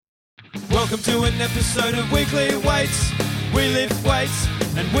Welcome to an episode of Weekly Weights. We lift weights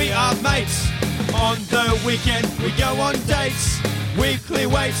and we are mates. On the weekend we go on dates. Weekly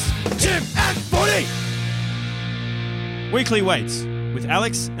Weights, gym and footy. Weekly Weights with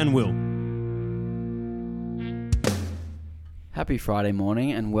Alex and Will. Happy Friday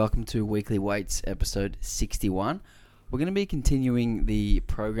morning and welcome to Weekly Weights episode 61. We're going to be continuing the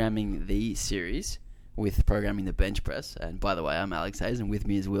Programming the series with Programming the Bench Press. And by the way, I'm Alex Hayes and with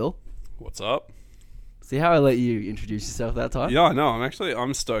me is Will. What's up? See how I let you introduce yourself that time? Yeah, I know.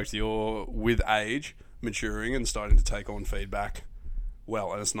 I'm stoked. You're, with age, maturing and starting to take on feedback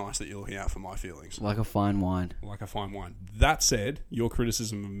well, and it's nice that you're looking out for my feelings. Like a fine wine. Like a fine wine. That said, your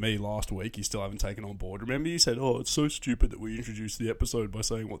criticism of me last week, you still haven't taken on board. Remember you said, it's so stupid that we introduced the episode by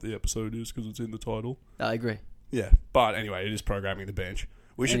saying what the episode is because it's in the title? I agree. Yeah, but anyway, it is Programming the Bench.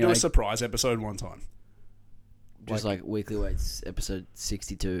 We should do a surprise episode one time. Just like Weekly Weights episode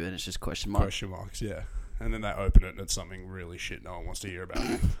 62 and it's just question marks. Question marks, yeah. And then they open it and it's something really shit no one wants to hear about.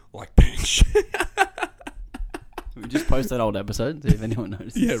 Like bench. We just post that old episode, see if anyone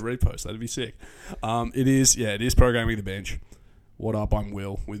notices. Yeah, repost. That'd be sick. It is Programming the Bench. What up? I'm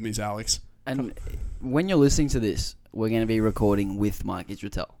Will. With me is Alex. And when you're listening to this, we're going to be recording with Mike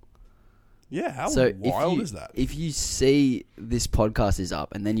Israetel. Yeah, how so wild is that? If you see this podcast is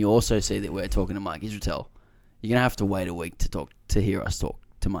up and then you also see that we're talking to Mike Israetel, you're going to have to wait a week to hear us talk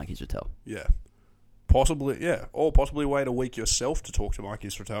to Mike Israetel. Yeah. Possibly, yeah. Or possibly wait a week yourself to talk to Mike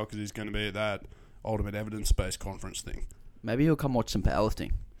Israetel because he's going to be at that Ultimate Evidence-Based Conference thing. Maybe he'll come watch some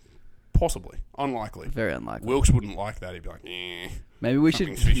powerlifting. Possibly. Unlikely. Very unlikely. Wilkes wouldn't like that. He'd be like, eh. Maybe we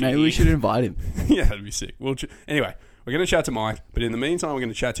should invite him. Yeah, that'd be sick. Anyway, we're going to chat to Mike, but in the meantime, we're going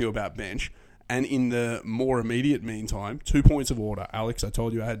to chat to you about bench. And in the more immediate meantime, 2 points of order. Alex, I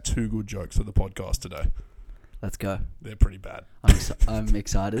told you I had 2 good jokes for the podcast today. Let's go. They're pretty bad. I'm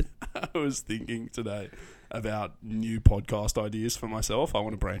excited. I was thinking today about new podcast ideas for myself. I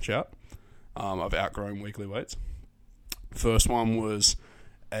want to branch out. I've outgrown Weekly Weights. First one was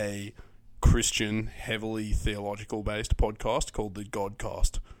a Christian, heavily theological-based podcast called The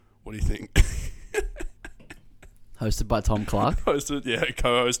Godcast. What do you think? Hosted by Tom Clark.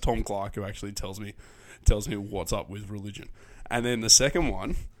 Co-host Tom Clark, who actually tells me what's up with religion. And then the second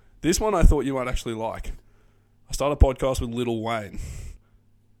one, this one I thought you might actually like. I started a podcast with Lil Wayne,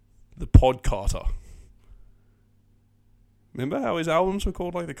 The Podcarter. Remember how his albums were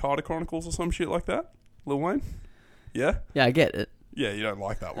called like the Carter Chronicles or some shit like that? Lil Wayne? Yeah? Yeah, I get it. Yeah, you don't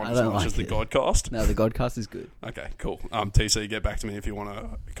like that one I as don't much like as the it. Godcast? No, the Godcast is good. Okay, cool. TC, get back to me if you want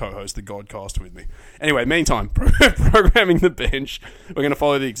to co-host the Godcast with me. Anyway, meantime, Programming the Bench. We're going to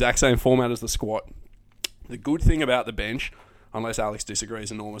follow the exact same format as the squat. The good thing about the bench, unless Alex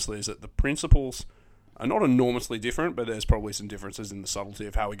disagrees enormously, is that the principles are not enormously different, but there's probably some differences in the subtlety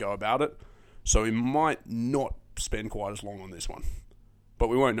of how we go about it. So we might not spend quite as long on this one. But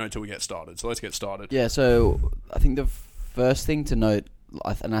we won't know till we get started. So let's get started. Yeah, so I think the first thing to note,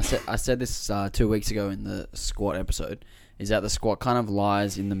 and I said this 2 weeks ago in the squat episode, is that the squat kind of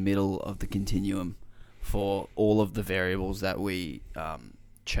lies in the middle of the continuum for all of the variables that we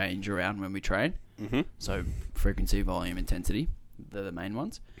change around when we train. Mm-hmm. So frequency, volume, intensity, they're the main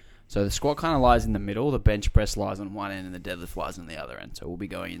ones. So the squat kind of lies in the middle, the bench press lies on one end, and the deadlift lies on the other end. So we'll be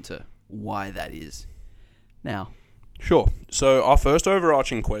going into why that is now. Sure. So our first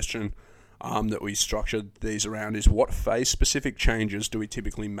overarching question that we structured these around is what phase-specific changes do we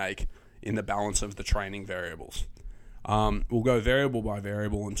typically make in the balance of the training variables? We'll go variable by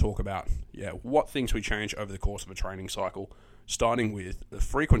variable and talk about what things we change over the course of a training cycle, starting with the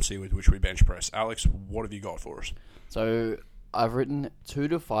frequency with which we bench press. Alex, what have you got for us? So I've written 2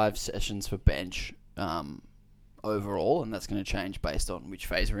 to 5 sessions for bench overall, and that's going to change based on which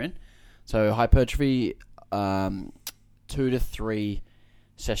phase we're in. So hypertrophy, 2 to 3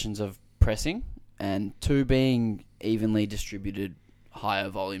 sessions of pressing, and 2 being evenly distributed higher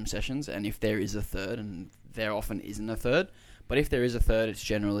volume sessions. And if there is a third, and there often isn't a third, but if there is a third, it's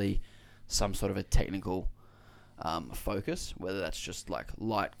generally some sort of a technical focus, whether that's just like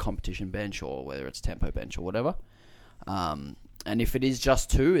light competition bench or whether it's tempo bench or whatever. And if it is just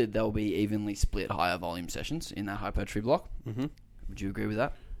 2, they'll be evenly split higher volume sessions in that hypertrophy block. Mm-hmm. Would you agree with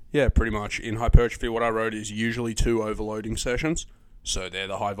that? Yeah, pretty much. In hypertrophy, what I wrote is usually 2 overloading sessions. So they're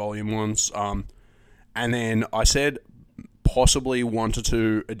the high volume ones. And then I said possibly 1 to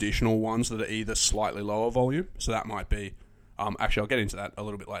 2 additional ones that are either slightly lower volume. So that might be, actually I'll get into that a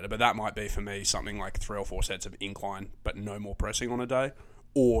little bit later, but that might be for me something like 3 or 4 sets of incline, but no more pressing on a day,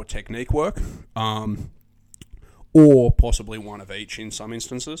 or technique work, or possibly 1 of each in some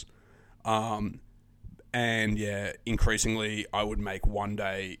instances. And yeah, increasingly, I would make one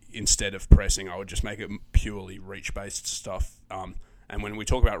day instead of pressing. I would just make it purely reach-based stuff. And when we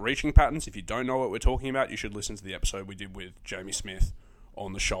talk about reaching patterns, if you don't know what we're talking about, you should listen to the episode we did with Jamie Smith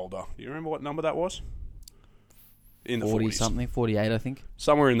on the shoulder. Do you remember what number that was? In the 40 40s. something, 48, I think.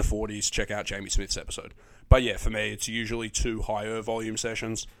 Somewhere in the 40s. Check out Jamie Smith's episode. But yeah, for me, it's usually 2 higher volume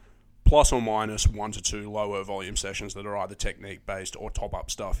sessions, plus or minus 1 to 2 lower volume sessions that are either technique-based or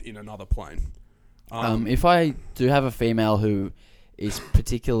top-up stuff in another plane. If I do have a female who is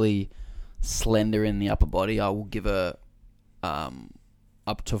particularly slender in the upper body, I will give her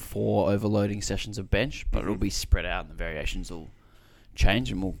up to 4 overloading sessions of bench, but it'll be spread out and the variations will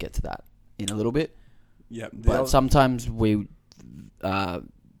change, and we'll get to that in a little bit. Yeah, But sometimes we,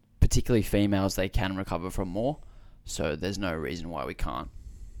 particularly females, they can recover from more, so there's no reason why we can't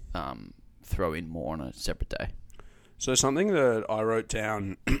throw in more on a separate day. So something that I wrote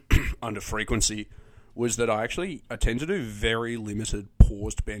down under frequency was that I tend to do very limited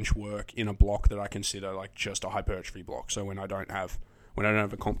paused bench work in a block that I consider like just a hypertrophy block. So when I don't have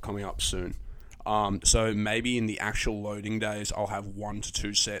a comp coming up soon. So maybe in the actual loading days, I'll have 1 to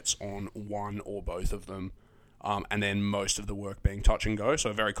 2 sets on one or both of them, and then most of the work being touch and go. So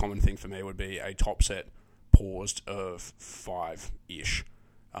a very common thing for me would be a top set paused of 5-ish,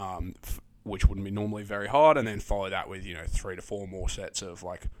 which wouldn't be normally very hard, and then follow that with 3 to 4 more sets of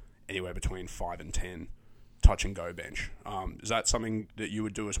like anywhere between 5 and 10 touch and go bench. Is that something that you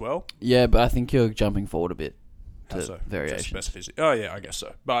would do as well? Yeah, but I think you're jumping forward a bit. How so? Variation. Specificity. Oh yeah, I guess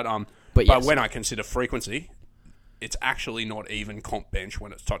so. But yes. when I consider frequency, it's actually not even comp bench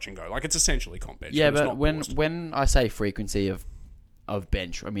when it's touch and go. Like it's essentially comp bench. Yeah, but but when I say frequency of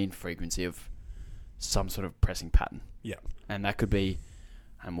bench, I mean frequency of some sort of pressing pattern. Yeah. And that could be,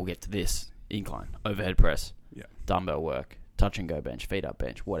 and we'll get to this, incline, overhead press, yeah, dumbbell work, touch and go bench, feet up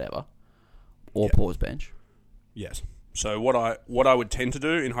bench, whatever, or pause bench. Yes. So what I would tend to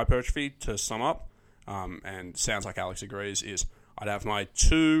do in hypertrophy, to sum up, and sounds like Alex agrees, is I'd have my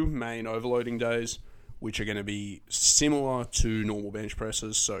 2 main overloading days, which are going to be similar to normal bench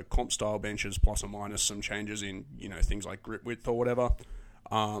presses, so comp style benches plus or minus some changes in things like grip width or whatever.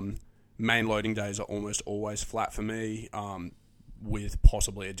 Main loading days are almost always flat for me, with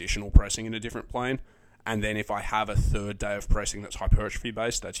possibly additional pressing in a different plane. And then if I have a third day of pressing that's hypertrophy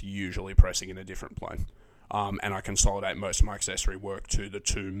based, that's usually pressing in a different plane. And I consolidate most of my accessory work to the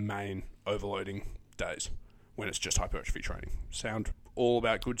 2 main overloading days when it's just hypertrophy training. Sound all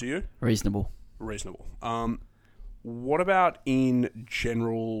about good to you? Reasonable. What about in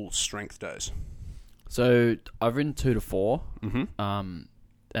general strength days? So I've written 2 to 4. Mm-hmm.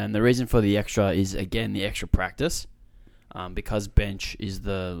 And the reason for the extra is, again, the extra practice. Because bench is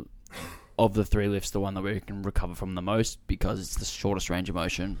of the 3 lifts, the one that we can recover from the most, because it's the shortest range of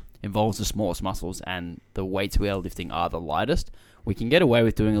motion, involves the smallest muscles, and the weights we are lifting are the lightest. We can get away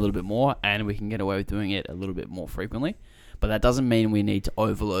with doing a little bit more, and we can get away with doing it a little bit more frequently. But that doesn't mean we need to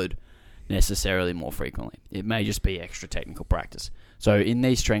overload necessarily more frequently. It may just be extra technical practice. So in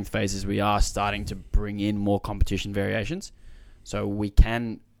these strength phases, we are starting to bring in more competition variations. So we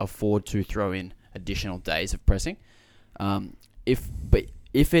can afford to throw in additional days of pressing.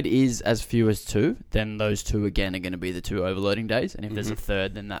 If it is as few as 2, then those 2 again are going to be the 2 overloading days. And if there's a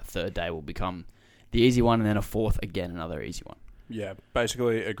third, then that third day will become the easy one, and then a fourth, again, another easy one. Yeah,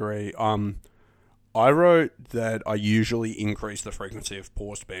 basically agree. I wrote that I usually increase the frequency of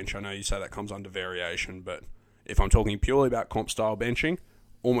paused bench. I know you say that comes under variation, but if I'm talking purely about comp style benching,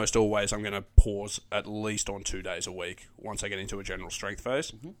 almost always I'm going to pause at least on 2 days a week once I get into a general strength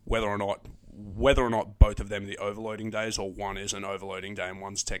phase. Mm-hmm. Whether or not both of them are the overloading days, or one is an overloading day and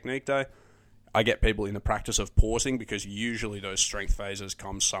one's technique day, I get people in the practice of pausing, because usually those strength phases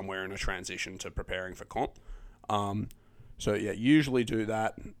come somewhere in a transition to preparing for comp. So yeah, usually do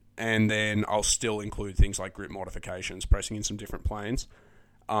that, and then I'll still include things like grip modifications, pressing in some different planes.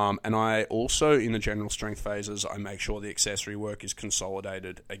 And I also, in the general strength phases, I make sure the accessory work is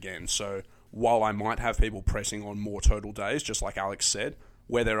consolidated again. So while I might have people pressing on more total days, just like Alex said,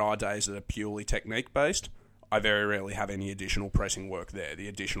 where there are days that are purely technique-based, I very rarely have any additional pressing work there. The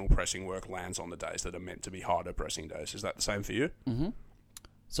additional pressing work lands on the days that are meant to be harder pressing days. Is that the same for you? Mm-hmm.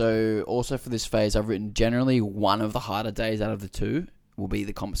 So also for this phase, I've written generally one of the harder days out of the 2 will be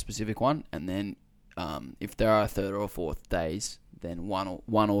the comp-specific one, and then if there are a third or fourth days, then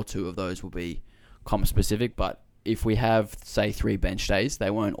one or 2 of those will be comp-specific. But if we have, say, 3 bench days, they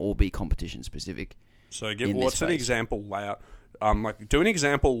won't all be competition-specific. So what's an example layout? Do an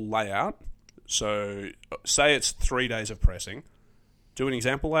example layout. So say it's 3 days of pressing. Do an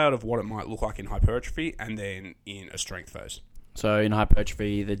example layout of what it might look like in hypertrophy and then in a strength phase. So in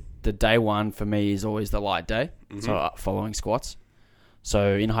hypertrophy, the day one for me is always the light day, so following squats.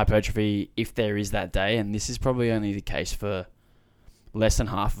 So in hypertrophy, if there is that day, and this is probably only the case for less than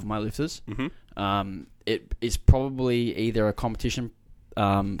half of my lifters, it is probably either a competition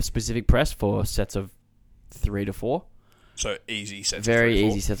specific press for sets of 3 to 4. So easy sets Very of 3 to 4.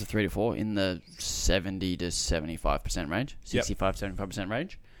 easy sets of 3 to 4 in the 70 to 75% range, 65-75%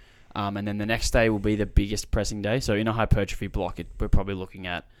 range. And then the next day will be the biggest pressing day. So in a hypertrophy block, we're probably looking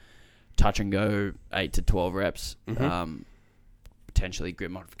at touch and go 8 to 12 reps, potentially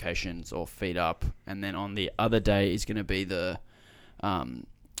grip modifications or feet up. And then on the other day is going to be the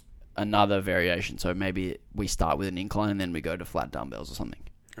another variation. So maybe we start with an incline and then we go to flat dumbbells or something.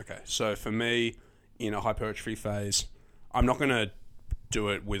 Okay, so for me, in a hypertrophy phase, I'm not going to do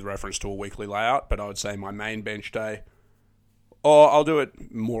it with reference to a weekly layout, but I would say my main bench day, or I'll do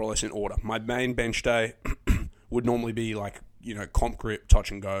it more or less in order. My main bench day would normally be like, comp grip,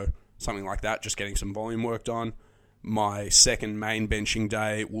 touch and go, something like that, just getting some volume work done. My second main benching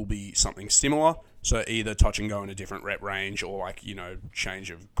day will be something similar, so either touch and go in a different rep range or like,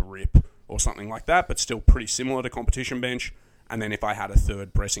 change of grip or something like that, but still pretty similar to competition bench. And then if I had a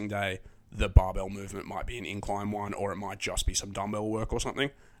third pressing day, the barbell movement might be an incline one, or it might just be some dumbbell work or something.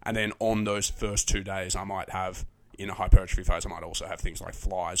 And then on those first 2 days, I might have, in a hypertrophy phase, I might also have things like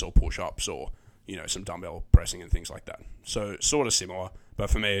flies or push-ups or, some dumbbell pressing and things like that. So sort of similar, but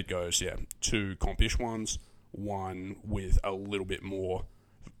for me it goes, 2 compish ones, one with a little bit more,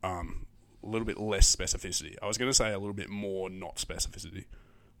 a little bit less specificity. I was going to say a little bit more not specificity.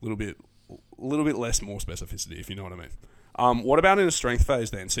 A little bit less more specificity, if you know what I mean. What about in a strength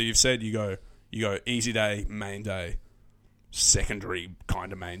phase then? So you've said you go easy day, main day, secondary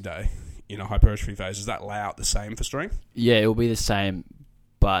kind of main day. In a hypertrophy phase, does that lay out the same for strength? Yeah, it will be the same,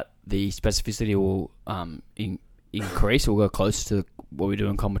 but the specificity will increase. We'll go close to what we do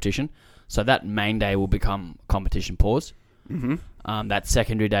in competition. So that main day will become competition pause. That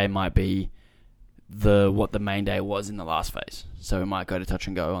secondary day might be what the main day was in the last phase. So we might go to touch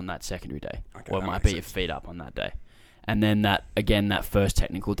and go on that secondary day, or it might be your feet up on that day. And then that first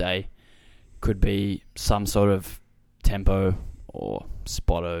technical day could be some sort of tempo or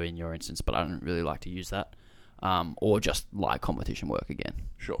spotto in your instance, but I don't really like to use that. Or just light competition work again.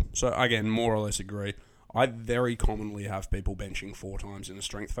 Sure. So again, more or less agree. I very commonly have people benching 4 times in the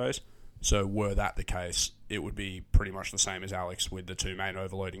strength phase. So were that the case, it would be pretty much the same as Alex with the 2 main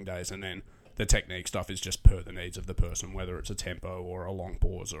overloading days, and then the technique stuff is just per the needs of the person, whether it's a tempo or a long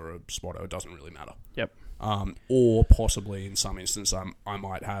pause or a spotto, it doesn't really matter. Yep. Or possibly in some instance, I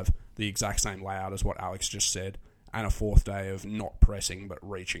might have the exact same layout as what Alex just said, and a 4th day of not pressing but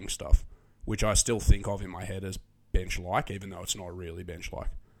reaching stuff, which I still think of in my head as bench-like, even though it's not really bench-like.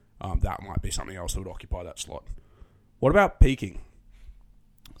 That might be something else that would occupy that slot. What about peaking?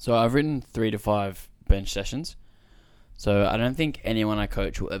 So I've written 3 to 5 bench sessions. So I don't think anyone I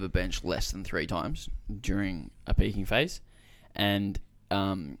coach will ever bench less than 3 times during a peaking phase. And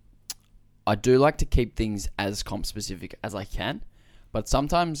I do like to keep things as comp specific as I can, but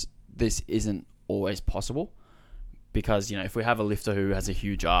sometimes this isn't always possible because, if we have a lifter who has a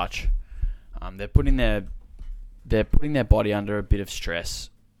huge arch, they're putting their body under a bit of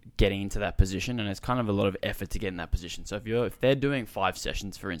stress getting into that position, and it's kind of a lot of effort to get in that position. So if they're doing 5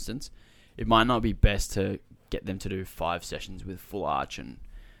 sessions, for instance, it might not be best to get them to do 5 sessions with full arch and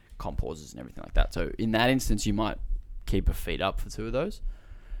comp pauses and everything like that. So in that instance, you might keep a feet up for 2 of those,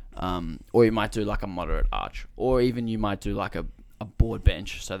 or you might do like a moderate arch, or even you might do like a board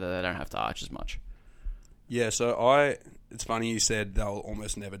bench so that they don't have to arch as much. Yeah, so it's funny you said they'll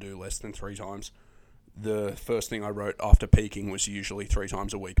almost never do less than 3 times. The first thing I wrote after peaking was usually 3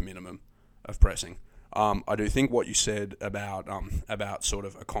 times a week minimum of pressing. I do think what you said about sort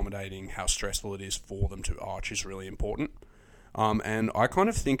of accommodating how stressful it is for them to arch is really important. And I kind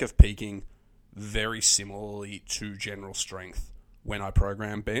of think of peaking very similarly to general strength when I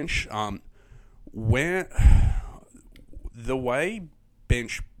program bench. Where the way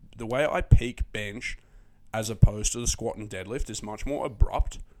I peak bench as opposed to the squat and deadlift is much more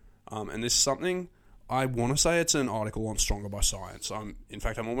abrupt. And this is something I want to say it's an article on Stronger by Science. In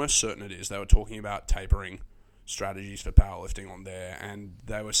fact, I'm almost certain it is. They were talking about tapering strategies for powerlifting on there, and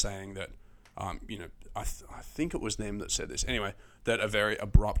they were saying that, I think it was them that said this. Anyway, that a very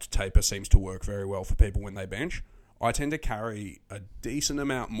abrupt taper seems to work very well for people when they bench. I tend to carry a decent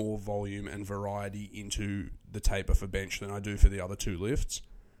amount more volume and variety into the taper for bench than I do for the other 2 lifts.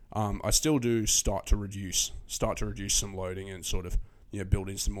 I still do start to reduce some loading and sort of build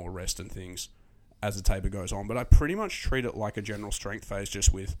in some more rest and things as the taper goes on, but I pretty much treat it like a general strength phase,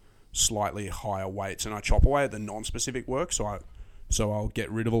 just with slightly higher weights, and I chop away at the non-specific work. So I'll get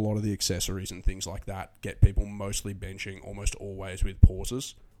rid of a lot of the accessories and things like that. Get people mostly benching almost always with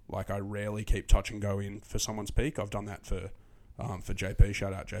pauses. Like, I rarely keep touch and go in for someone's peak. I've done that for JP.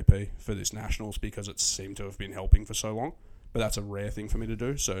 Shout out JP for this nationals because it seemed to have been helping for so long. But that's a rare thing for me to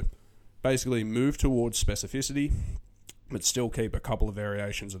do. So basically, move towards specificity, but still keep a couple of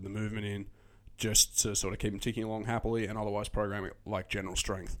variations of the movement in, just to sort of keep them ticking along happily, and otherwise program it like general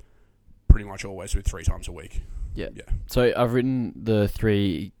strength, pretty much always with 3 times a week. Yeah. So I've written the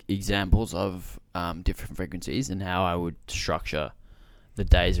 3 examples of different frequencies and how I would structure the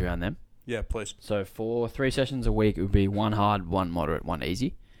days around them. Yeah, please. So for 3 sessions a week, it would be 1 hard, 1 moderate, 1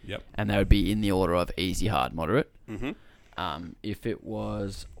 easy. Yep. And they would be in the order of easy, hard, moderate. Mm-hmm. If it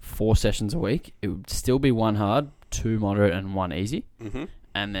was 4 sessions a week, it would still be 1 hard, 2 moderate, and 1 easy. Mm-hmm.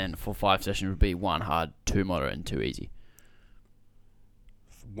 And then for 5 sessions, it would be 1 hard, 2 moderate, and 2 easy.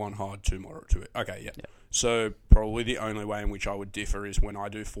 1 hard, 2 moderate, 2 okay, yeah. So probably the only way in which I would differ is when I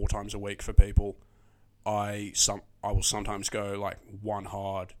do 4 times a week for people, I will sometimes go like 1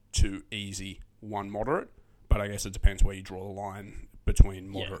 hard, 2 easy, 1 moderate. But I guess it depends where you draw the line between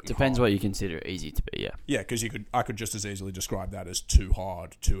moderate and depends hard. what you consider easy to be, yeah. Yeah, because I could just as easily describe that as 2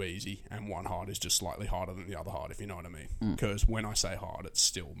 hard, 2 easy, and 1 hard is just slightly harder than the other hard, if you know what I mean. Because when I say hard, it's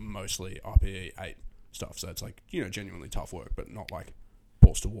still mostly RPE 8 stuff. So it's like, genuinely tough work, but not like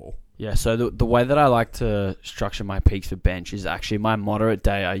balls to wall. Yeah, so the way that I like to structure my peaks for bench is actually my moderate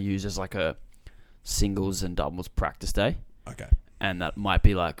day I use as like a singles and doubles practice day. Okay. And that might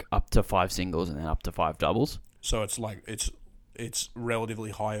be like up to 5 singles and then up to 5 doubles. So it's like it's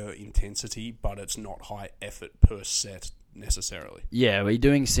relatively higher intensity, but it's not high effort per set necessarily. Yeah, we're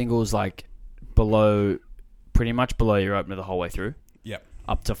doing singles like pretty much below your opener the whole way through. Yep.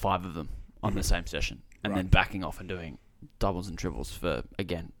 Up to 5 of them on the same session. And then backing off and doing doubles and triples for,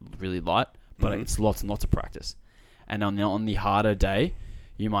 again, really light, but it's lots and lots of practice. And on the harder day,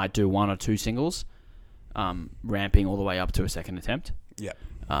 you might do 1 or 2 singles, ramping all the way up to a second attempt. Yep.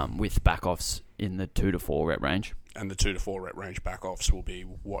 With back-offs in the 2 to 4 rep range. And the 2 to 4 rep range back-offs will be,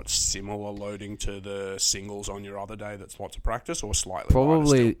 similar loading to the singles on your other day that's lots of practice, or slightly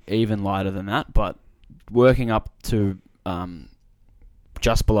Probably even lighter than that, but working up to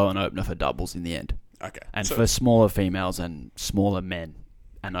just below an opener for doubles in the end. Okay. And for smaller females and smaller men,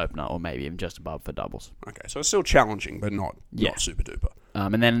 an opener, or maybe even just above for doubles. Okay, so it's still challenging, but not super duper.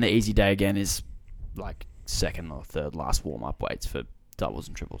 And then the easy day again is like second or third last warm-up weights for doubles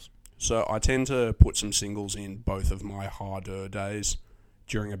and triples. So I tend to put some singles in both of my harder days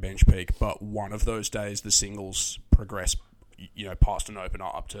during a bench peak, but one of those days the singles progress, past an opener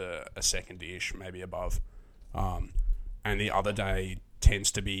up to a second-ish, maybe above. And the other day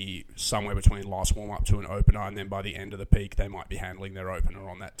tends to be somewhere between last warm-up to an opener, and then by the end of the peak they might be handling their opener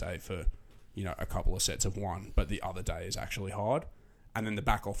on that day for, a couple of sets of 1, but the other day is actually hard. And then the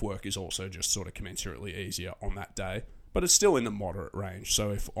back-off work is also just sort of commensurately easier on that day. But it's still in the moderate range.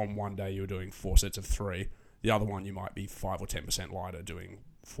 So if on one day you're doing 4 sets of 3, the other one you might be 5 or 10% lighter doing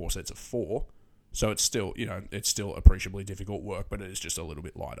 4 sets of 4. So it's still, it's still appreciably difficult work, but it is just a little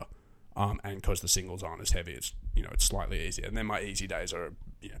bit lighter. And because the singles aren't as heavy, it's, it's slightly easier. And then my easy days are a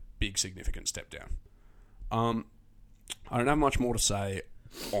big significant step down. I don't have much more to say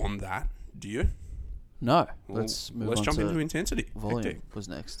on that. Do you? No. Well, let's move let's on jump to into intensity. volume. Hectic. Was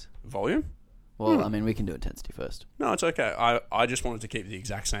next. Volume? Well, I mean, we can do intensity first. No, it's okay. I just wanted to keep the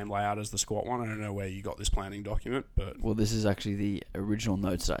exact same layout as the squat one. I don't know where you got this planning document, but... Well, this is actually the original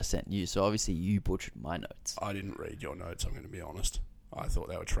notes that I sent you, so obviously you butchered my notes. I didn't read your notes, I'm going to be honest. I thought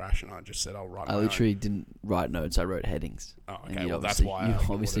they were trash, and I just said I'll write my I literally didn't write notes, I wrote headings. Oh, And okay, you well, that's why You I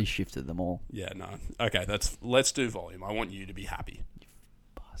obviously shifted them all. Yeah, no. Okay, let's do volume. I want you to be happy.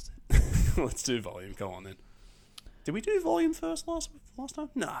 Bastard. Let's do volume. Go on, then. Did we do volume first last time?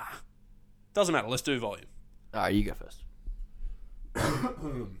 Nah. Doesn't matter. Let's do volume. Alright, you go first.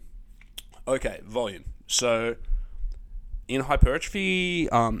 Okay, volume. So in hypertrophy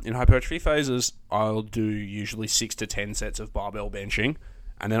phases, I'll do usually 6 to 10 sets of barbell benching,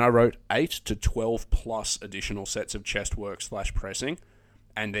 and then I wrote 8 to 12 plus additional sets of chest work / pressing,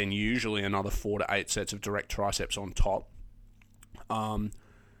 and then usually another 4 to 8 sets of direct triceps on top. I'll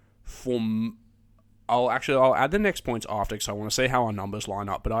add the next points after because I want to see how our numbers line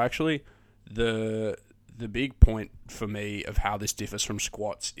up. But the big point for me of how this differs from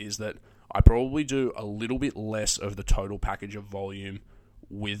squats is that I probably do a little bit less of the total package of volume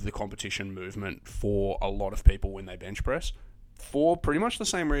with the competition movement for a lot of people when they bench press. For pretty much the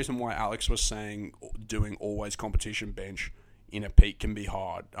same reason why Alex was saying doing always competition bench in a peak can be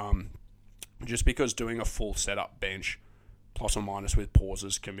hard. Just because doing a full setup bench plus or minus with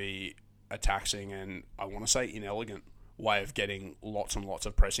pauses, can be a taxing and, I want to say, inelegant way of getting lots and lots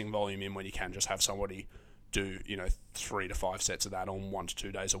of pressing volume in when you can just have somebody do, 3 to 5 sets of that on 1 to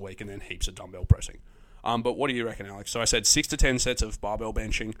 2 days a week and then heaps of dumbbell pressing. But what do you reckon, Alex? So I said 6 to 10 sets of barbell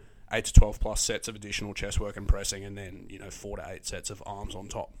benching, 8 to 12 plus sets of additional chest work and pressing, and then, 4 to 8 sets of arms on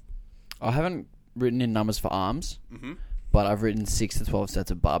top. I haven't written in numbers for arms, but I've written 6 to 12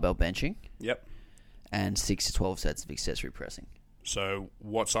 sets of barbell benching. Yep. And 6 to 12 sets of accessory pressing. So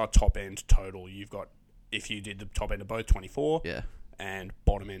what's our top end total? You've got, if you did the top end of both, 24. Yeah. And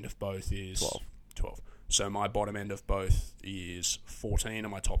bottom end of both is 12. So my bottom end of both is 14 and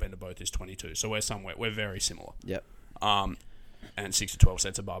my top end of both is 22. So we're very similar. Yep. And 6 to 12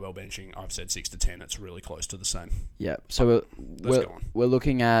 sets of barbell benching, I've said 6 to 10. It's really close to the same. Yep. So Let's go on. We're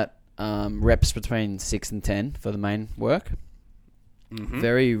looking at reps between 6 and 10 for the main work. Mm-hmm.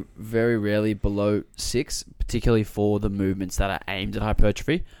 Very, very rarely below 6, particularly for the movements that are aimed at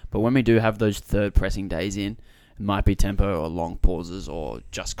hypertrophy. But when we do have those third pressing days in, it might be tempo or long pauses or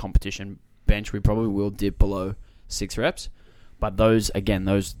just competition bench, we probably will dip below 6 reps. But those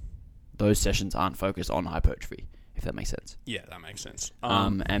sessions aren't focused on hypertrophy, if that makes sense. Yeah, that makes sense.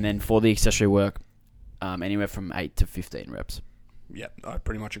 And then for the accessory work, anywhere from 8 to 15 reps. Yeah, I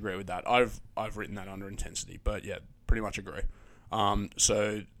pretty much agree with that. I've written that under intensity, but yeah, pretty much agree.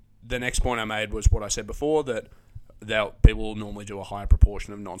 So the next point I made was what I said before, that people will normally do a higher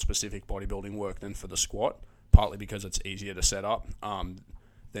proportion of non-specific bodybuilding work than for the squat, partly because it's easier to set up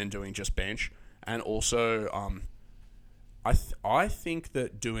than doing just bench. And also, I think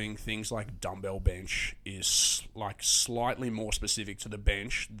that doing things like dumbbell bench is like slightly more specific to the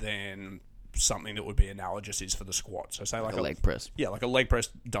bench than something that would be analogous is for the squat. So say like a leg press. Yeah, like a leg press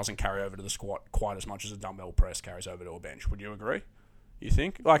doesn't carry over to the squat quite as much as a dumbbell press carries over to a bench. Would you agree? You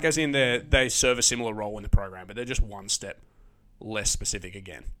think? Like as in they serve a similar role in the program, but they're just one step less specific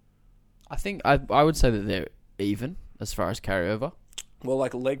again. I think I would say that they're even as far as carryover. Well,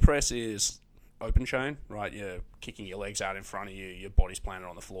 like a leg press is open chain, right? You're kicking your legs out in front of you, your body's planted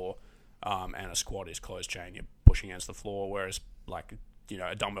on the floor, and a squat is closed chain, you're pushing against the floor, whereas like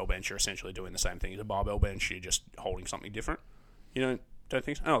a dumbbell bench, you're essentially doing the same thing as a barbell bench. You're just holding something different. You don't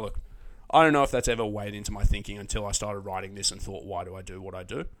think so? Oh, look, I don't know if that's ever weighed into my thinking until I started writing this and thought, why do I do what I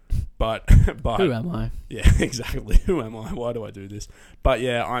do? But who am I? Yeah, exactly. Who am I? Why do I do this? But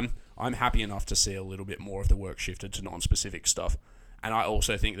yeah, I'm happy enough to see a little bit more of the work shifted to non-specific stuff. And I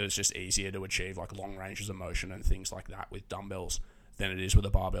also think that it's just easier to achieve like long ranges of motion and things like that with dumbbells than it is with a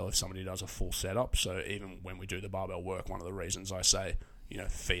barbell if somebody does a full setup. So even when we do the barbell work, one of the reasons I say,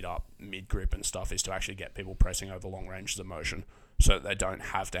 feet up, mid-grip and stuff is to actually get people pressing over long ranges of motion so that they don't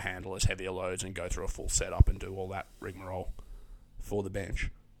have to handle as heavier loads and go through a full setup and do all that rigmarole for the bench.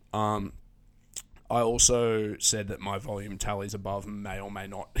 I also said that my volume tallies above may or may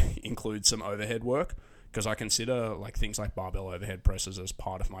not include some overhead work because I consider like things like barbell overhead presses as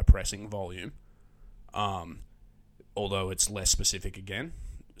part of my pressing volume, although it's less specific again.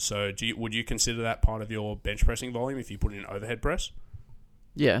 So would you consider that part of your bench pressing volume if you put in an overhead press?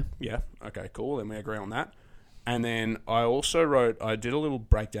 Yeah. Yeah. Okay, cool. Then we agree on that. And then I did a little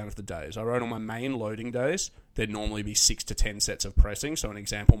breakdown of the days. I wrote on my main loading days, there'd normally be 6 to 10 sets of pressing. So an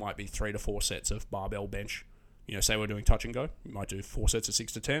example might be 3 to 4 sets of barbell bench. Say we're doing touch and go. You might do 4 sets of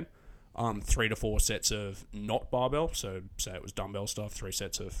 6 to 10. 3 to 4 sets of not barbell. So say it was dumbbell stuff, 3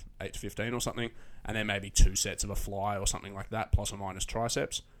 sets of 8 to 15 or something. And then maybe 2 sets of a fly or something like that, plus or minus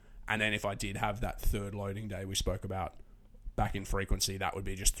triceps. And then if I did have that third loading day we spoke about, back in frequency, that would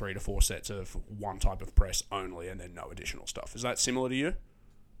be just 3 to 4 sets of one type of press only and then no additional stuff. Is that similar to you?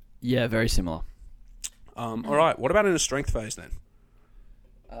 Yeah, very similar. All right. What about in a strength phase then?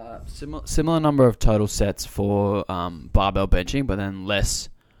 Similar number of total sets for barbell benching, but then less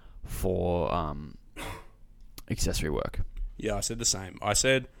for accessory work. Yeah, I said the same. I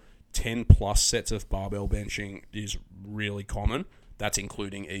said 10 plus sets of barbell benching is really common. That's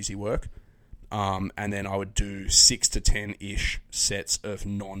including easy work. And then I would do 6 to 10-ish sets of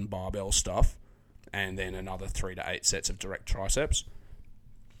non-barbell stuff, and then another 3 to 8 sets of direct triceps.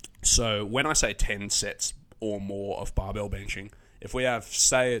 So when I say 10 sets or more of barbell benching, if we have,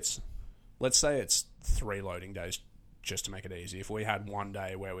 let's say it's 3 loading days, just to make it easy. If we had one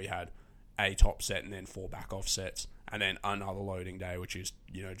day where we had a top set and then 4 back off sets, and then another loading day, which is,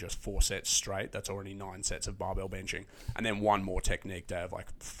 just 4 sets straight, that's already 9 sets of barbell benching, and then one more technique day of like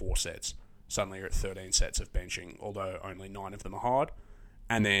 4 sets. Suddenly you're at 13 sets of benching, although only 9 of them are hard.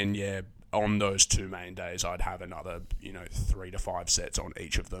 And then, on those 2 main days, I'd have another, 3 to 5 sets on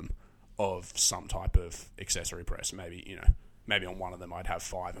each of them of some type of accessory press. Maybe maybe on one of them I'd have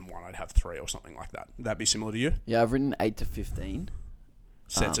 5 and one I'd have 3 or something like that. Would that be similar to you? Yeah, I've written 8 to 15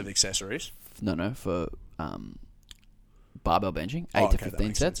 Sets of accessories? No, for barbell benching, 8 to Okay, that 15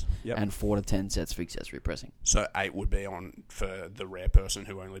 makes sets, sense. Yep. and 4 to 10 sets for accessory pressing. So 8 would be on for the rare person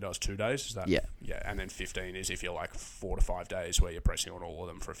who only does 2 days? Is that? Yeah. Yeah, and then 15 is if you're like 4 to 5 days where you're pressing on all of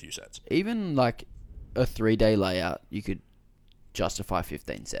them for a few sets. Even like a 3-day layout, you could justify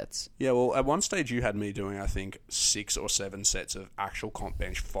 15 sets. Yeah, well, at one stage you had me doing, I think, 6 or 7 sets of actual comp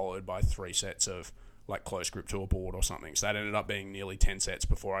bench followed by 3 sets of like close grip to a board or something. So that ended up being nearly 10 sets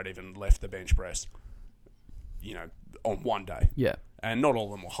before I'd even left the bench press, on one day. Yeah. And not all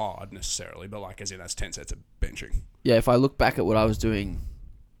of them were hard necessarily, but like as in that's 10 sets of benching. Yeah, if I look back at what I was doing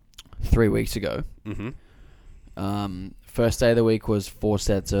 3 weeks ago, first day of the week was 4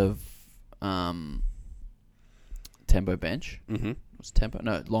 sets of tempo bench. Mm-hmm. Was tempo?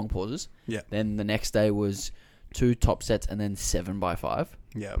 No, long pauses. Yeah. Then the next day was 2 top sets and then 7 by 5.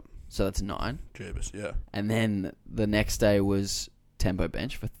 Yeah. So that's 9. Jeebus, yeah. And then the next day was tempo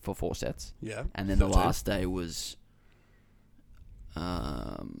bench for 4 sets. Yeah. And then 13. the last day was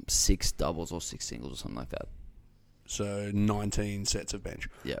 6 doubles or 6 singles or something like that. So 19 sets of bench.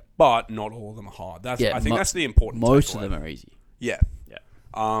 Yeah. But not all of them are hard. I think that's the important Most takeaway. of them are easy. Yeah.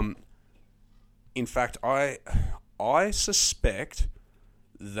 Yeah. In fact, I suspect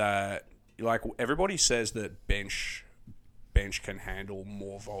that like everybody says that bench can handle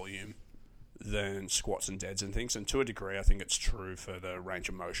more volume than squats and deads and things, and to a degree I think it's true for the range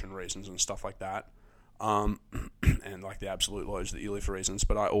of motion reasons and stuff like that, and like the absolute loads that you lift reasons.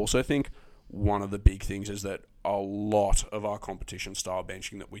 But I also think one of the big things is that a lot of our competition style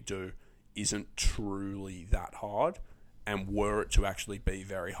benching that we do isn't truly that hard, and were it to actually be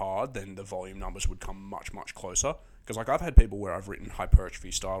very hard, then the volume numbers would come much, much closer. Because like I've had people where I've written hypertrophy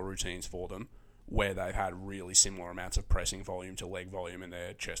style routines for them where they've had really similar amounts of pressing volume to leg volume and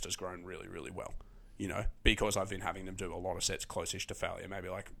their chest has grown really, really well, because I've been having them do a lot of sets close-ish to failure, maybe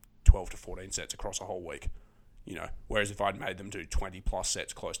like 12 to 14 sets across a whole week, whereas if I'd made them do 20 plus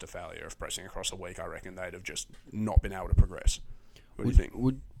sets close to failure of pressing across a week, I reckon they'd have just not been able to progress. What do you think?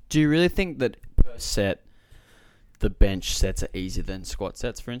 Do you really think that per set the bench sets are easier than squat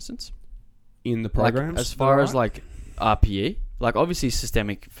sets, for instance? In the programs? Like, as far as like RPE, like obviously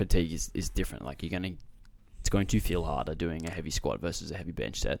systemic fatigue is different. Like it's going to feel harder doing a heavy squat versus a heavy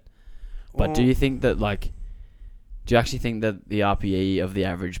bench set. But do you think that do you actually think that the RPE of the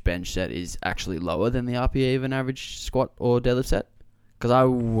average bench set is actually lower than the RPE of an average squat or deadlift set? Because I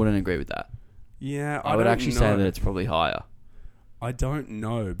wouldn't agree with that. Yeah, I would actually say that it's probably higher. I don't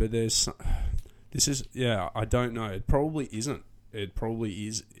know, but I don't know. It probably isn't. It probably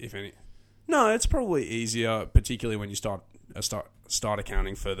is, if any. No, it's probably easier, particularly when you start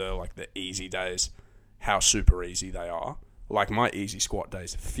accounting for the easy days, how super easy they are. Like my easy squat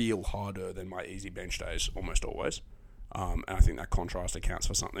days feel harder than my easy bench days almost always, and I think that contrast accounts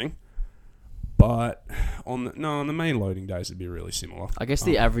for something. But on the main loading days it'd be really similar. I guess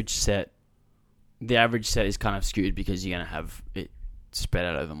the average set is kind of skewed because you're going to have it spread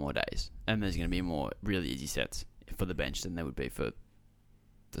out over more days, and there's going to be more really easy sets for the bench than there would be for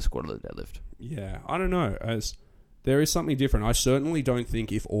the squat or the deadlift. Yeah, I don't know. As there is something different. I certainly don't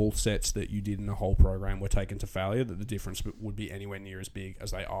think if all sets that you did in a whole program were taken to failure that the difference would be anywhere near as big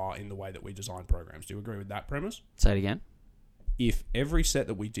as they are in the way that we design programs. Do you agree with that premise? Say it again. If every set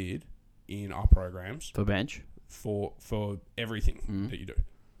that we did in our programs For bench? for everything that you do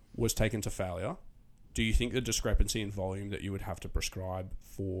was taken to failure, do you think the discrepancy in volume that you would have to prescribe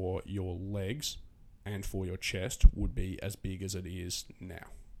for your legs and for your chest would be as big as it is now?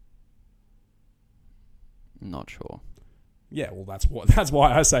 Not sure. Yeah, well, that's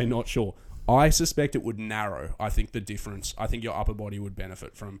why I say not sure. I suspect it would narrow. I think the difference. I think your upper body would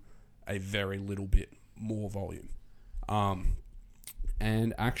benefit from a very little bit more volume.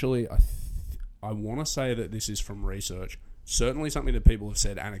 And actually, I want to say that this is from research. Certainly, something that people have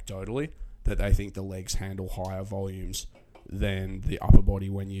said anecdotally that they think the legs handle higher volumes than the upper body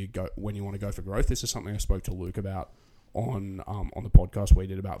when you want to go for growth. This is something I spoke to Luke about on the podcast we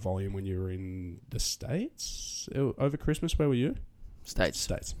did about volume when you were in the States over Christmas. Where were you?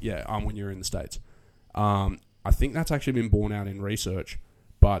 States. Yeah, when you were in the States. I think that's actually been borne out in research,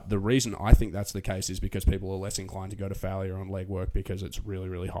 but the reason I think that's the case is because people are less inclined to go to failure on leg work because it's really,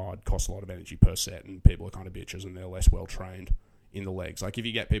 really hard, costs a lot of energy per set, and people are kind of bitches and they're less well trained in the legs. Like if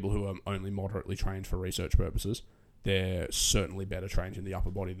you get people who are only moderately trained for research purposes, they're certainly better trained in the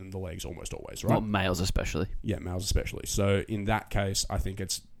upper body than the legs almost always, right? Well, males especially. Yeah, males especially. So in that case, I think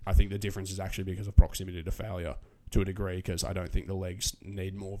the difference is actually because of proximity to failure to a degree, because I don't think the legs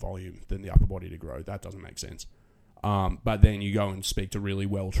need more volume than the upper body to grow. That doesn't make sense. But then you go and speak to really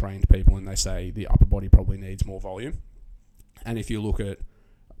well-trained people and they say the upper body probably needs more volume. And if you look at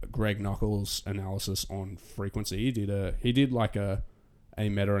Greg Knuckles' analysis on frequency, he did like a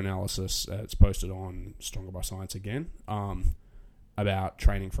meta-analysis, it's posted on Stronger by Science again, about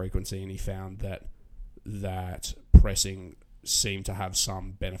training frequency, and he found that pressing seemed to have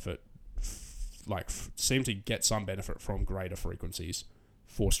some benefit, seemed to get some benefit from greater frequencies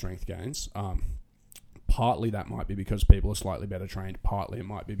for strength gains. Partly that might be because people are slightly better trained. Partly it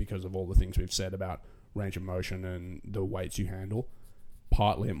might be because of all the things we've said about range of motion and the weights you handle.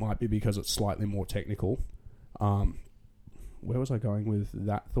 Partly it might be because it's slightly more technical. Where was I going with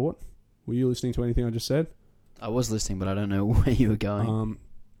that thought? Were you listening to anything I just said? I was listening, but I don't know where you were going.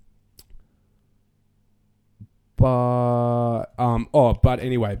 But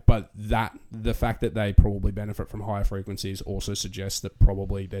anyway, the fact that they probably benefit from higher frequencies also suggests that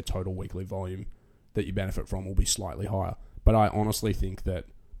probably their total weekly volume that you benefit from will be slightly higher. But I honestly think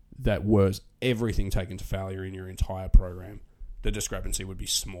that was everything taken to failure in your entire program, the discrepancy would be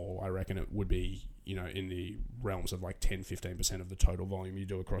small. I reckon it would be, in the realms of like 10-15% of the total volume you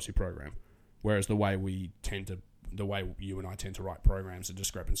do across your program. Whereas the way you and I tend to write programs, the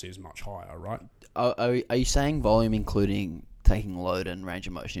discrepancy is much higher, right? Are you saying volume including taking load and range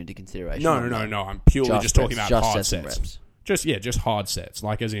of motion into consideration? No. I'm purely just talking about hard sets. Just hard sets.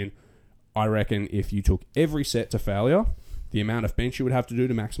 Like as in, I reckon if you took every set to failure, the amount of bench you would have to do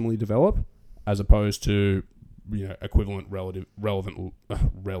to maximally develop, as opposed to equivalent relative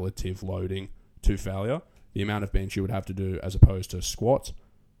loading to failure, the amount of bench you would have to do as opposed to squats,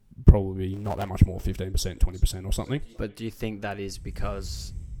 probably not that much more, 15%, 20% or something. But do you think that is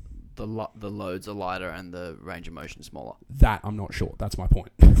because the loads are lighter and the range of motion is smaller? That I'm not sure. That's my point.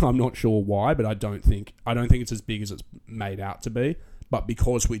 I'm not sure why, but I don't think it's as big as it's made out to be. But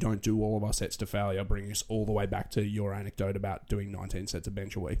because we don't do all of our sets to failure, bringing us all the way back to your anecdote about doing 19 sets of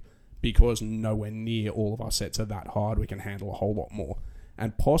bench a week, because nowhere near all of our sets are that hard, we can handle a whole lot more.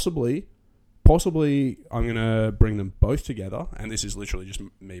 And possibly I'm going to bring them both together, and this is literally just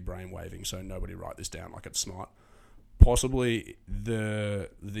me brainwaving, so nobody write this down like it's smart. Possibly the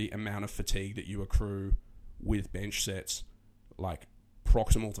amount of fatigue that you accrue with bench sets, like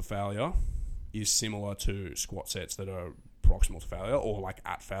proximal to failure, is similar to squat sets that are proximal to failure or like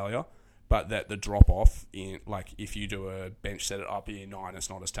at failure, but that the drop off in, like if you do a bench set at RPE 9, it's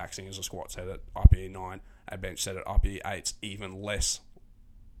not as taxing as a squat set at RPE 9. A bench set at RPE 8's even less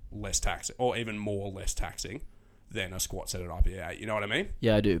taxing, or even more less taxing than a squat set at RPE 8. You know what I mean?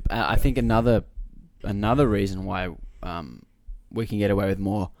 Yeah, I do. I think another reason why we can get away with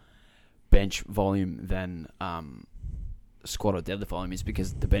more bench volume than squat or deadlift volume is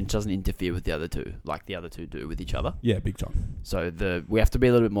because the bench doesn't interfere with the other two like the other two do with each other. Yeah, big time. So we have to be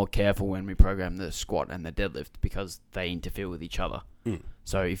a little bit more careful when we program the squat and the deadlift because they interfere with each other.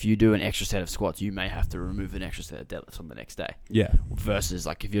 So if you do an extra set of squats, you may have to remove an extra set of deadlifts on the next day. Yeah. Versus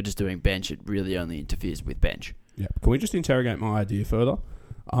like if you're just doing bench, it really only interferes with bench. Yeah. Can we just interrogate my idea further?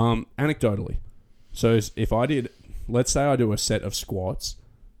 Anecdotally. So if I did, let's say I do a set of squats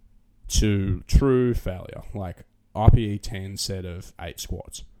to true failure, like RPE 10 set of 8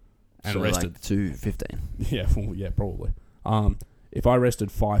 squats. And so rested like 215. Yeah, probably. If I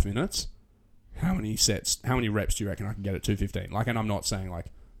rested 5 minutes, how many reps do you reckon I can get at 215? Like, and I'm not saying like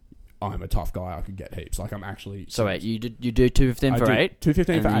I'm a tough guy, I could get heaps. Like I'm actually. So wait, you do 215 for 8?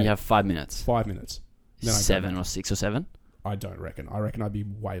 215 for 8. And you have 5 minutes. 5 minutes. Then 7 or 6 or 7? I don't reckon. I reckon I'd be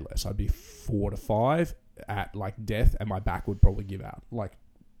way less. I'd be 4 to 5 at like death, and my back would probably give out. Like,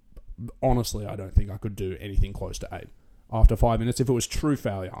 honestly, I don't think I could do anything close to 8 after 5 minutes. If it was true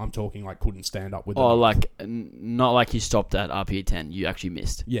failure, I'm talking like couldn't stand up with. Oh, like not like you stopped at RPE 10. You actually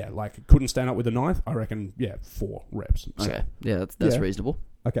missed. Yeah, like couldn't stand up with a knife. I reckon. Yeah, 4 reps. So, okay, yeah, that's reasonable.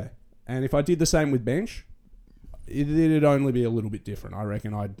 Okay, and if I did the same with bench, it'd only be a little bit different. I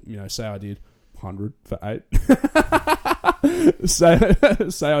reckon I'd say I did 100 for 8.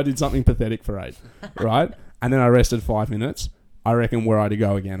 say I did something pathetic for 8, right? And then I rested 5 minutes. I reckon were I to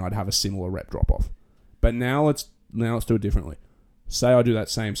go again, I'd have a similar rep drop off. But now let's do it differently. Say I do that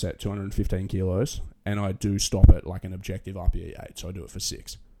same set, 215 kilos, and I do stop at like an objective RPE 8, so I do it for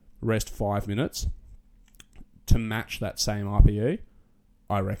 6. Rest 5 minutes. To match that same RPE,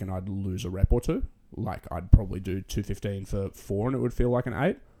 I reckon I'd lose a rep or two. Like I'd probably do 215 for 4 and it would feel like an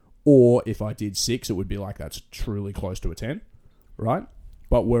 8. Or if I did 6, it would be like that's truly close to a 10, right?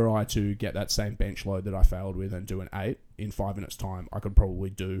 But were I to get that same bench load that I failed with and do an 8 in 5 minutes' time, I could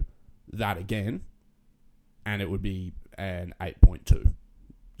probably do that again, and it would be an 8.2.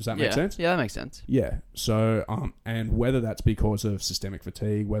 Does that make sense? Yeah, that makes sense. Yeah. So, and whether that's because of systemic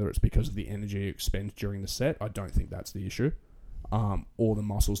fatigue, whether it's because of the energy expended during the set, I don't think that's the issue. Or the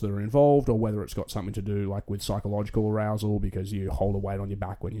muscles that are involved, or whether it's got something to do like with psychological arousal because you hold a weight on your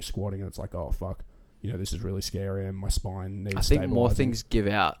back when you're squatting and it's like, oh fuck, this is really scary and my spine needs stabilizing. I think more things give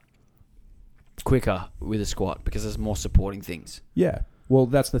out quicker with a squat because there's more supporting things. Yeah. Well,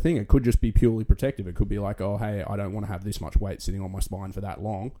 that's the thing. It could just be purely protective. It could be like, oh, hey, I don't want to have this much weight sitting on my spine for that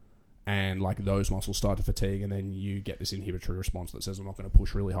long. And like those muscles start to fatigue, and then you get this inhibitory response that says, I'm not going to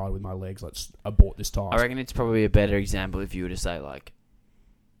push really hard with my legs. Let's abort this task. I reckon it's probably a better example if you were to say like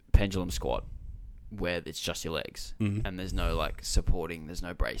pendulum squat, where it's just your legs and there's no like supporting, there's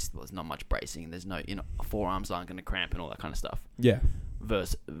no brace, there's not much bracing, there's no, forearms aren't going to cramp and all that kind of stuff. Yeah.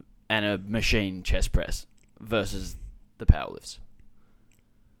 And a machine chest press versus the power lifts.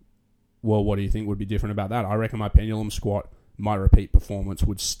 Well, what do you think would be different about that? I reckon my pendulum squat, my repeat performance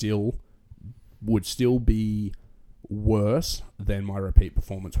would still be worse than my repeat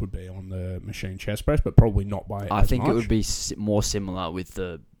performance would be on the machine chest press, but probably not by I as think much. It would be more similar with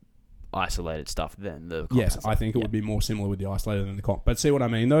the isolated stuff than the comp. Yes, I think it would be more similar with the isolated than the comp. But see what I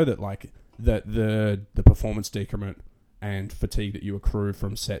mean, though? That like the performance decrement and fatigue that you accrue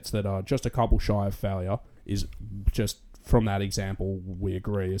from sets that are just a couple shy of failure is just... From that example, we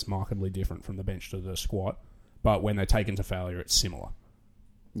agree is markedly different from the bench to the squat, but when they're taken to failure, it's similar.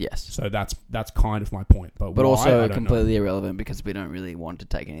 Yes. So that's kind of my point. But why, also completely irrelevant because we don't really want to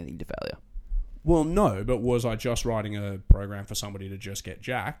take anything to failure. Well, no, but was I just writing a program for somebody to just get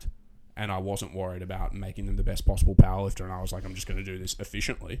jacked, and I wasn't worried about making them the best possible powerlifter, and I was like, I'm just going to do this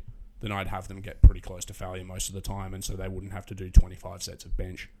efficiently, then I'd have them get pretty close to failure most of the time, and so they wouldn't have to do 25 sets of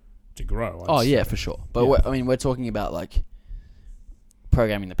bench to grow. Yeah, for sure. But we're talking about like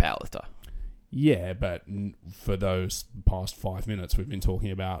programming the powerlifter. Yeah, but for those past 5 minutes, we've been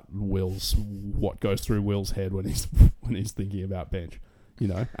talking about what goes through Will's head when he's thinking about bench.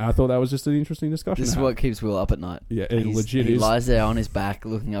 And I thought that was just an interesting discussion. This is what keeps Will up at night. Yeah, it legit is. He lies there on his back,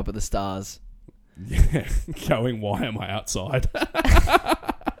 looking up at the stars. Yeah, going, why am I outside?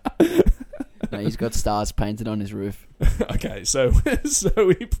 No, he's got stars painted on his roof. Okay, so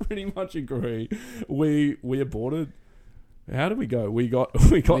we pretty much agree. We aborted. How did we go? We got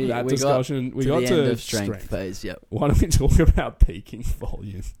that discussion. We got to the end of strength phase. Yep. Why don't we talk about peaking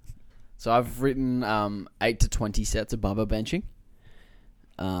volume? So I've written 8 to 20 sets of barbell benching.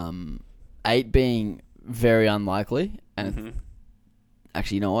 8 being very unlikely, and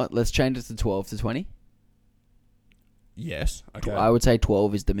actually, you know what? Let's change it to 12 to 20. Yes. Okay. I would say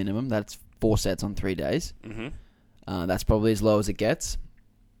 12 is the minimum. That's 4 sets on 3 days. That's probably as low as it gets.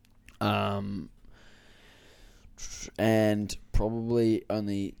 And probably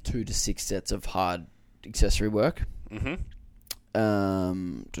only 2 to 6 sets of hard accessory work.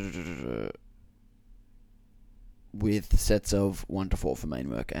 With sets of 1 to 4 for main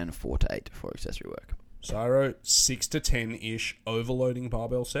work and 4 to 8 for accessory work. So I wrote 6 to 10-ish overloading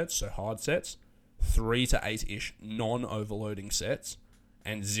barbell sets, so hard sets, 3 to 8-ish non-overloading sets,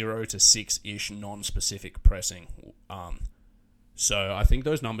 and 0 to 6-ish non-specific pressing. So I think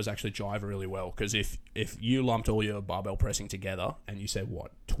those numbers actually jive really well, because if you lumped all your barbell pressing together and you said,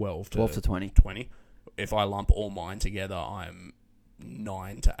 12 to 20. If I lump all mine together, I'm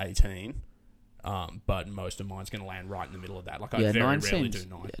 9 to 18. But most of mine's going to land right in the middle of that. Like, I very rarely do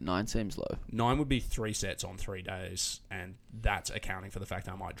 9. Yeah, 9 seems low. 9 would be 3 sets on 3 days, and that's accounting for the fact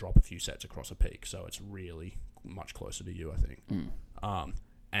that I might drop a few sets across a peak. So it's really much closer to you, I think.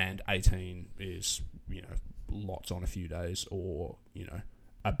 And 18 is, lots on a few days, or,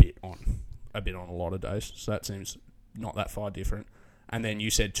 a bit on a lot of days. So that seems not that far different. And then you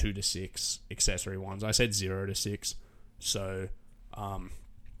said 2 to 6 accessory ones. I said 0 to 6. So,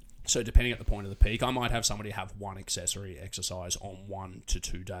 so depending at the point of the peak, I might have somebody have 1 accessory exercise on 1 to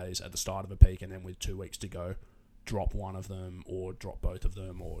 2 days at the start of a peak, and then with 2 weeks to go, drop one of them or drop both of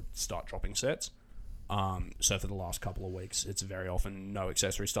them or start dropping sets. So for the last couple of weeks, it's very often no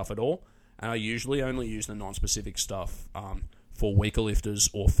accessory stuff at all. And I usually only use the non-specific stuff for weaker lifters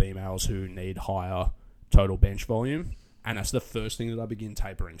or females who need higher total bench volume. And that's the first thing that I begin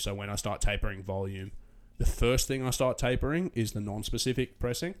tapering. So when I start tapering volume, the first thing I start tapering is the non-specific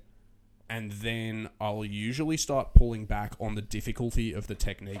pressing. And then I'll usually start pulling back on the difficulty of the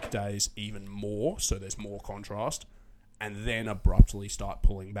technique days even more, so there's more contrast. And then abruptly start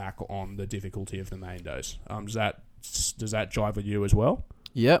pulling back on the difficulty of the main days. Does that jive with you as well?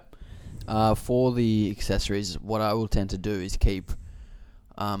 Yep. For the accessories, what I will tend to do is keep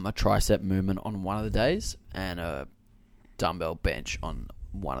a tricep movement on one of the days and a dumbbell bench on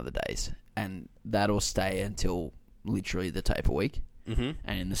one of the days. And that'll stay until literally the taper week. Mm-hmm.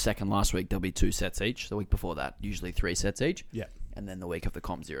 And in the second last week, there'll be 2 sets each. The week before that, usually 3 sets each. Yeah. And then the week of the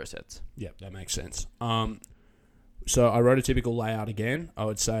comp, 0 sets. Yeah, that makes sense. So I wrote a typical layout again. I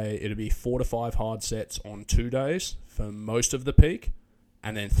would say it'd be 4 to 5 hard sets on 2 days for most of the peak,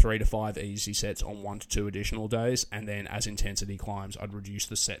 and then 3 to 5 easy sets on 1 to 2 additional days. And then as intensity climbs, I'd reduce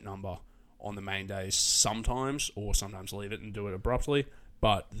the set number on the main days sometimes, or sometimes leave it and do it abruptly.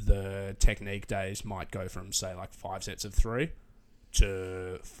 But the technique days might go from, say, like 5 sets of 3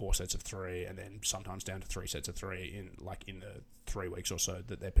 to 4 sets of 3, and then sometimes down to 3 sets of 3 in the 3 weeks or so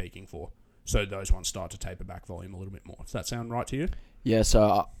that they're peaking for. So those ones start to taper back volume a little bit more. Does that sound right to you? Yeah,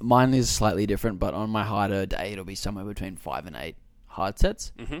 so mine is slightly different, but on my harder day, it'll be somewhere between 5 and 8 hard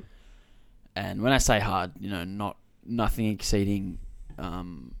sets. Mm-hmm. And when I say hard, nothing exceeding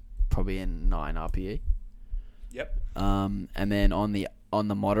probably a 9 RPE. Yep. And then on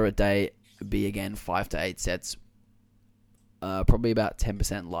the moderate day, it'd be again 5 to 8 sets, probably about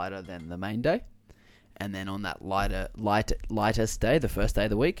 10% lighter than the main day. And then on that lightest day, the first day of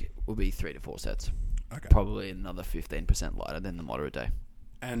the week, will be 3 to 4 sets. Okay. Probably another 15% lighter than the moderate day.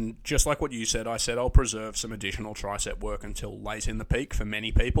 And just like what you said, I said I'll preserve some additional tricep work until late in the peak for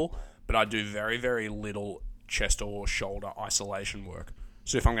many people, but I do very, very little chest or shoulder isolation work.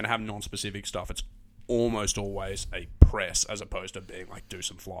 So if I'm going to have non-specific stuff, it's almost always a press as opposed to being like do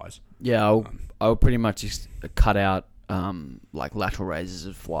some flies. Yeah, I'll pretty much just cut out like lateral raises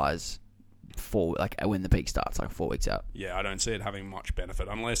of flies when the peak starts, like 4 weeks out. Yeah, I don't see it having much benefit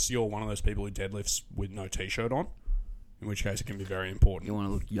unless you're one of those people who deadlifts with no t-shirt on, in which case it can be very important. You want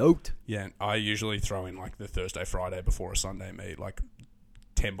to look yoked. Yeah, I usually throw in like the Thursday, Friday before a Sunday meet, like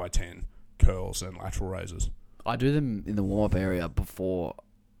 10 by 10 curls and lateral raises. I do them in the warm-up area before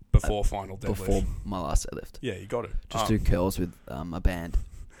final deadlift. Before my last deadlift. Yeah, you got to. Just do curls with a band.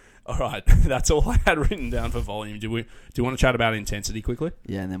 All right, that's all I had written down for volume. Do you want to chat about intensity quickly?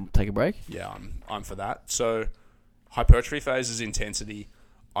 Yeah, and then we'll take a break. Yeah, I'm for that. So, hypertrophy phase is intensity.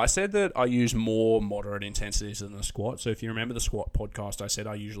 I said that I use more moderate intensities than the squat. So if you remember the squat podcast, I said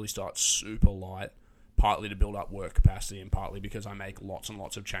I usually start super light, partly to build up work capacity and partly because I make lots and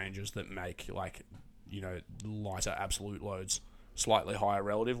lots of changes that make lighter absolute loads slightly higher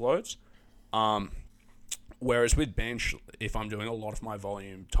relative loads. Whereas with bench, if I'm doing a lot of my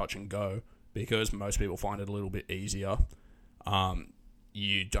volume touch and go, because most people find it a little bit easier,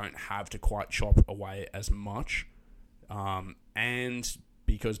 you don't have to quite chop away as much. And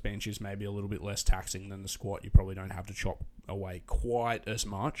because bench is maybe a little bit less taxing than the squat, you probably don't have to chop away quite as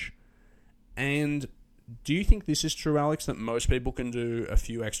much. And do you think this is true, Alex, that most people can do a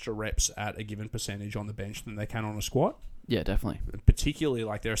few extra reps at a given percentage on the bench than they can on a squat? Yeah, definitely. Particularly,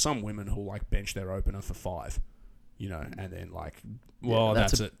 like, there are some women who like bench their opener for 5, and then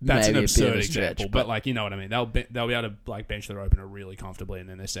that's an absurd example, but like, you know what I mean. They'll be able to like bench their opener really comfortably, and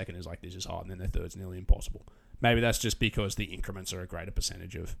then their second is like, this is hard, and then their third's nearly impossible. Maybe that's just because the increments are a greater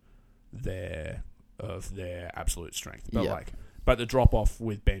percentage of their absolute strength, but the drop off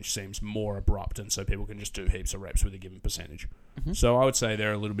with bench seems more abrupt, and so people can just do heaps of reps with a given percentage. Mm-hmm. So I would say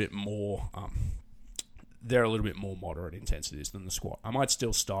they're a little bit more moderate intensities than the squat. I might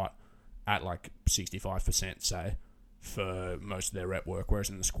still start at like 65%, say, for most of their rep work,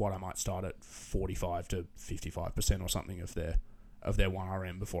 whereas in the squat I might start at 45 to 55% or something of their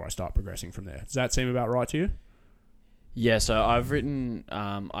 1RM before I start progressing from there. Does that seem about right to you? Yeah, so I've written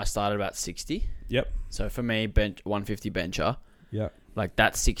I started about 60. Yep. So for me, 150 bencher. Yeah. Like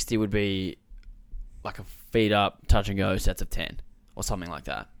that 60 would be like a feet up, touch and go sets of 10 or something like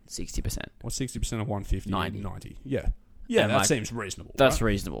that. 60%. What's 60% of 150? 90. Yeah. Yeah, and that seems reasonable. That's right?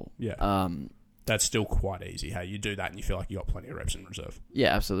 reasonable. Yeah. That's still quite easy. Hey, you do that and you feel like you got plenty of reps in reserve.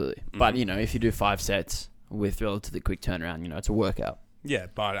 Yeah, absolutely. Mm-hmm. But, if you do 5 sets with relatively quick turnaround, it's a workout. Yeah,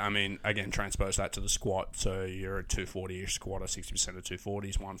 but I mean, again, transpose that to the squat. So you're at 240-ish squat, or 60% of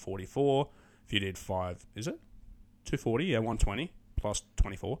 240s, 144. If you did 5, is it? 240, yeah, 120 plus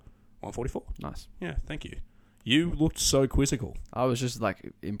 24, 144. Nice. Yeah, thank you. You looked so quizzical. I was just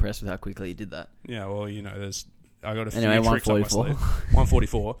impressed with how quickly you did that. Yeah, well, I got a few anyway, tricks up my 144. sleeve.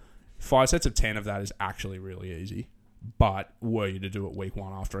 144. 5 sets of 10 of that is actually really easy. But were you to do it week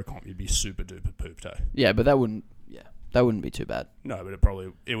 1 after a comp, you'd be super duper pooped. Yeah, but that wouldn't be too bad. No, but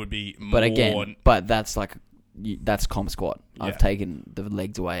it would be more. But again, that's that's comp squat. Yeah. I've taken the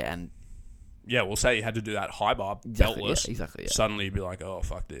legs away and. Yeah, we'll say you had to do that high bar beltless. Yeah, exactly. Yeah. Suddenly you'd be like, oh,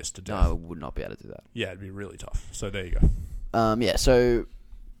 fuck this to death. No, I would not be able to do that. Yeah, it'd be really tough. So there you go. Yeah, so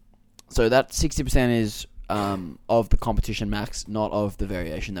that 60% is of the competition max, not of the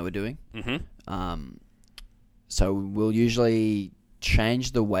variation that we're doing. Mm-hmm. So we'll usually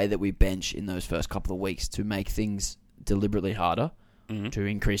change the way that we bench in those first couple of weeks to make things deliberately harder to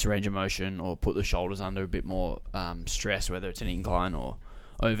increase range of motion or put the shoulders under a bit more stress, whether it's an incline or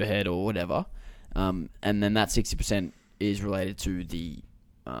overhead or whatever. And then that 60% is related to the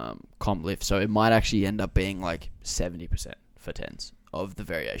comp lift. So it might actually end up being like 70% for tens of the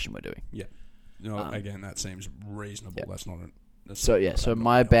variation we're doing. Yeah. Again, that seems reasonable. Yep. That's not a... So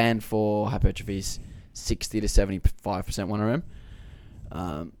my band for hypertrophy is 60 to 75%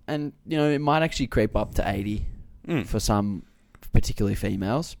 1RM. And, it might actually creep up to 80 for some, particularly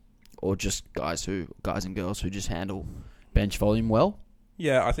females, or just guys and girls who just handle bench volume well.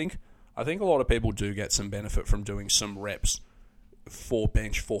 Yeah, I think a lot of people do get some benefit from doing some reps for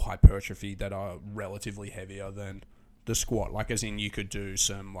bench for hypertrophy that are relatively heavier than the squat. Like, as in, you could do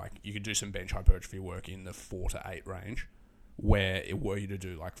some bench hypertrophy work in the 4 to 8 range, where were you to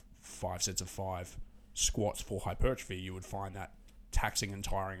do like 5 sets of 5 squats for hypertrophy, you would find that taxing and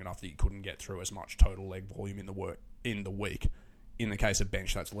tiring enough that you couldn't get through as much total leg volume in the week. In the case of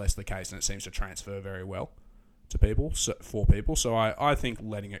bench, that's less the case, and it seems to transfer very well to people. So I think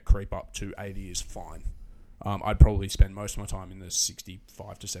letting it creep up to 80 is fine. I'd probably spend most of my time in the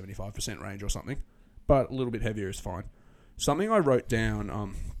 65 to 75% range or something, but a little bit heavier is fine. Something I wrote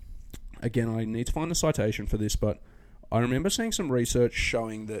down, again, I need to find the citation for this, but I remember seeing some research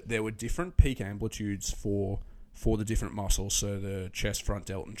showing that there were different peak amplitudes for the different muscles, so the chest, front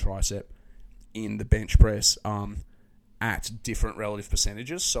delt, and tricep in the bench press at different relative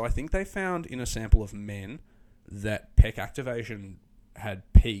percentages. So I think they found in a sample of men that pec activation had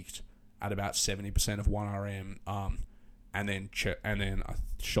peaked at about 70% of 1RM, and then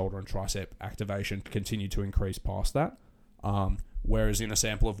shoulder and tricep activation continued to increase past that. Whereas in a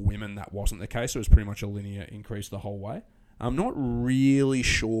sample of women, that wasn't the case. It was pretty much a linear increase the whole way. I'm not really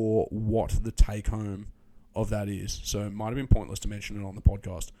sure what the take-home of that is, so it might have been pointless to mention it on the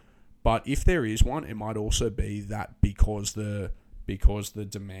podcast. But if there is one, it might also be that because the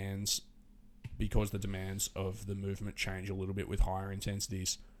demands of the movement change a little bit with higher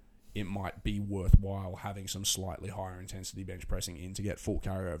intensities, it might be worthwhile having some slightly higher intensity bench pressing in to get full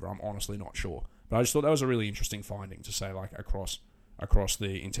carryover. I'm honestly not sure. But I just thought that was a really interesting finding to say, like, across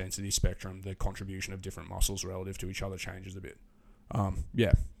the intensity spectrum, the contribution of different muscles relative to each other changes a bit.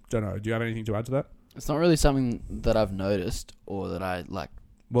 Yeah, don't know. Do you have anything to add to that? It's not really something that I've noticed or that I like.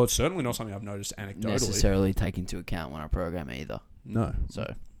 Well, it's certainly not something I've noticed anecdotally. Necessarily take into account when I program either. No.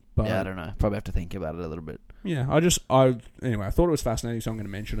 So, but, yeah, I don't know. Probably have to think about it a little bit. Yeah, anyway, I thought it was fascinating, so I'm going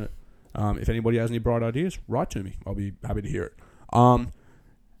to mention it. If anybody has any bright ideas, write to me. I'll be happy to hear it.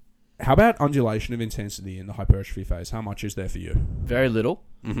 How about undulation of intensity in the hypertrophy phase? How much is there for you? Very little.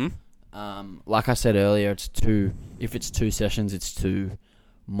 Mm-hmm. Like I said earlier, if it's 2 sessions, it's 2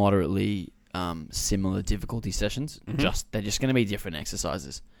 moderately similar difficulty sessions. Mm-hmm. They're just going to be different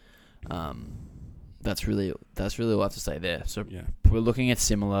exercises. That's really all I have to say there. So yeah, we're looking at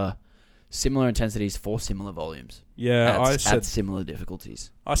similar intensities for similar volumes. Yeah, at similar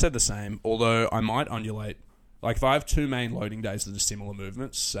difficulties. I said the same, although I might undulate. Like, if I have 2 main loading days that are similar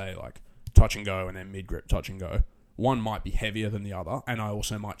movements, say like touch and go and then mid grip touch and go, one might be heavier than the other, and I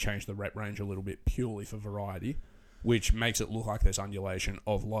also might change the rep range a little bit purely for variety, which makes it look like there's undulation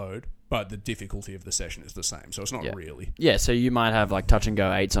of load, but the difficulty of the session is the same, so it's not really. Yeah, so you might have like touch and go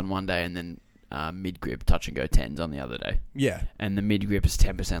 8s on one day and then mid grip touch and go 10s on the other day. Yeah. And the mid grip is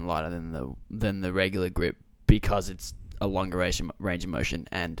 10% lighter than the regular grip because it's a longer range of motion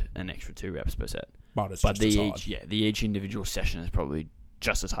and an extra 2 reps per set. But it's just as hard. Each individual session is probably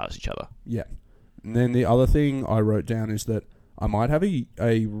just as hard as each other. Yeah. And then the other thing I wrote down is that I might have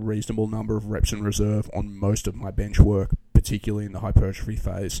a reasonable number of reps in reserve on most of my bench work, particularly in the hypertrophy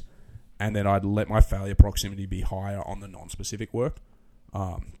phase, and then I'd let my failure proximity be higher on the non-specific work.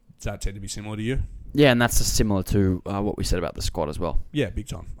 Does that tend to be similar to you? Yeah, and that's similar to what we said about the squat as well. Yeah, big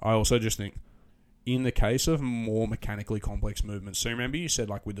time. I also just think, in the case of more mechanically complex movements, so remember you said,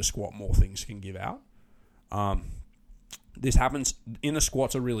 like, with the squat, more things can give out. This happens in the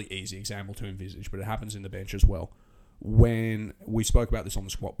squat's a really easy example to envisage, but it happens in the bench as well. When we spoke about this on the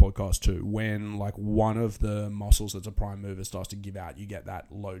squat podcast too, when like one of the muscles that's a prime mover starts to give out, you get that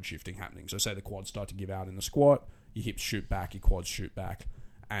load shifting happening. So say the quads start to give out in the squat, your hips shoot back, your quads shoot back,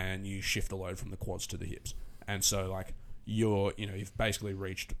 and you shift the load from the quads to the hips. And so like you've basically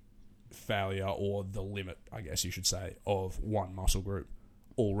reached failure or the limit, I guess you should say, of one muscle group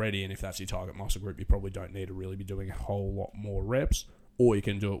already. And if that's your target muscle group, you probably don't need to really be doing a whole lot more reps. Or you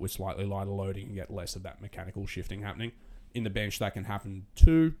can do it with slightly lighter loading and get less of that mechanical shifting happening. In the bench, that can happen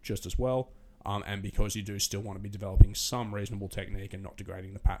too, just as well. And because you do still want to be developing some reasonable technique and not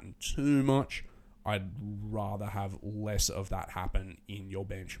degrading the pattern too much, I'd rather have less of that happen in your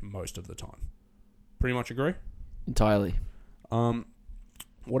bench most of the time. Pretty much agree? Entirely.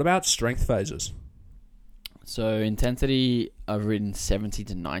 What about strength phases? So intensity, I've written 70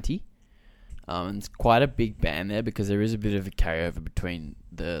 to 90. And it's quite a big band there because there is a bit of a carryover between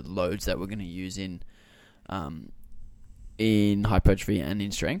the loads that we're going to use in hypertrophy and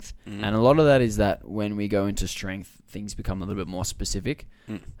in strength. And a lot of that is that when we go into strength, things become a little bit more specific.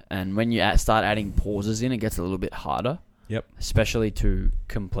 And when you start adding pauses in, it gets a little bit harder. Yep. Especially to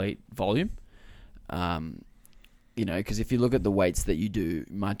complete volume. Because if you look at the weights that you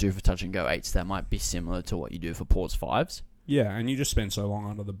might do for touch and go 8s, that might be similar to what you do for pause 5s. Yeah, and you just spend so long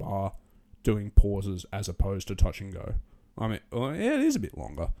under the bar doing pauses as opposed to touch and go. I mean, well, yeah, it is a bit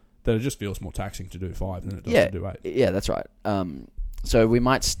longer. That it just feels more taxing to do 5 than it does to do 8. Yeah, that's right. So we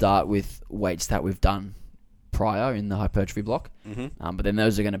might start with weights that we've done prior in the hypertrophy block, but then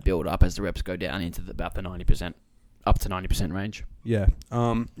those are going to build up as the reps go down into about the 90%, up to 90% range. Yeah,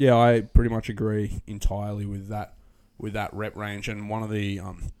 I pretty much agree entirely with that rep range. And one of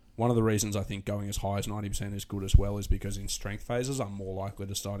the reasons I think going as high as 90% is good as well is because in strength phases I'm more likely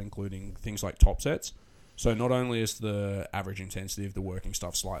to start including things like top sets. So not only is the average intensity of the working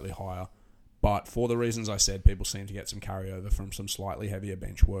stuff slightly higher, but for the reasons I said, people seem to get some carryover from some slightly heavier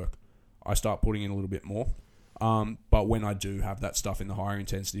bench work. I start putting in a little bit more. But when I do have that stuff in the higher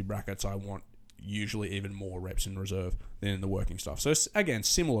intensity brackets, I want usually even more reps in reserve than in the working stuff. So it's, again,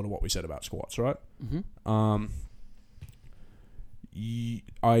 similar to what we said about squats, right?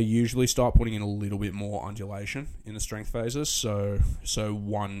 I usually start putting in a little bit more undulation in the strength phases. So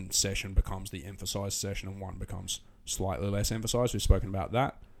one session becomes the emphasized session and one becomes slightly less emphasized. We've spoken about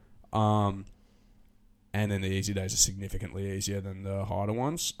that. And then the easy days are significantly easier than the harder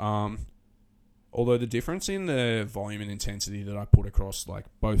ones. Although the difference in the volume and intensity that I put across like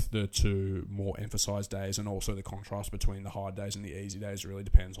both the two more emphasized days and also the contrast between the hard days and the easy days really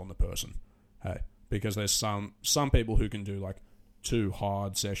depends on the person. Hey, because there's some people who can do like 2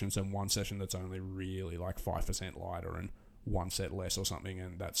 hard sessions and one session that's only really like 5% lighter and 1 set less or something,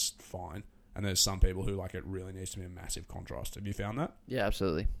 and that's fine. And there's some people who like it really needs to be a massive contrast. Have you found that? Yeah,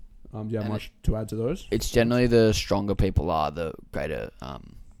 absolutely. Do you have much to add to those? It's generally the stronger people are, the greater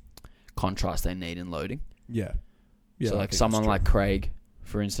contrast they need in loading. Yeah. So like someone like Craig,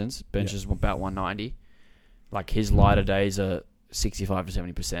 for instance, benches about 190. Like his lighter days are 65 to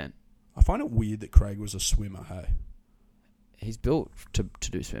 70%. I find it weird that Craig was a swimmer, hey? He's built to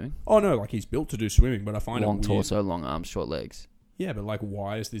do swimming. Oh, no, like he's built to do swimming, but I find long it weird. torso, long arms, short legs. Yeah, but like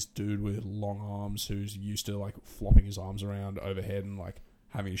why is this dude with long arms who's used to like flopping his arms around overhead and like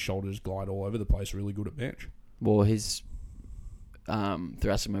having his shoulders glide all over the place really good at bench? Well, his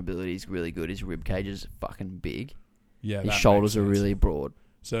thoracic mobility is really good. His rib cage is fucking big. Yeah, his shoulders are really broad.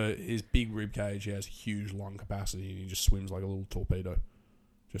 So his big rib cage has huge lung capacity and he just swims like a little torpedo.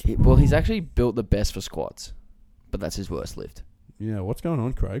 He's actually built the best for squats, but that's his worst lift. Yeah, what's going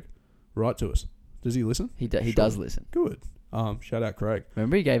on, Craig? Write to us. Does he listen? He does listen. Good. Shout out Craig.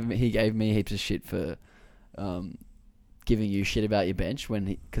 Remember he gave me heaps of shit for giving you shit about your bench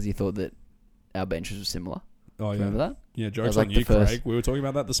because he thought that our benches were similar. Oh, yeah. Remember that? Yeah, jokes on you, Craig. We were talking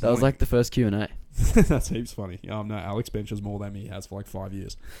about that this morning. That was like the first Q&A. That's heaps funny. No, Alex benches more than he has for like 5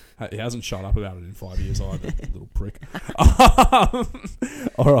 years. He hasn't shut up about it in 5 years either, little prick.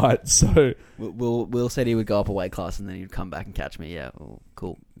 All right, so... Will said he would go up a weight class and then he'd come back and catch me. Yeah, well,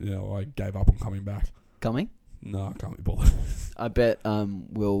 cool. Yeah, well, I gave up on coming back. Coming? No, I can't be bothered. I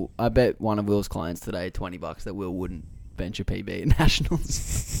bet one of Will's clients today $20 that Will wouldn't bench a PB at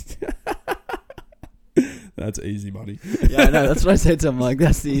Nationals. That's easy money. Yeah, I know. That's what I said to him. Like,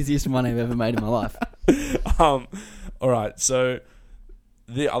 that's the easiest money I've ever made in my life. All right. So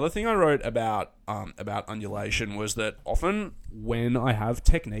the other thing I wrote about undulation was that often when I have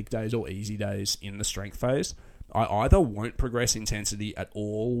technique days or easy days in the strength phase, I either won't progress intensity at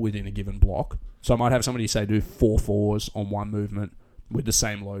all within a given block. So I might have somebody say do 4 4s on one movement with the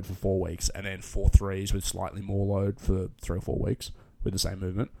same load for 4 weeks, and then 4 3s with slightly more load for 3 or 4 weeks with the same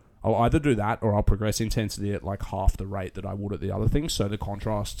movement. I'll either do that or I'll progress intensity at like half the rate that I would at the other things, so the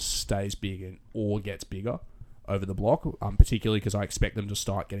contrast stays big or gets bigger over the block, particularly because I expect them to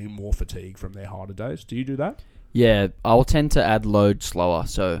start getting more fatigue from their harder days. Do you do that? Yeah, I'll tend to add load slower,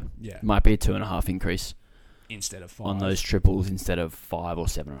 so yeah, it might be a 2.5 increase instead of 5 on those triples instead of 5 or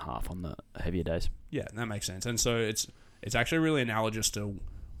 7.5 on the heavier days. Yeah, that makes sense. And so it's actually really analogous to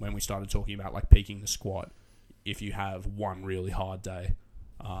when we started talking about like peaking the squat. If you have one really hard day,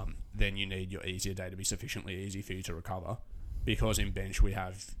 then you need your easier day to be sufficiently easy for you to recover, because in bench we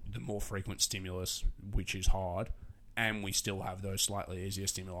have the more frequent stimulus, which is hard, and we still have those slightly easier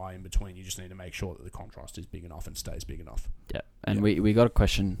stimuli in between. You just need to make sure that the contrast is big enough and stays big enough. Yeah, and we got a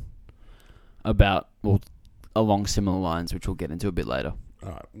question about, along similar lines, which we'll get into a bit later.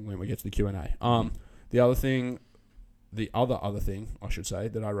 when we get to the Q&A. The other thing I should say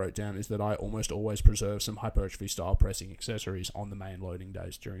that I wrote down is that I almost always preserve some hypertrophy style pressing accessories on the main loading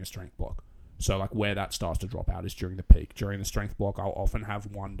days during a strength block. So like where that starts to drop out is during the peak. During the strength block, I'll often have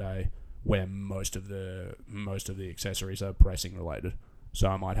one day where most of the accessories are pressing related. So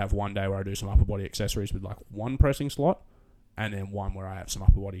I might have one day where I do some upper body accessories with like one pressing slot, and then one where I have some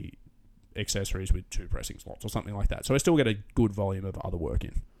upper body accessories with 2 pressing slots or something like that. So I still get a good volume of other work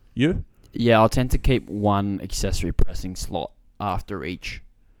in. You? Yeah, I'll tend to keep one accessory pressing slot after each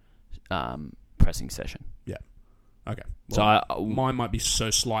pressing session. Yeah. Okay. Well, So mine might be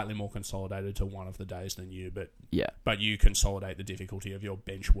so slightly more consolidated to one of the days than you, but yeah, but you consolidate the difficulty of your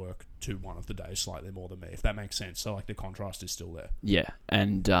bench work to one of the days slightly more than me, if that makes sense. So like the contrast is still there. yeah,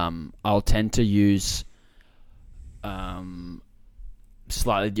 and I'll tend to use slightly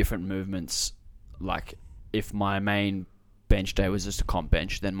different movements. Like if my main bench day was just a comp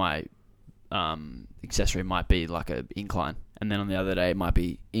bench, then my accessory might be like a incline, and then on the other day it might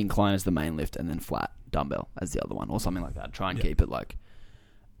be incline as the main lift and then flat dumbbell as the other one, or something like that. Try and keep it like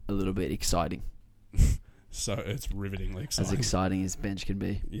a little bit exciting. So it's rivetingly exciting. As exciting as bench can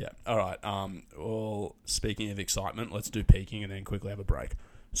be. Yeah. All right. Well, speaking of excitement, let's do peaking and then quickly have a break.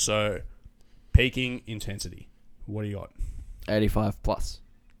 So, peaking intensity. What do you got? 85 plus.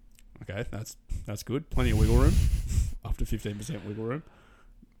 Okay, that's good. Plenty of wiggle room. Up to 15% wiggle room.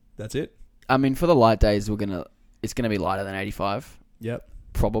 That's it. I mean, for the light days, it's gonna be lighter than 85. Yep.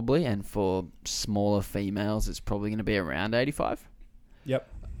 Probably, and for smaller females, it's probably going to be around 85. Yep.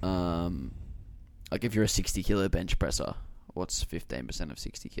 Like if you're a 60 kilo bench presser, what's 15% of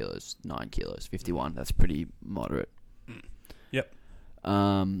 60 kilos? 9 kilos, 51. That's pretty moderate. Yep.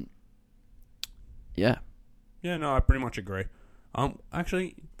 Yeah. Yeah, no, I pretty much agree.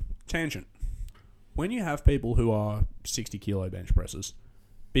 Actually, tangent. When you have people who are 60 kilo bench pressers,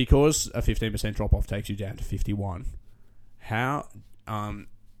 because a 15% drop off takes you down to 51, how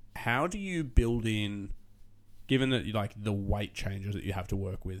do you build in, given that like the weight changes that you have to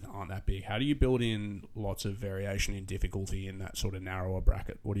work with aren't that big, how do you build in lots of variation in difficulty in that sort of narrower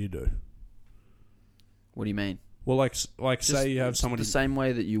bracket? What do you do? What do you mean? Well, like say you have someone the same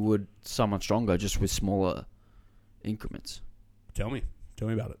way that you would someone stronger, just with smaller increments. Tell me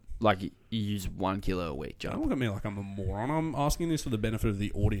about it. Like you use 1 kilo a week Don't jump. look at me like I'm a moron. I'm asking this for the benefit of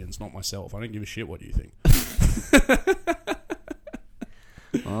the audience, not myself. I don't give a shit what you think.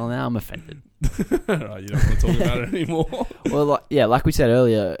 Well, now I'm offended. Right, you don't want to talk about it anymore. Well, like we said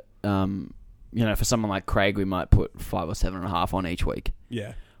earlier, for someone like Craig, we might put 5 or 7.5 on each week.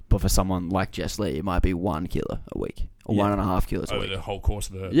 Yeah. But for someone like Jess Lee, it might be 1 kilo a week or 1.5 kilos a over week. the whole course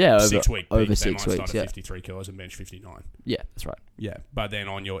of the 6 week peak, over they 6 might weeks, start at 53 kilos and bench 59. Yeah, that's right. Yeah, but then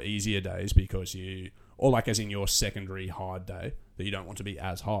on your easier days, because or like as in your secondary hard day that you don't want to be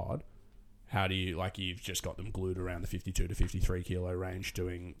as hard, how do you, like you've just got them glued around the 52 to 53 kilo range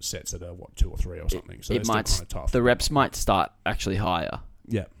doing sets that are 2 or 3 or something. So it they're still might kind of tough. The reps might start actually higher.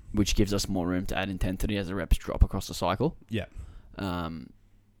 Yeah. Which gives us more room to add intensity as the reps drop across the cycle. Yeah.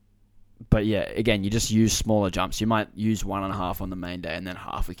 But yeah, again, you just use smaller jumps. You might use 1.5 on the main day and then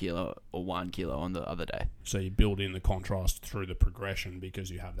half a kilo or 1 kilo on the other day. So you build in the contrast through the progression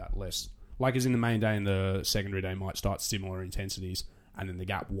because you have that less. Like as in the main day and the secondary day might start similar intensities and then the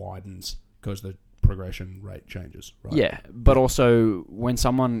gap widens because the progression rate changes, right? Yeah, but also when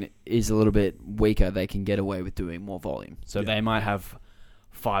someone is a little bit weaker, they can get away with doing more volume. So they might have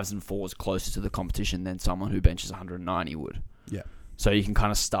 5s and 4s closer to the competition than someone who benches 190 would. Yeah. So you can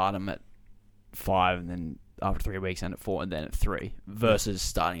kind of start them at 5 and then after 3 weeks end at 4 and then at 3 versus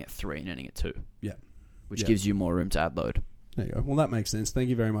starting at 3 and ending at 2. Yeah. Which gives you more room to add load. There you go. Well, that makes sense. Thank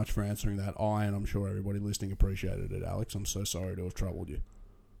you very much for answering that. And I'm sure everybody listening appreciated it, Alex. I'm so sorry to have troubled you.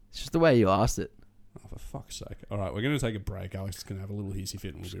 It's just the way you asked it. Oh, for fuck's sake. All right, we're going to take a break. Alex is going to have a little hissy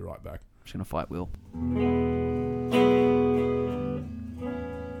fit and we'll be right back. I'm just going to fight Will.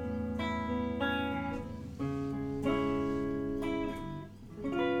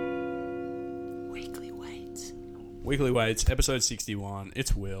 Weekly Weights, episode 61.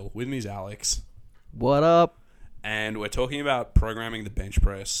 It's Will. With me is Alex. What up? And we're talking about programming the bench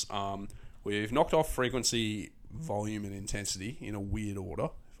press. We've knocked off frequency, volume, and intensity in a weird order,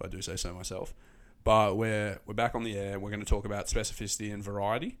 if I do say so myself. But we're back on the air. We're going to talk about specificity and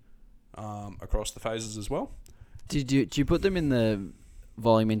variety across the phases as well. Did you put them in the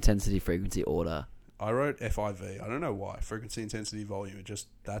volume, intensity, frequency order? I wrote FIV. I don't know why. Frequency, intensity, volume.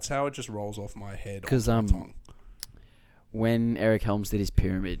 That's how it just rolls off my head. Because when Eric Helms did his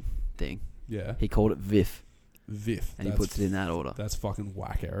pyramid thing, he called it VIF. VIF. And he puts it in that order. That's fucking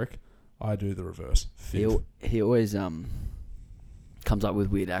whack, Eric. I do the reverse. He always can't comes up with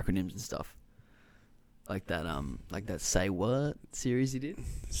weird acronyms and stuff. Like that Say What series he did.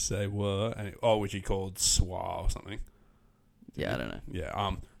 Say what? Which he called SWA or something. Yeah, I don't know.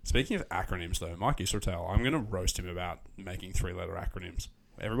 Yeah. Speaking of acronyms, though, Mike Israel, I'm going to roast him about making 3-letter acronyms.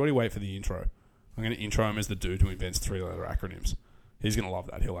 Everybody wait for the intro. I'm going to intro him as the dude who invents 3-letter acronyms. He's going to love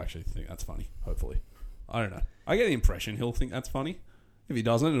that. He'll actually think that's funny, hopefully. I don't know. I get the impression he'll think that's funny. If he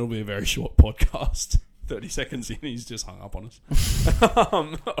doesn't, it'll be a very short podcast. 30 seconds in, he's just hung up on us.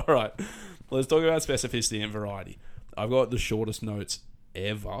 All right. Let's talk about specificity and variety. I've got the shortest notes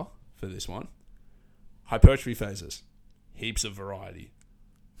ever for this one. Hypertrophy phases. Heaps of variety.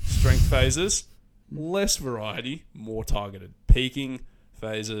 Strength phases. Less variety. More targeted. Peaking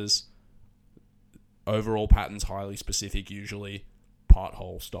phases. Overall patterns highly specific usually. Part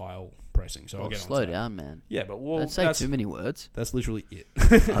whole style pressing. So I'll get on slow to that. down, man. Yeah, but Don't say too many words. That's literally it.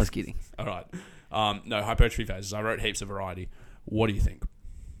 I was kidding. All right. No, hypertrophy phases. I wrote heaps of variety. What do you think?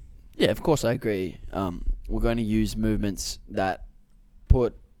 Yeah, of course I agree. We're going to use movements that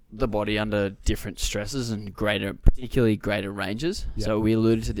put the body under different stresses and particularly greater ranges. Yep. So we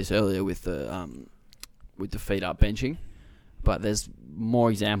alluded to this earlier with the feet up benching, but there's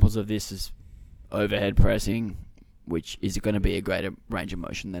more examples of this as overhead pressing, which is going to be a greater range of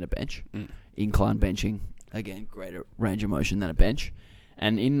motion than a bench. Incline benching, again, greater range of motion than a bench.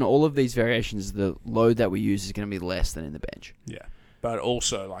 And in all of these variations, the load that we use is going to be less than in the bench. Yeah. But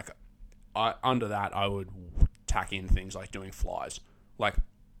also, under that, I would tack in things like doing flies. Like,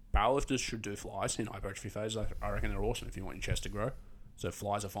 powerlifters should do flies in hypertrophy phase. I reckon they're awesome if you want your chest to grow. So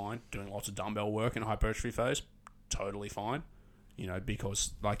flies are fine. Doing lots of dumbbell work in a hypertrophy phase, totally fine.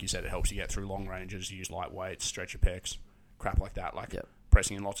 Because, like you said, it helps you get through long ranges, use light weights, stretch your pecs, crap like that.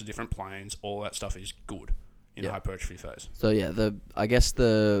 Pressing in lots of different planes, all that stuff is good in the hypertrophy phase. So yeah, I guess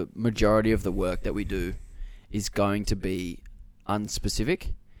the majority of the work that we do is going to be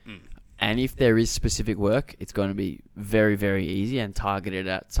unspecific. And if there is specific work, it's going to be very, very easy and targeted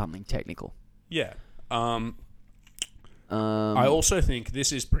at something technical. Yeah. I also think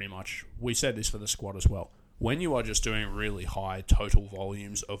this is pretty much, we said this for the squat as well. When you are just doing really high total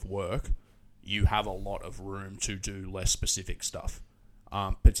volumes of work, you have a lot of room to do less specific stuff.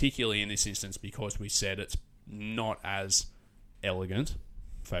 Particularly in this instance because we said it's not as elegant,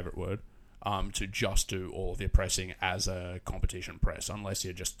 favourite word, to just do all of your pressing as a competition press, unless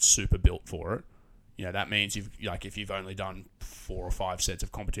you're just super built for it. That means if you've only done 4 or 5 sets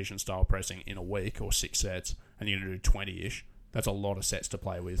of competition style pressing in a week, or 6 sets, and you're going to do 20-ish, that's a lot of sets to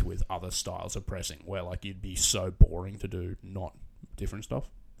play with other styles of pressing, where you'd be so boring to do not different stuff.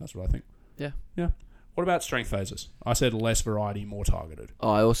 That's what I think. Yeah. What about strength phases? I said less variety, more targeted.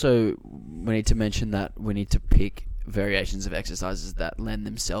 We need to mention that we need to pick variations of exercises that lend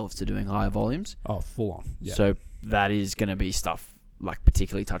themselves to doing higher volumes. Oh, full on. Yeah. So that is going to be stuff like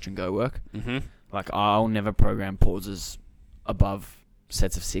particularly touch and go work. Mm-hmm. I'll never program pauses above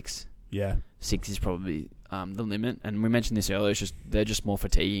sets of 6. Yeah. 6 is probably the limit. And we mentioned this earlier, they're just more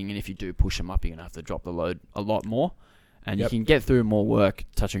fatiguing, and if you do push them up, you're going to have to drop the load a lot more. And you can get through more work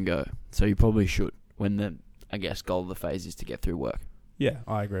touch and go. So you probably should, when the, goal of the phase is to get through work. Yeah,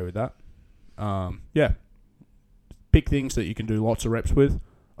 I agree with that. Yeah. Pick things that you can do lots of reps with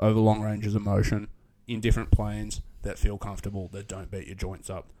over long ranges of motion in different planes that feel comfortable, that don't beat your joints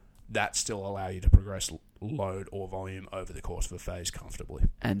up, that still allow you to progress load or volume over the course of a phase comfortably.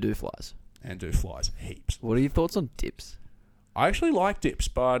 And do flies. Heaps. What are your thoughts on dips? I actually like dips,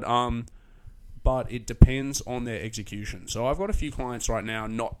 but it depends on their execution. So I've got a few clients right now,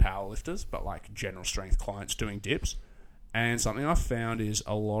 not powerlifters, but general strength clients doing dips. And something I've found is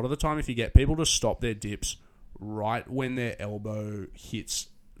a lot of the time, if you get people to stop their dips right when their elbow hits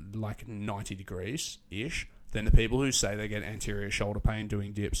 90 degrees-ish, then the people who say they get anterior shoulder pain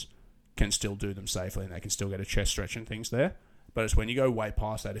doing dips can still do them safely, and they can still get a chest stretch and things there. But it's when you go way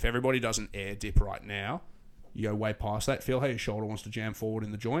past that. If everybody does an air dip right now, you go way past that, feel how your shoulder wants to jam forward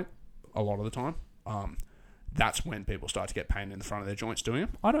in the joint a lot of the time. That's when people start to get pain in the front of their joints doing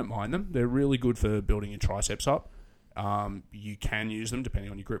them. I don't mind them. They're really good for building your triceps up. You can use them,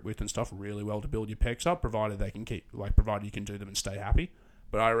 depending on your grip width and stuff, really well to build your pecs up, provided they can provided you can do them and stay happy.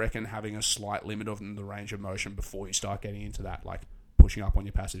 But I reckon having a slight limit of the range of motion before you start getting into that, pushing up on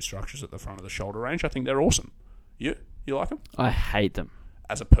your passive structures at the front of the shoulder range, I think they're awesome. You like them? I hate them.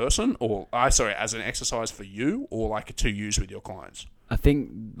 As a person, as an exercise for you, or to use with your clients? I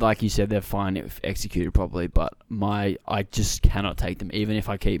think, like you said, they're fine if executed properly, but I just cannot take them, even if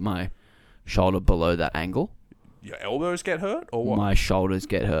I keep my shoulder below that angle. Your elbows get hurt, or what? My shoulders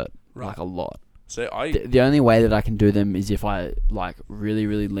get hurt, right. a lot. So the only way that I can do them is if I really,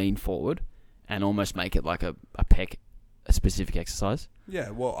 really lean forward and almost make it like a pec a specific exercise.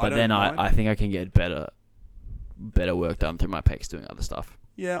 Yeah, well, But then mind. I think I can get better work done through my pecs doing other stuff.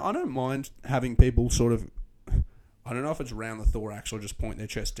 Yeah, I don't mind having people sort of, I don't know if it's around the thorax or just point their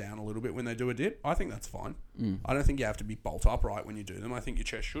chest down a little bit when they do a dip. I think that's fine. I don't think you have to be bolt upright when you do them. I think your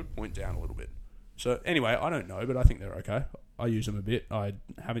chest should point down a little bit. So anyway, I don't know, but I think they're okay. I use them a bit. I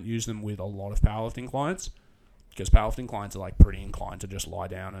haven't used them with a lot of powerlifting clients because powerlifting clients are like pretty inclined to just lie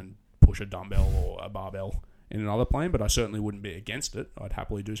down and push a dumbbell or a barbell in another plane, but I certainly wouldn't be against it. I'd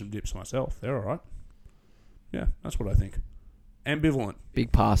happily do some dips myself. They're all right. Yeah, that's what I think. Ambivalent.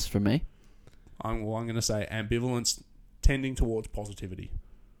 Big pass for me. I'm going to say ambivalence tending towards positivity.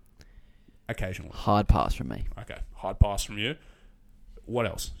 Occasionally. Hard pass from me. Okay, hard pass from you. What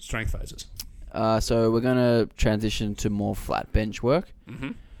else? Strength phases. So we're going to transition to more flat bench work.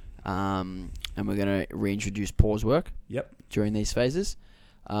 Mm-hmm. And we're going to reintroduce pause work Yep. during these phases.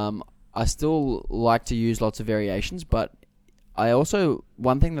 I still like to use lots of variations, but I also,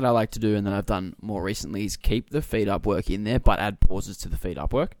 one thing that I like to do and that I've done more recently is keep the feet up work in there, but add pauses to the feet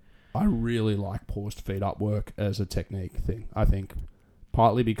up work. I really like paused feet up work as a technique thing. I think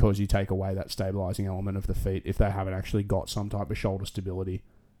partly because you take away that stabilizing element of the feet. If they haven't actually got some type of shoulder stability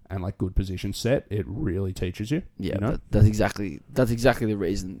and like good position set, it really teaches you. Yeah, you know? that's exactly the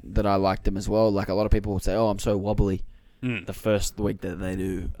reason that I like them as well. Like a lot of people will say, "Oh, I'm so wobbly." The first week that they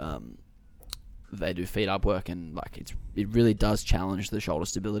do feet up work, and like it really does challenge the shoulder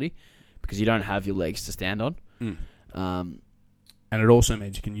stability because you don't have your legs to stand on. And it also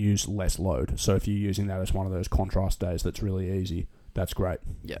means you can use less load. So if you're using that as one of those contrast days that's really easy, that's great.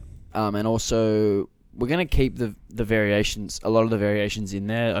 Yeah. And also, we're going to keep the variations, a lot of the variations in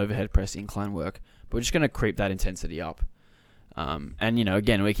there, overhead press, incline work. But we're just going to creep that intensity up. And,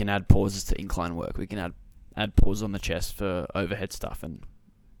 again, we can add pauses to incline work. We can add pauses on the chest for overhead stuff. And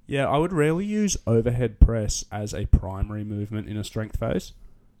yeah, I would rarely use overhead press as a primary movement in a strength phase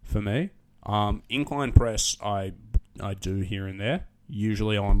for me. Incline press, I do here and there,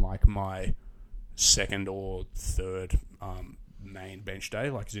 usually on like my second or third main bench day,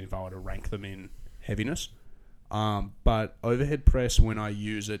 like as if I were to rank them in heaviness. But overhead press, when I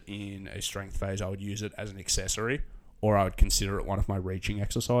use it in a strength phase, I would use it as an accessory, or I would consider it one of my reaching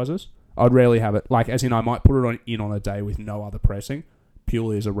exercises. I'd rarely have it, like as in I might put it on a day with no other pressing,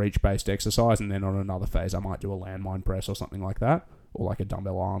 purely as a reach-based exercise, and then on another phase I might do a landmine press or something like that, or like a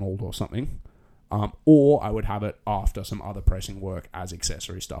dumbbell Arnold or something. Or I would have it after some other pressing work as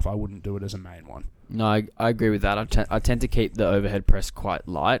accessory stuff. I wouldn't do it as a main one. no, I agree with that. I tend to keep the overhead press quite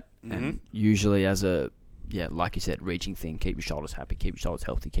light, and usually as a, like you said, reaching thing, keep your shoulders happy, keep your shoulders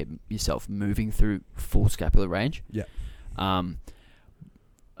healthy, keep yourself moving through full scapular range. Yeah.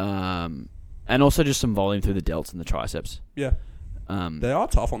 And also just some volume through the delts and the triceps. Yeah. They are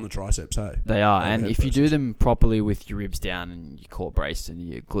tough on the triceps, hey? They are, and Overhead if you do presses. them properly with your ribs down and your core braced and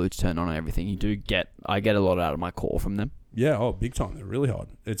your glutes turned on and everything, I get a lot out of my core from them. Yeah, big time. They're really hard.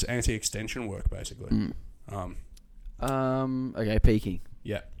 It's anti-extension work, basically. Okay, peaking.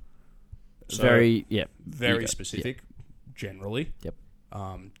 Yeah. So, Very specific, generally. Yep.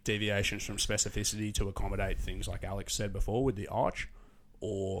 Deviations from specificity to accommodate things like Alex said before with the arch,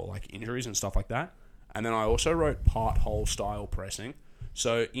 or like injuries and stuff like that. And then I also wrote part-whole style pressing.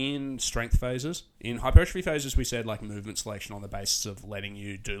 So in strength phases, in hypertrophy phases, we said like movement selection on the basis of letting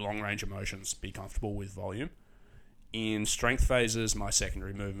you do long-range motions, be comfortable with volume. In strength phases, my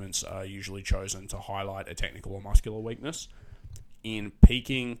secondary movements are usually chosen to highlight a technical or muscular weakness. In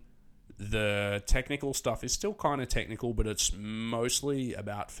peaking, the technical stuff is still kind of technical, but it's mostly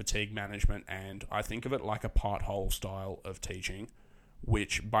about fatigue management, and I think of it like a part-whole style of teaching,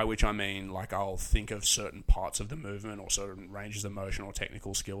 by which I mean like I'll think of certain parts of the movement or certain ranges of motion or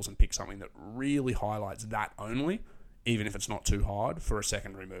technical skills and pick something that really highlights that only, even if it's not too hard, for a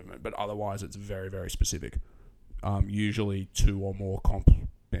secondary movement. But otherwise, it's very, very specific. Usually 2 or more comp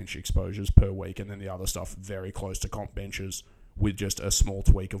bench exposures per week, and then the other stuff very close to comp benches with just a small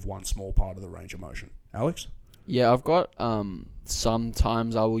tweak of one small part of the range of motion. Alex? Yeah, I've got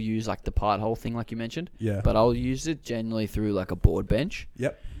sometimes I will use like the part hole thing like you mentioned. Yeah. But I'll use it generally through like a board bench.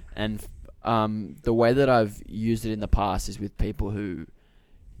 Yep. And the way that I've used it in the past is with people who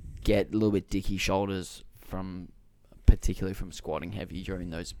get a little bit dicky shoulders particularly from squatting heavy during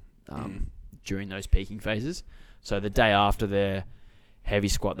those peaking phases. So the day after their heavy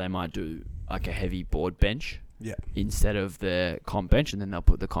squat, they might do like a heavy board bench instead of their comp bench, and then they'll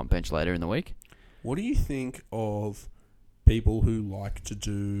put the comp bench later in the week. What do you think of people who like to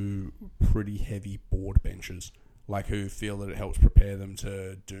do pretty heavy board benches, like who feel that it helps prepare them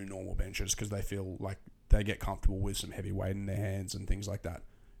to do normal benches because they feel like they get comfortable with some heavy weight in their hands and things like that?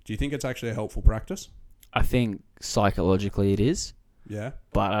 Do you think it's actually a helpful practice? I think psychologically it is, Yeah.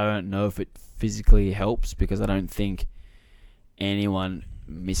 but I don't know if it physically helps because I don't think anyone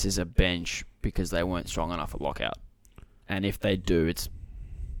misses a bench because they weren't strong enough at lockout. And if they do, it's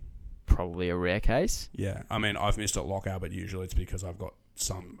probably a rare case. Yeah. I mean, I've missed at lockout, but usually it's because I've got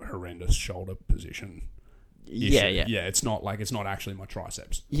some horrendous shoulder position issue. Yeah. Yeah, it's not actually my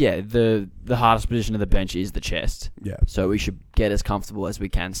triceps. Yeah, the hardest position of the bench is the chest. Yeah. So we should get as comfortable as we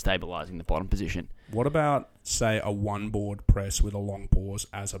can stabilizing the bottom position. What about, say, a one-board press with a long pause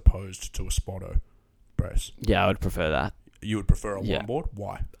as opposed to a spotto press? Yeah, I would prefer that. You would prefer a Yeah. one-board?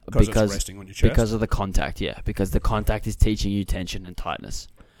 Why? Because it's resting on your chest? Because of the contact, yeah. Because the contact is teaching you tension and tightness.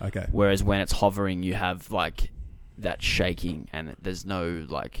 Okay. Whereas when it's hovering, you have, like, that shaking and there's no,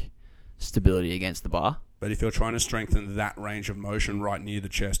 like, stability against the bar. But if you're trying to strengthen that range of motion right near the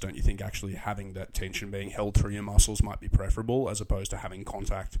chest, don't you think actually having that tension being held through your muscles might be preferable as opposed to having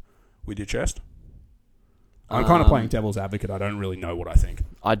contact with your chest? I'm kind of playing devil's advocate. I don't really know what I think.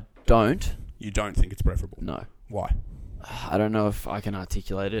 I don't. You don't think it's preferable? No. Why? I don't know if I can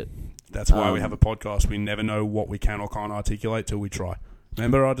articulate it. That's why we have a podcast. We never know what we can or can't articulate till we try.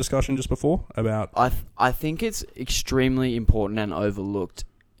 Remember our discussion just before about... I think it's extremely important and overlooked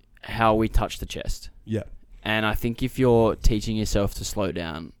how we touch the chest. Yeah. And I think if you're teaching yourself to slow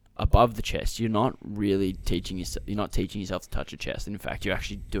down above the chest, you're not really teaching yourself. You're not teaching yourself to touch a chest. In fact, you're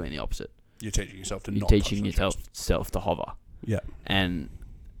actually doing the opposite. You're teaching yourself to You're not teaching touch the chest. yourself to hover. Yeah. And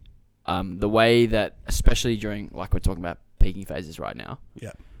the way that, especially during, like we're talking about peaking phases right now,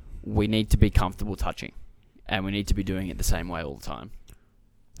 Yeah. we need to be comfortable touching, and we need to be doing it the same way all the time.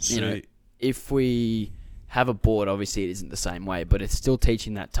 So, You know, if we have a board, obviously it isn't the same way, but it's still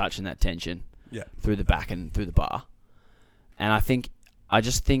teaching that touch and that tension yeah. through the back and through the bar. And I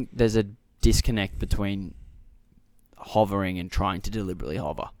just think there's a disconnect between hovering and trying to deliberately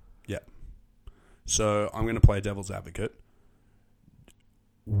hover. Yeah. So I'm going to play devil's advocate.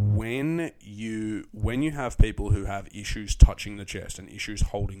 When you have people who have issues touching the chest and issues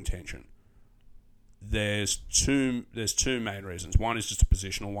holding tension, there's two main reasons. One is just a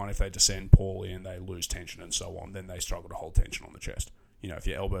positional one. If they descend poorly and they lose tension and so on, then they struggle to hold tension on the chest. You know, if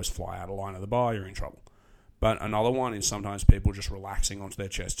your elbows fly out of line of the bar, you're in trouble. But another one is sometimes people just relaxing onto their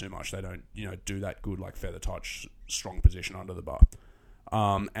chest too much. They don't, do that good like feather touch, strong position under the bar.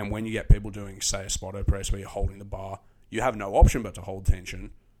 And when you get people doing, say, a spotto press where you're holding the bar, you have no option but to hold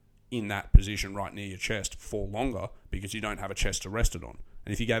tension in that position right near your chest for longer because you don't have a chest to rest it on.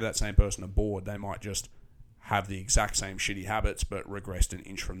 And if you gave that same person a board, they might just have the exact same shitty habits but regressed an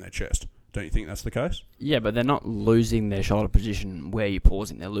inch from their chest. Don't you think that's the case? Yeah, but they're not losing their shoulder position where you're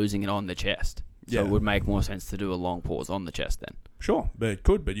pausing. They're losing it on the chest. So Yeah. it would make more sense to do a long pause on the chest then. Sure, but it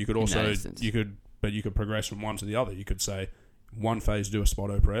could. But you could In that also instance. you could progress from one to the other. You could say one phase do a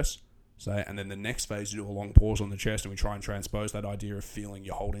spotto press, say, and then the next phase you do a long pause on the chest, and we try and transpose that idea of feeling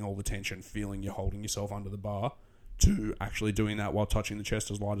you're holding all the tension, feeling you're holding yourself under the bar, to actually doing that while touching the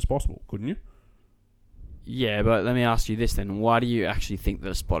chest as light as possible. Couldn't you? Yeah, but let me ask you this then. Why do you actually think that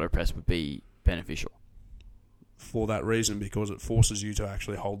a spotter press would be beneficial? For that reason, because it forces you to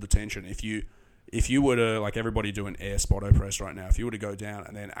actually hold the tension. If you were to, like everybody do an air spotto press right now, if you were to go down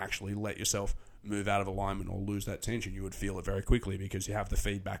and then actually let yourself move out of alignment or lose that tension, you would feel it very quickly because you have the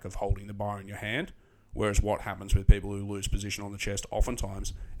feedback of holding the bar in your hand. Whereas what happens with people who lose position on the chest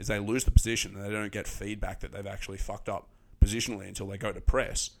oftentimes is they lose the position and they don't get feedback that they've actually fucked up positionally until they go to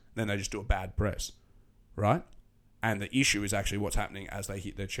press. Then they just do a bad press, right? And the issue is actually what's happening as they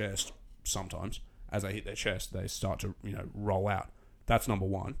hit their chest. Sometimes as they hit their chest, they start to roll out. That's number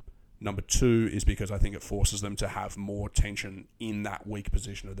one. Number two is because I think it forces them to have more tension in that weak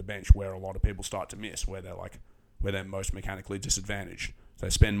position of the bench where a lot of people start to miss, where they're most mechanically disadvantaged. So they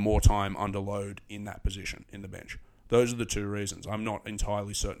spend more time under load in that position in the bench. Those are the two reasons. I'm not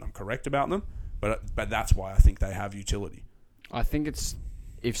entirely certain I'm correct about them, but that's why I think they have utility. I think it's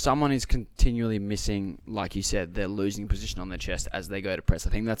if someone is continually missing, like you said, they're losing position on their chest as they go to press.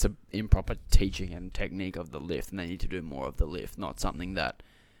 I think that's an improper teaching and technique of the lift, and they need to do more of the lift, not something that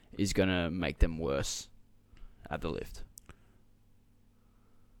is going to make them worse at the lift.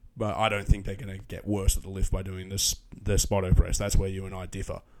 But I don't think they're going to get worse at the lift by doing the spotto press. That's where you and I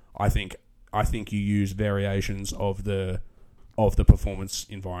differ. I think you use variations of the performance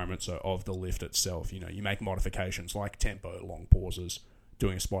environment, so of the lift itself. You make modifications like tempo, long pauses,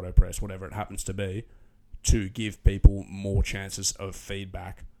 doing a spotto press, whatever it happens to be, to give people more chances of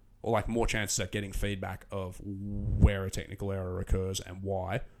feedback, or like more chances at getting feedback of where a technical error occurs and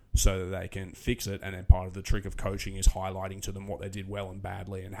why, so that they can fix it. And then part of the trick of coaching is highlighting to them what they did well and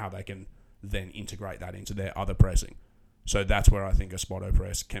badly and how they can then integrate that into their other pressing. So that's where I think a spotto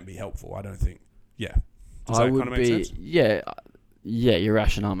press can be helpful. I don't think, Does that kind of make sense? Yeah, your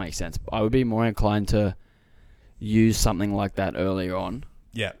rationale makes sense. I would be more inclined to use something like that earlier on.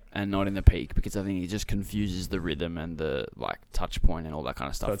 Yeah. And not in the peak, because I think it just confuses the rhythm and the touch point and all that kind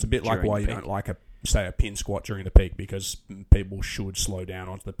of stuff. So it's a bit like during why the you peak. don't like a pin squat during the peak, because people should slow down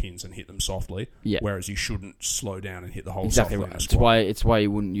onto the pins and hit them softly. Yeah. Whereas you shouldn't slow down and hit the hole Exactly softly right. in a squat. It's why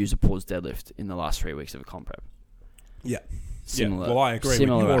you wouldn't use a pause deadlift in the last 3 weeks of a comp prep. Yeah. Similar. Well, I agree with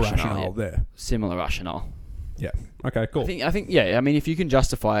similar your rationale rationale there. Similar rationale. Yeah. Okay, cool. I think, yeah. I mean, if you can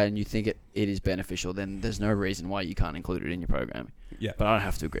justify it and you think it is beneficial, then there's no reason why you can't include it in your programming. Yeah. But I don't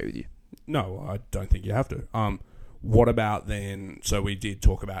have to agree with you. No, I don't think you have to. What about then? So we did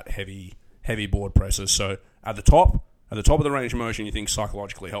talk about heavy board presses. So at the top of the range of motion, you think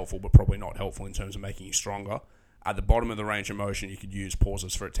psychologically helpful, but probably not helpful in terms of making you stronger. At the bottom of the range of motion, you could use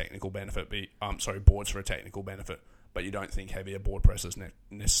pauses for a technical benefit. Boards for a technical benefit, but you don't think heavier board presses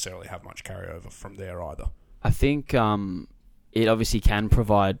necessarily have much carryover from there either. I think it obviously can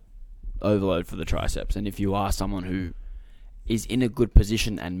provide overload for the triceps, and if you are someone who is in a good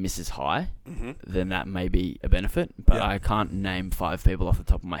position and misses high, then that may be a benefit. But Yeah. I can't name 5 people off the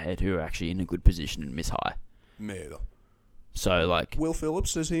top of my head who are actually in a good position and miss high. Me either. So, Will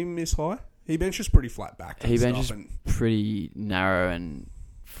Phillips, does he miss high? He benches pretty flat back. he benches pretty narrow and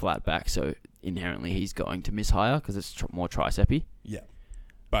flat back, so inherently he's going to miss higher because it's more tricepy. Yeah.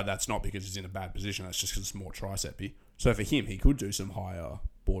 But that's not because he's in a bad position. That's just because it's more tricepy. So for him, he could do some higher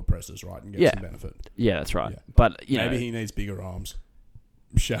board presses, right, and get some benefit. Yeah, that's right. Yeah. But Maybe he needs bigger arms.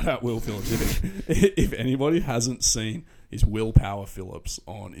 Shout out Will Phillips. If anybody hasn't seen his Willpower Phillips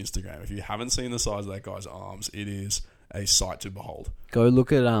on Instagram, if you haven't seen the size of that guy's arms, it is a sight to behold. go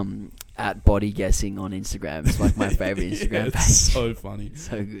look at body guessing on Instagram. It's like my favorite Instagram It's page. so funny.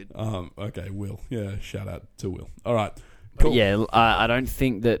 So good. Okay, Will. Yeah, shout out to Will. All right. But Cool. yeah, I don't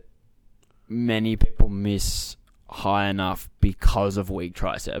think that many people miss high enough because of weak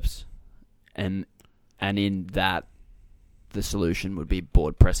triceps, and in that the solution would be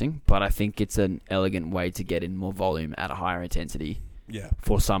board pressing. But I think it's an elegant way to get in more volume at a higher intensity Yeah.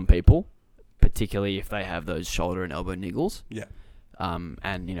 for some people, particularly if they have those shoulder and elbow niggles. Yeah. And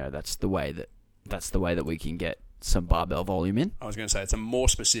that's the way that we can get some barbell volume in. I was going to say it's a more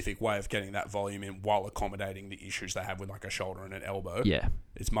specific way of getting that volume in while accommodating the issues they have with like a shoulder and an elbow. Yeah.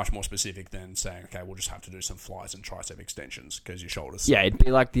 It's much more specific than saying, okay, we'll just have to do some flies and tricep extensions because your shoulders. Yeah, it'd be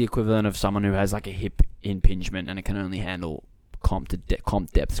like the equivalent of someone who has like a hip impingement and it can only handle comp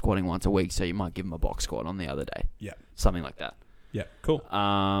depth squatting once a week, so you might give them a box squat on the other day. Yeah. Something like that. Yeah. Cool.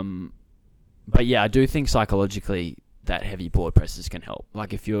 But yeah, I do think psychologically that heavy board presses can help.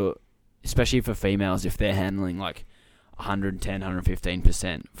 Like especially for females, if they're handling like 110,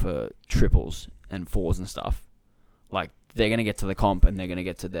 115% for triples and fours and stuff, like they're going to get to the comp and they're going to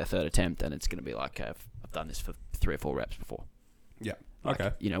get to their third attempt and it's going to be like, I've done this for 3 or 4 reps before. Yeah. Like,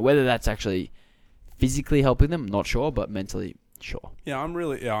 Okay. Whether that's actually physically helping them, not sure, but mentally, sure. Yeah, I'm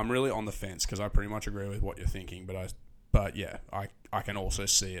really on the fence because I pretty much agree with what you're thinking, but yeah, I can also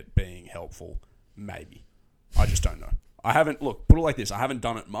see it being helpful. Maybe. I just don't know. Put it like this, I haven't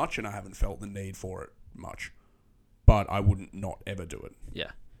done it much and I haven't felt the need for it much. But I wouldn't not ever do it. Yeah.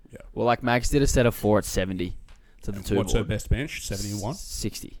 Yeah. Well, like Max did a set of 4 at 70 to the two What's board. her best bench? 71?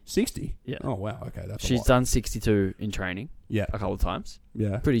 60. 60? Yeah. Oh, wow. Okay, that's a She's lot. done 62 in training Yeah. a couple of times.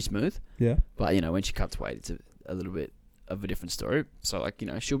 Yeah. Pretty smooth. Yeah. But, when she cuts weight, it's a little bit of a different story. So,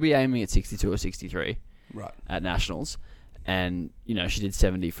 she'll be aiming at 62 or 63 Right. at Nationals. And, she did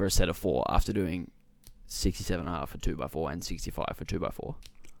 70 for a set of 4 after doing 67.5 for 2x4 and 65 for 2x4.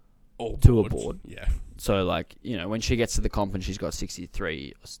 All To a boards. board. Yeah. So, when she gets to the comp and she's got 62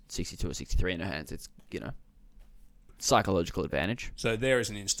 or 63 in her hands, it's, psychological advantage. So there is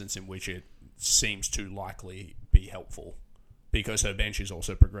an instance in which it seems to likely be helpful because her bench is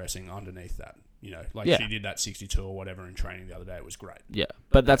also progressing underneath that. Yeah. She did that 62 or whatever in training the other day. It was great. Yeah.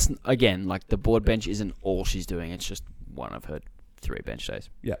 But that's, again, the board bench isn't all she's doing. It's just one of her 3 bench days.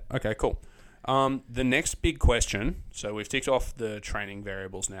 Yeah. Okay, cool. The next big question, so we've ticked off the training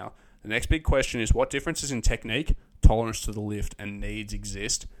variables now. The next big question is what differences in technique, tolerance to the lift, and needs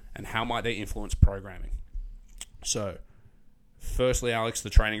exist, and how might they influence programming? So, firstly, Alex, the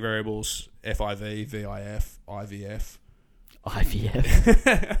training variables, FIV, VIF, IVF. IVF.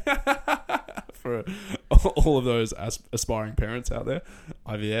 For all of those aspiring parents out there,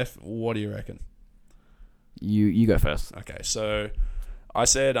 IVF, what do you reckon? You go first. Okay, so I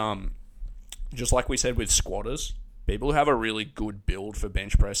said, just like we said with squatters, people who have a really good build for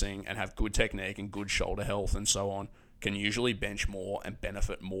bench pressing and have good technique and good shoulder health and so on can usually bench more and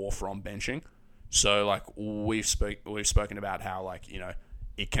benefit more from benching. So, we've spoken about how,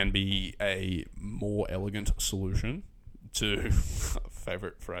 it can be a more elegant solution to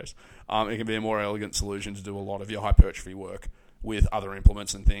favorite phrase. It can be a more elegant solution to do a lot of your hypertrophy work with other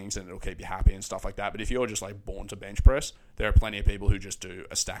implements and things, and it'll keep you happy and stuff like that. But if you're just like born to bench press, there are plenty of people who just do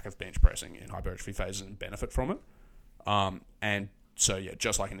a stack of bench pressing in hypertrophy phases and benefit from it. And so yeah,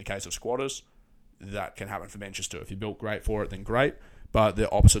 just like in the case of squatters, that can happen for benches too. If you're built great for it, then great. But the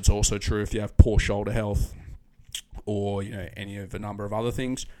opposite's also true. If you have poor shoulder health, or any of a number of other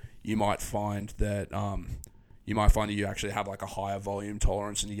things, you might find that you actually have like a higher volume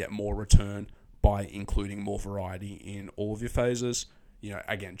tolerance and you get more return by including more variety in all of your phases.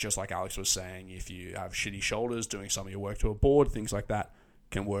 Again, just like Alex was saying, if you have shitty shoulders, doing some of your work to a board, things like that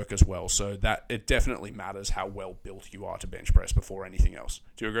can work as well. So that it definitely matters how well built you are to bench press before anything else.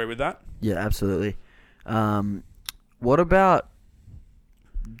 Do you agree with that? Yeah, absolutely. What about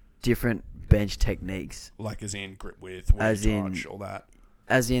different bench techniques? Like as in grip width, weight touch, all that.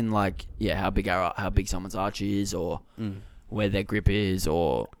 As in how big someone's arch is, or where their grip is,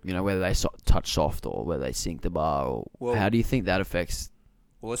 or whether they touch soft or whether they sink the bar, or how do you think that affects?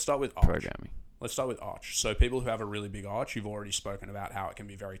 Well, let's start with arch. Programming. Let's start with arch. So people who have a really big arch, you've already spoken about how it can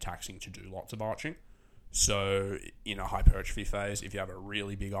be very taxing to do lots of arching. So in a hypertrophy phase, if you have a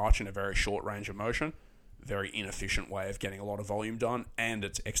really big arch and a very short range of motion, very inefficient way of getting a lot of volume done, and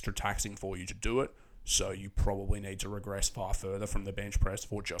it's extra taxing for you to do it. So you probably need to regress far further from the bench press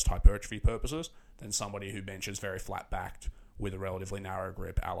for just hypertrophy purposes than somebody who benches very flat-backed with a relatively narrow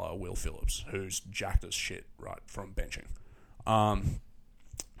grip, a la Will Phillips, who's jacked as shit, right, from benching.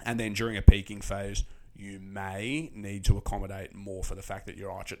 And then during a peaking phase, you may need to accommodate more for the fact that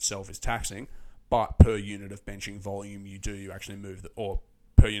your arch itself is taxing, but per unit of benching volume you actually move or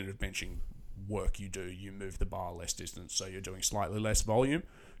per unit of benching work you move the bar less distance, so you're doing slightly less volume.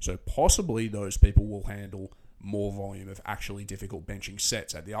 So possibly those people will handle more volume of actually difficult benching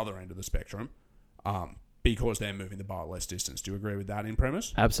sets at the other end of the spectrum, because they're moving the bar less distance. Do you agree with that in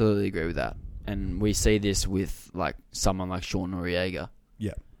premise? Absolutely agree with that. And we see this with someone like Sean Noriega.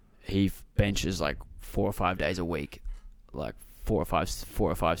 Yeah. He benches 4 or 5 days a week, 4 or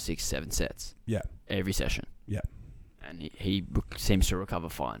 5, 6, 7 sets. Yeah. Every session. Yeah. And he seems to recover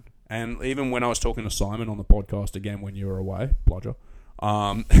fine. And even when I was talking to Simon on the podcast again when you were away, Bludger,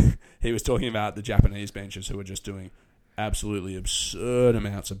 he was talking about the Japanese benchers who are just doing absolutely absurd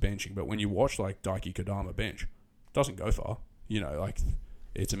amounts of benching. But when you watch Daiki Kodama bench, it doesn't go far.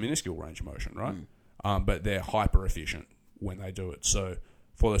 It's a minuscule range of motion, right? But they're hyper efficient when they do it. So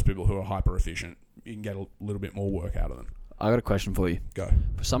for those people who are hyper efficient, you can get a little bit more work out of them. I got a question for you. Go.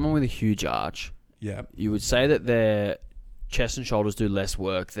 For someone with a huge arch, yeah, you would say that their chest and shoulders do less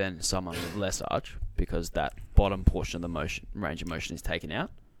work than someone with less arch because that bottom portion of the range of motion is taken out?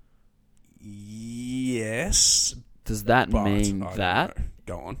 Yes. Does that mean that?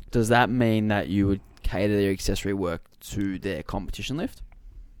 Go on. Does that mean that you would cater their accessory work to their competition lift?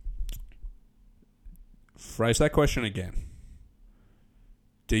 Phrase that question again.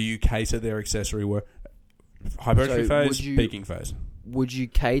 Do you cater their accessory work? Hypertrophy phase, peaking phase. Would you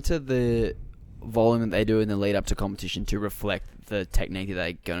cater the volume that they do in the lead up to competition to reflect the technique that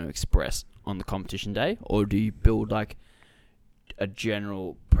they're going to express on the competition day? Or do you build a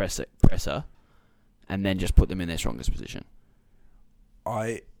general presser and then just put them in their strongest position?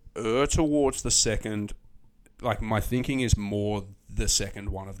 I err towards the second. My thinking is more the second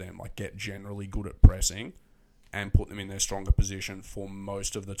one of them. Get generally good at pressing and put them in their stronger position for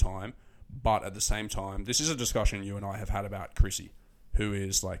most of the time. But at the same time, this is a discussion you and I have had about Chrissy, who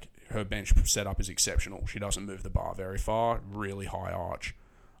is her bench setup is exceptional. She doesn't move the bar very far, really high arch.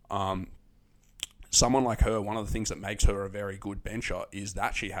 Someone like her, one of the things that makes her a very good bencher is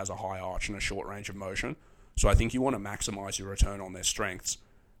that she has a high arch and a short range of motion. So I think you want to maximize your return on their strengths.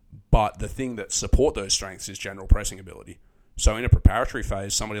 But the thing that support those strengths is general pressing ability. So in a preparatory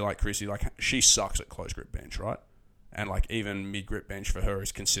phase, somebody like Chrissy, she sucks at close grip bench, right? And even mid grip bench for her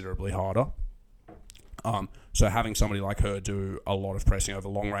is considerably harder. So having somebody like her do a lot of pressing over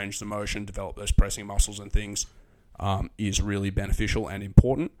long ranges of motion, develop those pressing muscles and things, is really beneficial and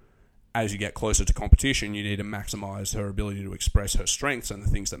important. As you get closer to competition, you need to maximize her ability to express her strengths and the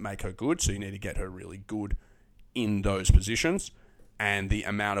things that make her good. So you need to get her really good in those positions. And the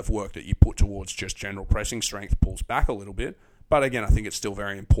amount of work that you put towards just general pressing strength pulls back a little bit. But again, I think it's still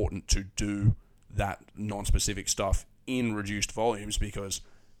very important to do that non-specific stuff in reduced volumes because,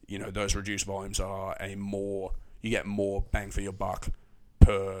 those reduced volumes are you get more bang for your buck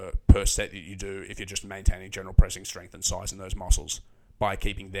per set that you do if you're just maintaining general pressing strength and size in those muscles by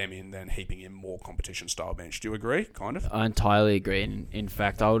keeping them in than heaping in more competition style bench. Do you agree? Kind of? I entirely agree. In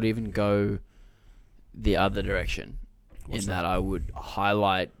fact, I would even go the other direction. in that I would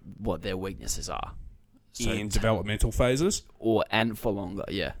highlight what their weaknesses are. So in developmental phases? And for longer,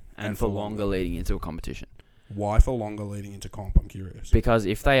 yeah. And for longer leading into a competition. Why for longer leading into comp? I'm curious. Because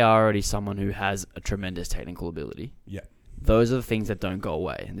if they are already someone who has a tremendous technical ability, Yeah. those are the things that don't go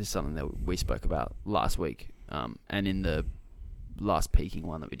away. And this is something that we spoke about last week, and in the last peaking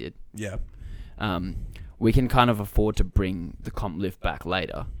one that we did. Yeah. We can kind of afford to bring the comp lift back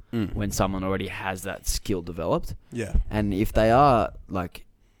later when someone already has that skill developed. Yeah. And if they are like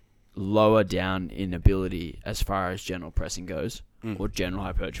lower down in ability as far as general pressing goes, or general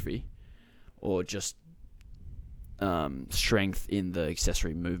hypertrophy, or just strength in the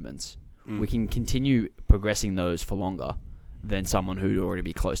accessory movements, we can continue progressing those for longer than someone who'd already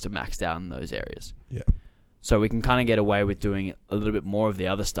be close to maxed out in those areas. Yeah. So we can kind of get away with doing a little bit more of the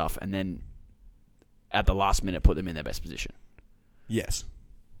other stuff and then at the last minute put them in their best position. Yes.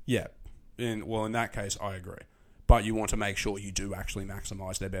 Yeah. In that case, I agree. But you want to make sure you do actually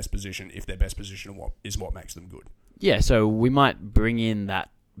maximise their best position if their best position is what makes them good. Yeah, so we might bring in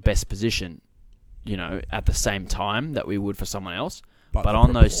that best position, at the same time that we would for someone else. But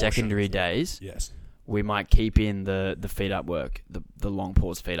on those secondary days, yes, we might keep in the feet up work, the long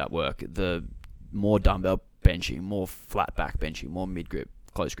pause feet up work, the more dumbbell benching, more flat back benching, more mid grip,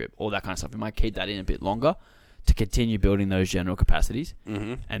 close grip, all that kind of stuff. We might keep that in a bit longer to continue building those general capacities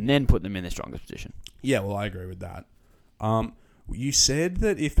and then put them in their strongest position. Yeah, well, I agree with that. You said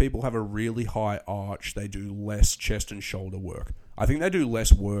that if people have a really high arch, they do less chest and shoulder work. I think they do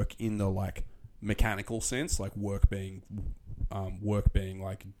less work in the mechanical sense, like work being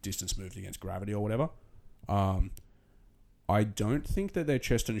like distance moved against gravity or whatever. I don't think that their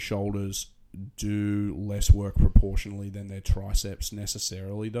chest and shoulders do less work proportionally than their triceps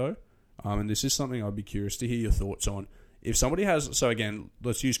necessarily, though. And this is something I'd be curious to hear your thoughts on. If somebody has... So again,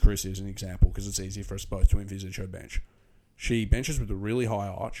 let's use Chris as an example because it's easy for us both to envisage her bench. She benches with a really high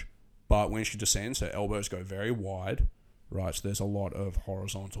arch, but when she descends, her elbows go very wide, right? So there's a lot of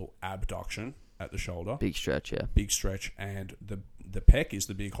horizontal abduction at the shoulder. Big stretch, yeah. Big stretch. And the pec is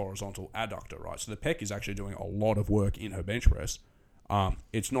the big horizontal adductor, right? So the pec is actually doing a lot of work in her bench press.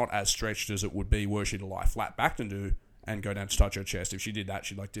 It's not as stretched as it would be were she to lie flat back and go down to touch her chest. If she did that,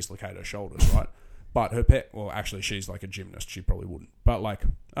 she'd dislocate her shoulders, right? But her pec, well, actually, she's like a gymnast. She probably wouldn't. But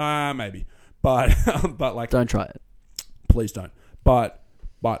maybe. But don't try it. Please don't. But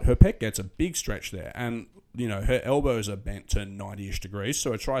her pec gets a big stretch there, and her elbows are bent to 90-ish degrees,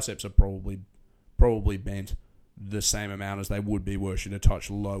 so her triceps are probably bent the same amount as they would be were she to touch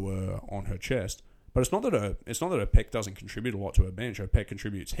lower on her chest. But it's not that her pec doesn't contribute a lot to her bench. Her pec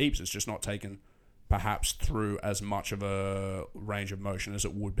contributes heaps. It's just not taken perhaps through as much of a range of motion as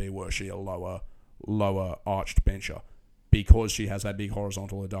it would be were she a lower arched bencher, because she has that big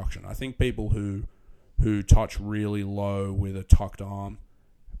horizontal adduction. I think people who touch really low with a tucked arm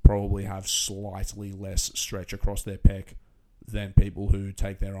probably have slightly less stretch across their pec than people who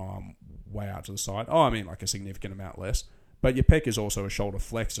take their arm way out to the side. Oh, I mean a significant amount less. But your pec is also a shoulder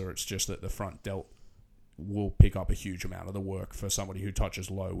flexor. It's just that the front delt will pick up a huge amount of the work for somebody who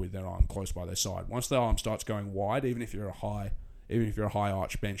touches low with their arm close by their side. Once the arm starts going wide, even if you're a high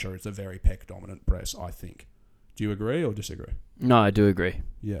arch bencher, it's a very pec dominant press, I think. Do you agree or disagree? No, I do agree.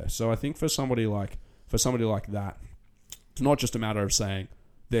 Yeah, so I think for somebody like that, it's not just a matter of saying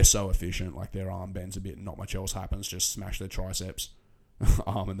they're so efficient, like their arm bends a bit and not much else happens, just smash their triceps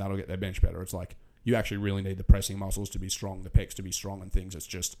and that'll get their bench better. It's like you actually really need the pressing muscles to be strong, the pecs to be strong and things. It's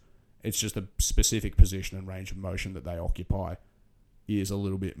just a specific position and range of motion that they occupy is a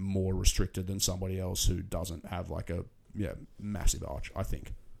little bit more restricted than somebody else who doesn't have a massive arch, I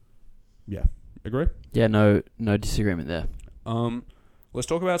think. Yeah. Agree? Yeah, no disagreement there. Let's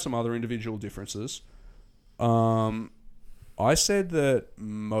talk about some other individual differences. I said that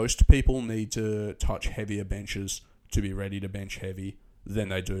most people need to touch heavier benches to be ready to bench heavy than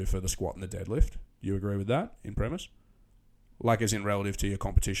they do for the squat and the deadlift. You agree with that in premise? As in relative to your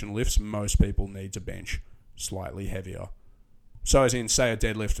competition lifts, most people need to bench slightly heavier. So as in, say a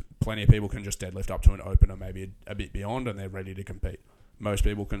deadlift, plenty of people can just deadlift up to an opener, maybe a bit beyond, and they're ready to compete. Most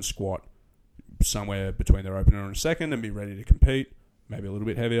people can squat somewhere between their opener and second and be ready to compete, maybe a little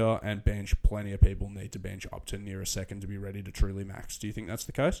bit heavier, and bench. Plenty of people need to bench up to near a second to be ready to truly max. Do you think that's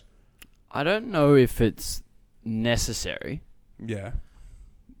the case? I don't know if it's necessary. Yeah.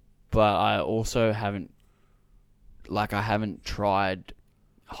 But I also haven't tried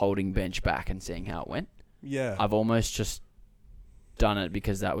holding bench back and seeing how it went. Yeah. I've almost just done it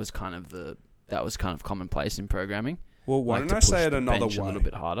because that was kind of commonplace in programming. Well, why don't I say it another way? A little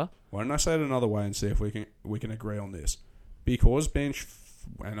bit harder. Why don't I say it another way and see if we can agree on this? Because bench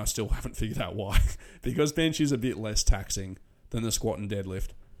and I still haven't figured out why. Because bench is a bit less taxing than the squat and deadlift,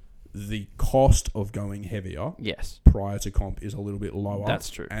 the cost of going heavier Yes. prior to comp is a little bit lower. That's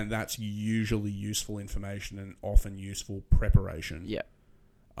true. And that's usually useful information and often useful preparation. Yeah.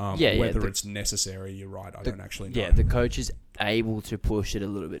 Whether it's necessary, you're right. I don't actually know. Yeah, the coach is able to push it a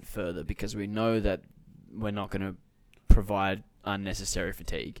little bit further because we know that we're not going to provide unnecessary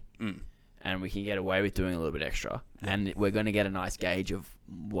fatigue. And we can get away with doing a little bit extra. Yeah. And we're going to get a nice gauge of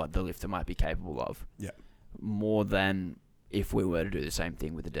what the lifter might be capable of. Yeah. More than if we were to do the same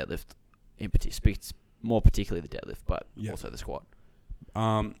thing with the deadlift, more particularly the deadlift, but also the squat.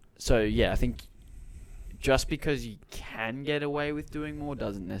 So, yeah, I think just because you can get away with doing more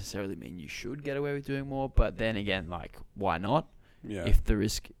doesn't necessarily mean you should get away with doing more. But then again, like, why not? Yeah. If the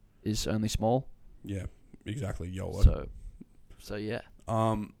risk is only small. Yeah, exactly. YOLO. So yeah.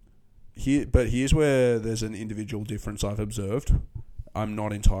 Here's where there's an individual difference I've observed. I'm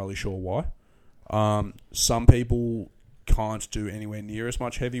not entirely sure why. Some people can't do anywhere near as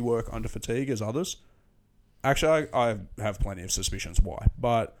much heavy work under fatigue as others. Actually, I have plenty of suspicions why.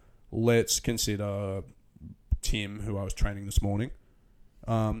 But let's consider Tim, who I was training this morning.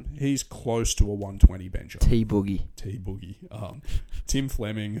 He's close to a 120 bencher. T-Boogie. Tim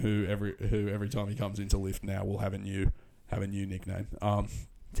Fleming, who every time he comes into lift now will have a new nickname.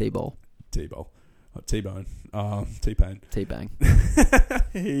 T-Ball. T-Ball. T-Bone. T-Pain. T-Bang.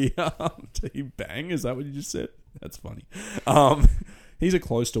 T-Bang? Is that what you just said? That's funny. He's a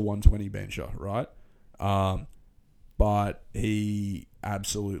close to 120 bencher, right? But he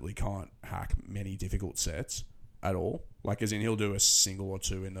absolutely can't hack many difficult sets at all. Like, as in, he'll do a single or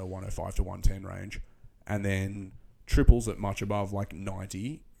two in the 105 to 110 range, and then triples at much above, like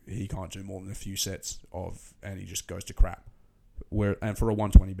 90, he can't do more than a few sets of, and he just goes to crap. And for a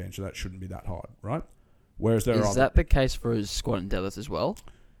 120 bencher, that shouldn't be that hard, right? Whereas is that the case for his squat and deadlift as well?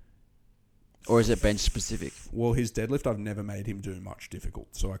 Or is it bench specific? Well, his deadlift, I've never made him do much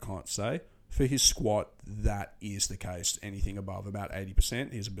difficult, so I can't say. For his squat, that is the case. Anything above about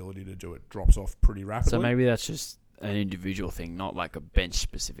 80%, his ability to do it drops off pretty rapidly. So maybe that's just an individual thing, not like a bench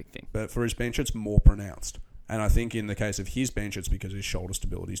specific thing. But for his bench, it's more pronounced. And I think in the case of his bench, it's because his shoulder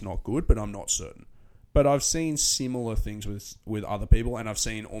stability is not good, but I'm not certain. But I've seen similar things with other people, and I've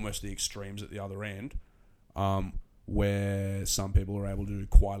seen almost the extremes at the other end, where some people are able to do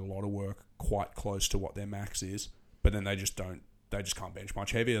quite a lot of work, quite close to what their max is, but then they just can't bench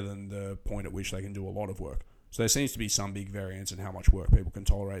much heavier than the point at which they can do a lot of work. So there seems to be some big variance in how much work people can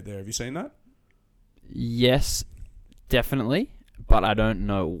tolerate there. Have you seen that? Yes, definitely, but I don't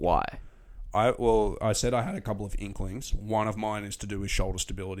know why. I said I had a couple of inklings. One of mine is to do with shoulder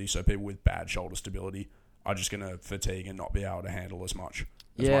stability. So people with bad shoulder stability are just going to fatigue and not be able to handle as much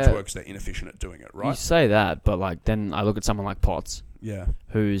work because they're inefficient at doing it, right? You say that, but like then I look at someone like Potts,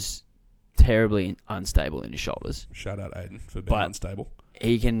 who's terribly unstable in his shoulders. Shout out Aiden for being unstable.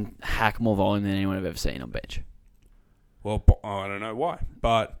 He can hack more volume than anyone I've ever seen on bench. Well, I don't know why,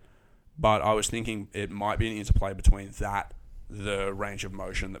 but I was thinking it might be an interplay between that, the range of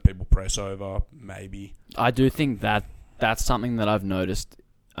motion that people press over, maybe. I do think that's something that I've noticed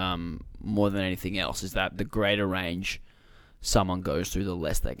more than anything else, is that the greater range someone goes through, the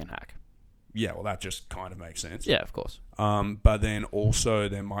less they can hack. Yeah, well, that just kind of makes sense. Yeah, of course. But then also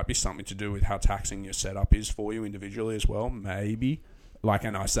there might be something to do with how taxing your setup is for you individually as well, maybe.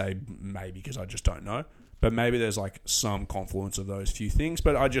 And I say maybe because I just don't know. But maybe there's like some confluence of those few things.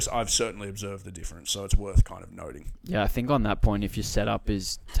 But I've certainly observed the difference, so it's worth kind of noting. Yeah, I think on that point, if your setup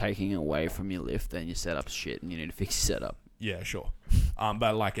is taking away from your lift, then your setup's shit and you need to fix your setup. Yeah, sure.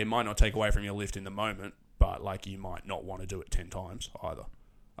 But like it might not take away from your lift in the moment, but like you might not want to do it 10 times either.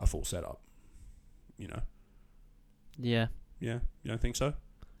 A full setup, you know? Yeah. Yeah, you don't think so?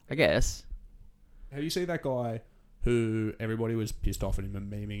 I guess. Have you seen that guy who everybody was pissed off at him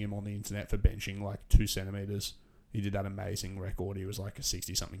and memeing him on the internet for benching like 2 centimeters? He did that amazing record. He was like a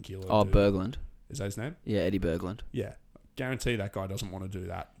 60-something kilo. Oh, dude. Berglund. Is that his name? Yeah, Eddie Berglund. Yeah. Guarantee that guy doesn't want to do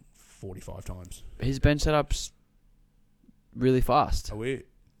that 45 times. His bench setup's really fast.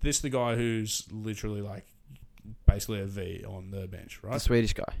 This the guy who's literally like basically a V on the bench, right? The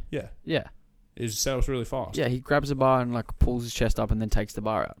Swedish guy. Yeah. Yeah. His setup's really fast. Yeah, he grabs a bar and like pulls his chest up and then takes the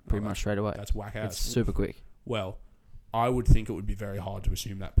bar out pretty much straight away. That's whack ass. It's super quick. Well, I would think it would be very hard to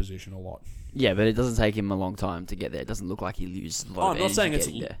assume that position a lot. Yeah, but it doesn't take him a long time to get there. It doesn't look like he loses a lot of energy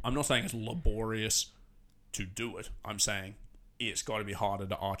getting there. I'm not saying it's laborious to do it. I'm saying it's got to be harder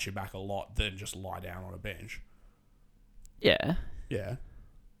to arch your back a lot than just lie down on a bench. Yeah. Yeah.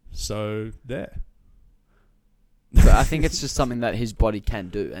 So, there. But I think it's just something that his body can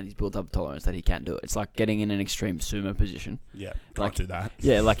do, and he's built up tolerance that he can do it. It's like getting in an extreme sumo position. Yeah, Like- can't do that.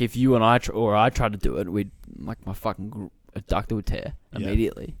 Yeah, like if you and I tried to do it, we'd like my fucking adductor would tear Yeah.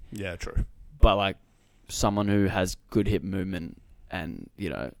 immediately. Yeah, true. But like someone who has good hip movement and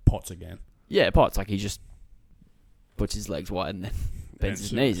Potts again. yeah, Potts, like he just puts his legs wide and then bends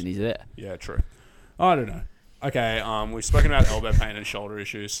his knees and he's there. Yeah, true. I don't know. Okay, we've spoken about elbow pain and shoulder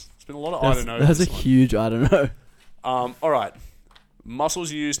issues. It's been a lot of I don't know. That's a this one. huge I don't know. All right.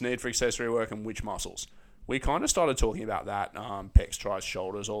 Muscles used, need for accessory work, and which muscles. We kind of started talking about that. Pecs, tris,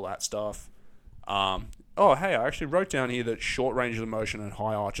 shoulders, all that stuff. Hey, I actually wrote down here that short range of motion and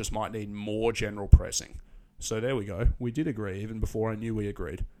high arches might need more general pressing. So there we go. We did agree, even before I knew we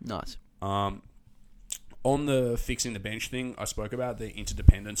agreed. Nice. On the fixing the bench thing, I spoke about the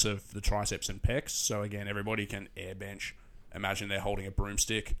interdependence of the triceps and pecs. So again, everybody can air bench. Imagine they're holding a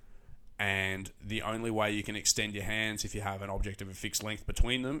broomstick, and the only way you can extend your hands if you have an object of a fixed length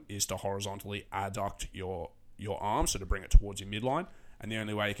between them is to horizontally adduct your arms, so to bring it towards your midline. And the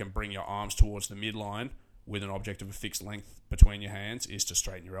only way you can bring your arms towards the midline with an object of a fixed length between your hands is to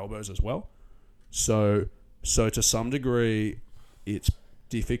straighten your elbows as well. So to some degree, it's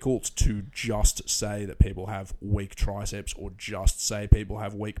difficult to just say that people have weak triceps or just say people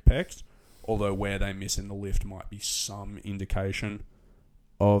have weak pecs, although where they miss in the lift might be some indication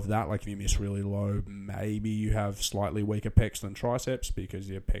of that. Like if you miss really low, maybe you have slightly weaker pecs than triceps because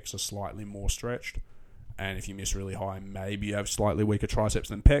your pecs are slightly more stretched. And if you miss really high, maybe you have slightly weaker triceps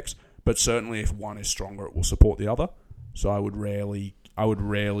than pecs, but certainly if one is stronger, it will support the other. So I would rarely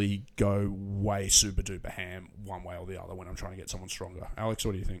go way super duper ham one way or the other when I'm trying to get someone stronger. Alex,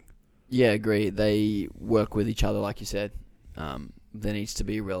 what do you think? Yeah, agree. They work with each other, like you said. There needs to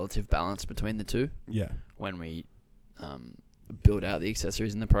be relative balance between the two. Yeah. When we build out the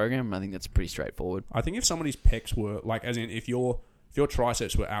accessories in the program, I think that's pretty straightforward. I think if somebody's pecs were, like, as in if your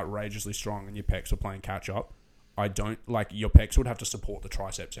triceps were outrageously strong and your pecs were playing catch up, I don't, like, your pecs would have to support the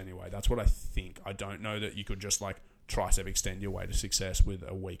triceps anyway. That's what I think. I don't know that you could just, like, tricep extend your way to success with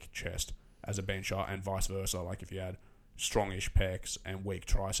a weak chest as a bencher, and vice versa. Like if you had strongish pecs and weak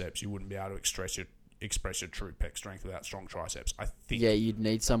triceps, you wouldn't be able to express your true pec strength without strong triceps. I think. Yeah, you'd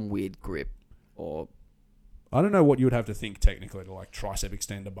need some weird grip, or I don't know what you would have to think technically to like tricep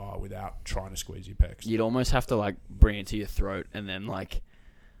extend a bar without trying to squeeze your pecs. you'd almost have to like bring it to your throat and then like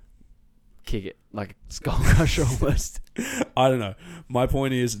kick it like a skull crusher almost. I don't know. My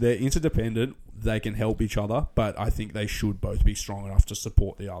point is they're interdependent. They can help each other, but I think they should both be strong enough to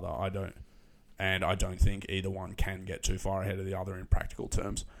support the other. I don't think either one can get too far ahead of the other in practical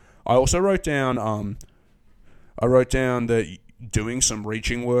terms. I also wrote down that doing some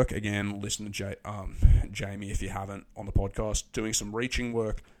reaching work, again, listen to Jamie if you haven't on the podcast, doing some reaching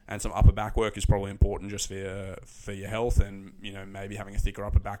work and some upper back work is probably important just for your health, and maybe having a thicker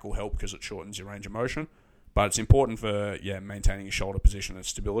upper back will help because it shortens your range of motion. But it's important for maintaining your shoulder position and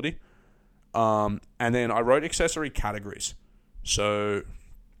stability. And then I wrote accessory categories. So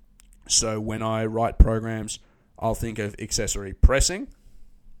when I write programs, I'll think of accessory pressing.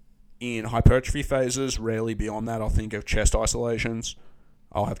 In hypertrophy phases, rarely beyond that, I'll think of chest isolations.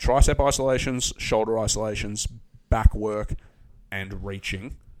 I'll have tricep isolations, shoulder isolations, back work, and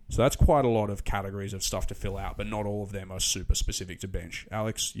reaching. So that's quite a lot of categories of stuff to fill out, but not all of them are super specific to bench.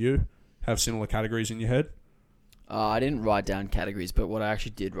 Alex, you have similar categories in your head? I didn't write down categories, but what I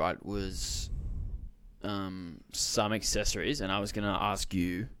actually did write was some accessories, and I was going to ask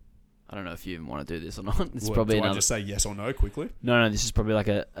you, I don't know if you even want to do this or not. It's probably I just say yes or no quickly? No, this is probably like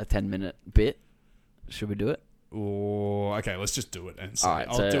a 10-minute bit. Should we do it? Or okay, let's just do it and see. Right,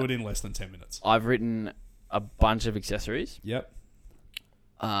 I'll do it in less than 10 minutes. I've written a bunch of accessories. Yep.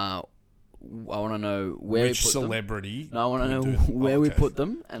 I want to know where Which we put celebrity. them. No, I want to know where we put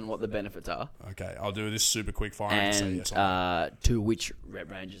them and what the benefits are. Okay, I'll do this super quick fire And say yes or no. to which rep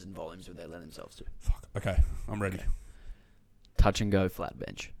ranges and volumes would they lend themselves to? Fuck. Okay, I'm ready. Touch and go flat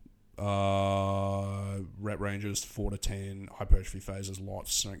bench. Rep ranges 4 to 10, hypertrophy phases,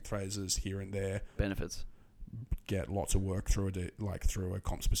 lots, strength phases here and there. Benefits. Get lots of work through a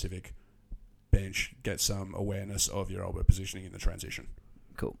comp specific bench. Get some awareness of your elbow positioning in the transition.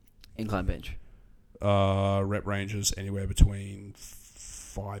 Cool. Incline bench. Rep ranges anywhere between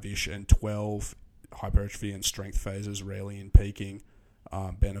 5-ish and 12. Hypertrophy and strength phases, rarely in peaking.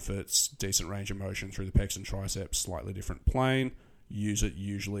 Benefits, decent range of motion through the pecs and triceps, slightly different plane. Use it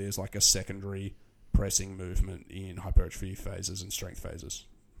usually as like a secondary pressing movement in hypertrophy phases and strength phases,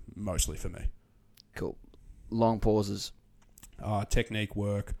 mostly for me. Cool. Long pauses. Technique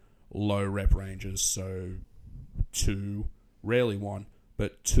work, low rep ranges, so 2, rarely 1,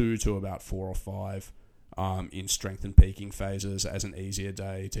 but 2 to about 4 or 5. in strength and peaking phases as an easier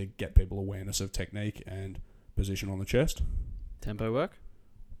day to get people awareness of technique and position on the chest. Tempo work.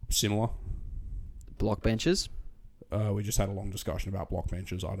 Similar. Block benches. We just had a long discussion about block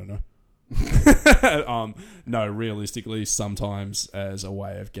benches. I don't know. No, realistically, sometimes as a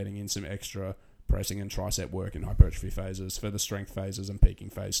way of getting in some extra pressing and tricep work in hypertrophy phases. For the strength phases and peaking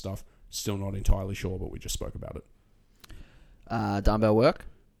phase stuff, still not entirely sure, but we just spoke about it. Dumbbell work.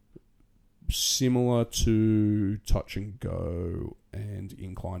 Similar to touch and go and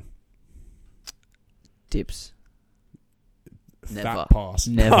incline. Dips. Never. Fat pass.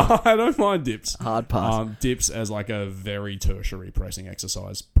 Never. I don't mind dips. Hard pass. Dips as like a very tertiary pressing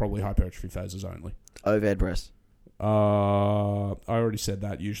exercise. Probably hypertrophy phases only. Overhead press. I already said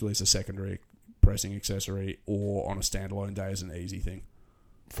that. Usually it's a secondary pressing accessory or on a standalone day as an easy thing.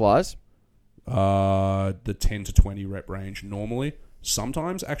 Flies. The 10 to 20 rep range normally.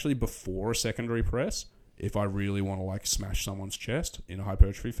 Sometimes actually before a secondary press if I really want to like smash someone's chest in a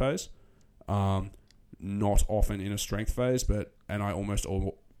hypertrophy phase. Not often in a strength phase, and I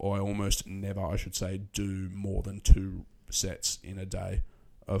almost never, I should say, do more than 2 sets in a day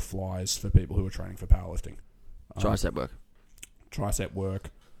of flies for people who are training for powerlifting. Tricep work. Tricep work,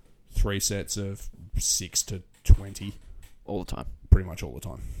 3 sets of 6 to 20. All the time. Pretty much all the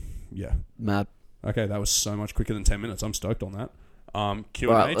time. Yeah. Mad. Okay, that was so much quicker than 10 minutes. I'm stoked on that.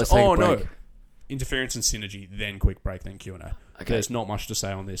 Q&A. Right, let's take a break. No. Interference and synergy, then quick break, then Q&A. Okay. There's not much to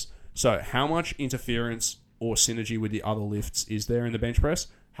say on this. So, how much interference or synergy with the other lifts is there in the bench press?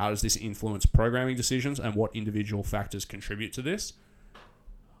 How does this influence programming decisions, and what individual factors contribute to this?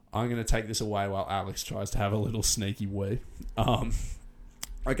 I'm going to take this away while Alex tries to have a little sneaky wee.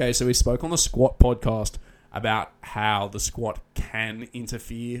 Okay, so we spoke on the squat podcast about how the squat can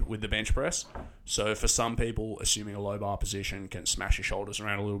interfere with the bench press. So for some people, assuming a low bar position can smash your shoulders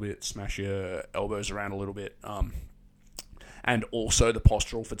around a little bit, smash your elbows around a little bit, and also the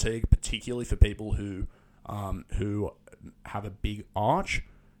postural fatigue, particularly for people who have a big arch,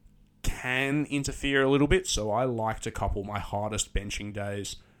 can interfere a little bit. So I like to couple my hardest benching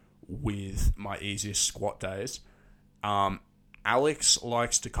days with my easiest squat days. Alex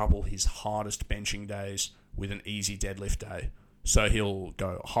likes to couple his hardest benching days with an easy deadlift day. So he'll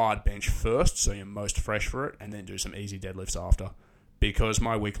go hard bench first, so you're most fresh for it, and then do some easy deadlifts after. Because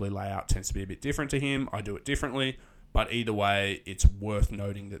my weekly layout tends to be a bit different to him, I do it differently. But either way, it's worth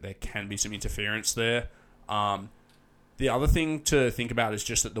noting that there can be some interference there. The other thing to think about is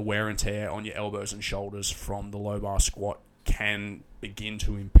just that the wear and tear on your elbows and shoulders from the low bar squat can begin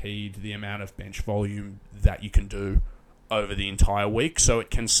to impede the amount of bench volume that you can do over the entire week. So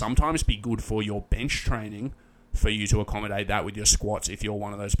it can sometimes be good for your bench training for you to accommodate that with your squats if you're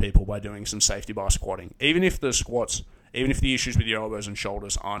one of those people by doing some safety bar squatting. Even if the issues with your elbows and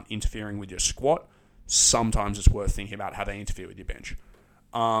shoulders aren't interfering with your squat, sometimes it's worth thinking about how they interfere with your bench.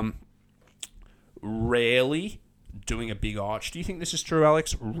 Rarely doing a big arch. Do you think this is true,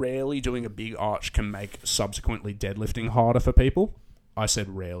 Alex? Rarely doing a big arch can make subsequently deadlifting harder for people. I said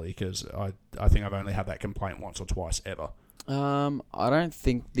rarely because I think I've only had that complaint once or twice ever. I don't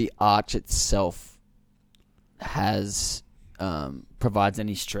think the arch itself has provides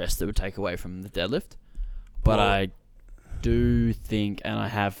any stress that would take away from the deadlift. But I do think, and I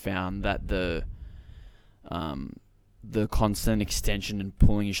have found that the constant extension and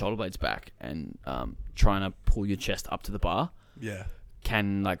pulling your shoulder blades back and trying to pull your chest up to the bar,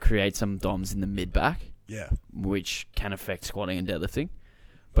 can like create some DOMs in the mid back, which can affect squatting and deadlifting.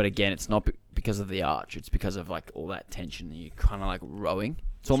 But again, it's not because of the arch; it's because of like all that tension and you're kind of like rowing.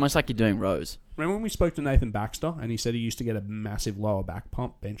 It's almost like you're doing rows. Remember when we spoke to Nathan Baxter and he said he used to get a massive lower back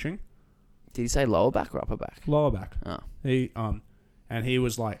pump benching? Did he say lower back or upper back? Lower back. Oh. And he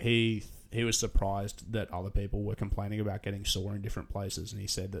was like he was surprised that other people were complaining about getting sore in different places, and he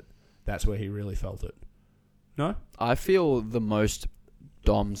said that that's where he really felt it. No? I feel the most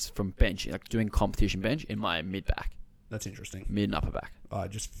DOMs from bench, like doing competition bench, in my mid back. That's interesting. Mid and upper back. I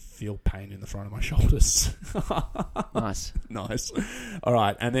just feel pain in the front of my shoulders. Nice. Nice. All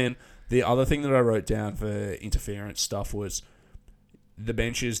right. And then the other thing that I wrote down for interference stuff was the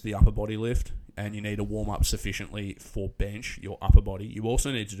bench is the upper body lift, and you need to warm up sufficiently for bench, your upper body. You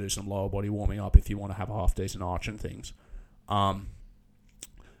also need to do some lower body warming up if you want to have a half-decent arch and things.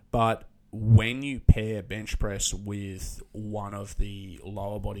 But when you pair bench press with one of the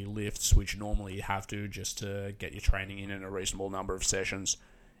lower body lifts, which normally you have to just to get your training in a reasonable number of sessions,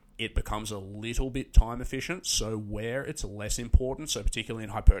 it becomes a little bit time efficient. So where it's less important, so particularly in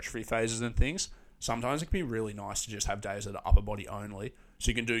hypertrophy phases and things, sometimes it can be really nice to just have days that are upper body only.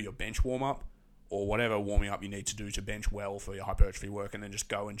 So you can do your bench warm up, or whatever warming up you need to do to bench well for your hypertrophy work, and then just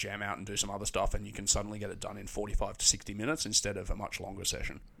go and jam out and do some other stuff, and you can suddenly get it done in 45 to 60 minutes instead of a much longer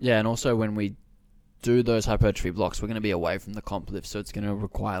session. Yeah, and also when we do those hypertrophy blocks, we're going to be away from the comp lift, so it's going to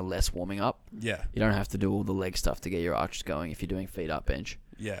require less warming up. Yeah. You don't have to do all the leg stuff to get your arches going if you're doing feet up bench.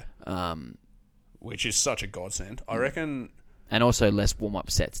 Yeah. Um, Which is such a godsend. I reckon... And also less warm-up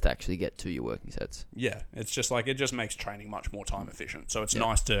sets to actually get to your working sets. Yeah, it's just like, it just makes training much more time efficient. So it's Yep.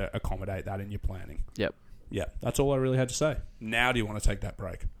 nice to accommodate that in your planning. Yep. Yeah, that's all I really had to say. Now do you want to take that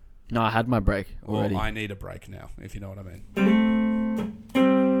break? No, I had my break already. Well, I need a break now, if you know what I mean.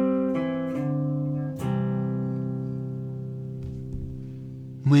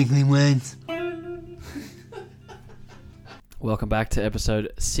 Weekly weights. Welcome back to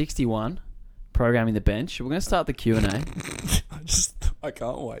episode 61, Programming the Bench. We're going to start the Q&A. I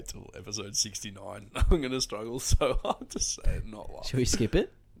can't wait till episode 69. I'm going to struggle so hard to say it, not laugh. Should we skip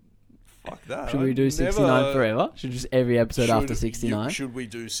it? Fuck that. Should we do 69 forever? Should just every episode after 69? Should we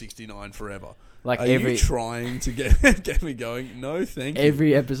do 69 forever? Like Are every you trying to get me going? No, thank you.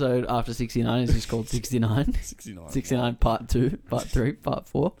 every episode after 69 is just called 69. 69. 69 part 2, part 3, part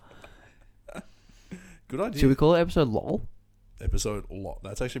 4. Good idea. Should we call it episode LOL? Episode lot.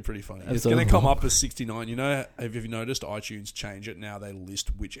 That's actually pretty funny. It's Episode going to come lot. up as 69. You know, have you noticed iTunes change it now? They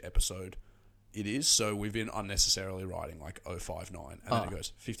list which episode it is. So we've been unnecessarily writing like 059, and then it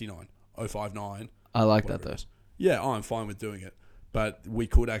goes 59, 059. I like that whatever it though. is. Yeah, I'm fine with doing it. But we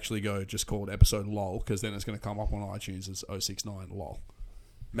could actually go just call it episode lol, because then it's going to come up on iTunes as 069 lol.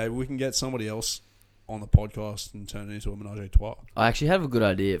 Maybe we can get somebody else on the podcast and turn it into a menage a trois. I actually have a good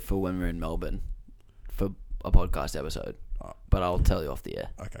idea for when we're in Melbourne for a podcast episode, Oh. but I'll tell you off the air.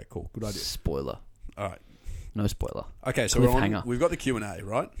 Okay, cool. Good idea. Spoiler. All right. No spoiler. Okay, so Cliffhanger. we've got the Q&A,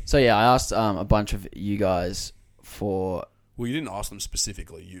 right? So yeah, I asked a bunch of you guys for... Well, you didn't ask them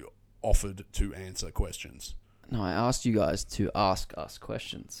specifically. You offered to answer questions. No, I asked you guys to ask us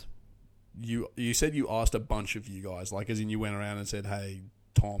questions. You said you asked a bunch of you guys, like as in you went around and said, hey,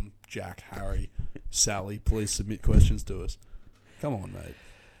 Tom, Jack, Harry, Sally, please submit questions to us. Come on, mate.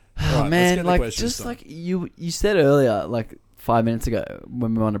 Oh Alright, let's man, get the like questions just done. like you said earlier, like 5 minutes ago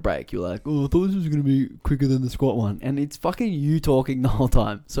when we were on a break, you were like, "Oh, I thought this was gonna be quicker than the squat one," and it's fucking you talking the whole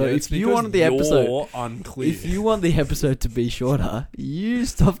time. So Yeah, it's if you because wanted the you're episode, unclear. if you want the episode to be shorter, you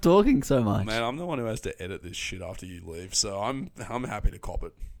stop talking so much. Man, I'm the one who has to edit this shit after you leave, so I'm happy to cop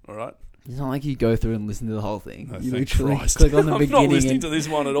it. All right. It's not like you go through and listen to the whole thing. No, You thank literally Christ. click on the I'm beginning. not listening and to this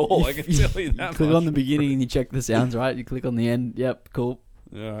one at all. I can tell you that. click much. on the beginning and you check the sounds right. You click on the end. Yep, cool.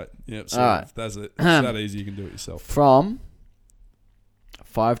 All right. Yep. So Alright. that's it. It's that easy. You can do it yourself. From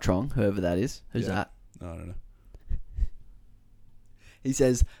 5Trong, whoever that is. Who's Yeah. that? No, I don't know. He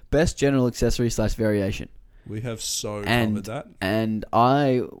says best general accessory / variation. We have so And- covered that. And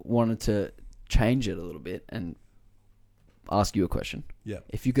I wanted to change it a little bit and ask you a question. Yeah.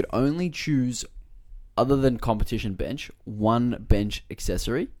 If you could only choose, other than competition bench, one bench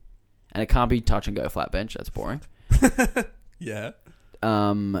accessory, and it can't be touch and go flat bench, that's boring, Yeah.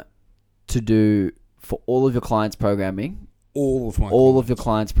 to do for all of your clients' programming, All of your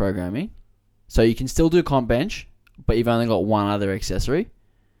clients' programming, so you can still do comp bench, but you've only got one other accessory,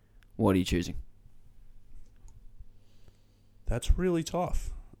 what are you choosing? That's really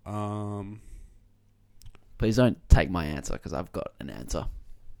tough. Please don't take my answer, because I've got an answer.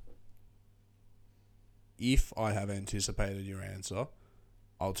 If I have anticipated your answer,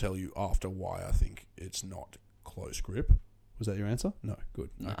 I'll tell you after why I think it's not close grip. Was that your answer? No. Good.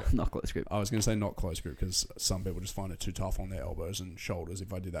 No, Okay. not close grip. I was going to say not close grip because some people just find it too tough on their elbows and shoulders.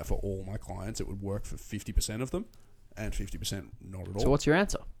 If I did that for all my clients, it would work for 50% of them and 50% not at all. So what's your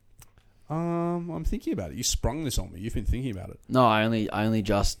answer? I'm thinking about it. You sprung this on me. You've been thinking about it. No, I only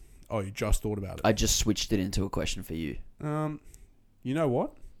just Oh, you just thought about it. I just switched it into a question for you. You know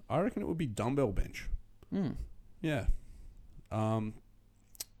what? I reckon it would be dumbbell bench. Yeah. And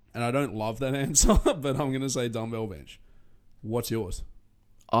I don't love that answer, but I'm going to say dumbbell bench. What's yours?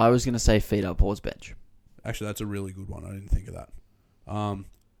 I was going to say feet up pause bench. Actually, that's a really good one. I didn't think of that.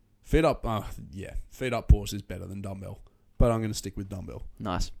 Feet up, feet up pause is better than dumbbell, but I'm going to stick with dumbbell.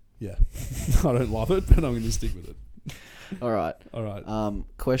 Nice. Yeah. I don't love it, but I'm going to stick with it. All right. All right.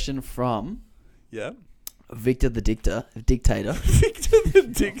 Question from Yeah. Victor the Dictator. Victor the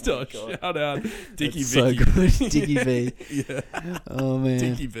Dictator. Shout out. Dicky That's so Vicky. good. Dicky V. Yeah. Oh, man.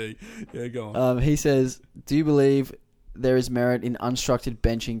 Dicky V. Yeah, go on. He says, do you believe there is merit in unstructured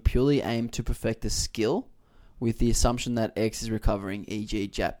benching purely aimed to perfect the skill with the assumption that X is recovering, e.g.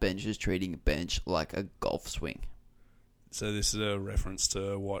 Jap bench is treating a bench like a golf swing? So this is a reference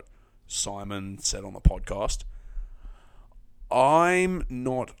to what Simon said on the podcast. I'm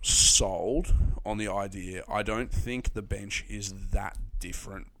not sold on the idea. I don't think the bench is that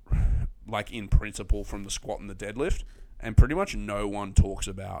different, like in principle, from the squat and the deadlift. And pretty much no one talks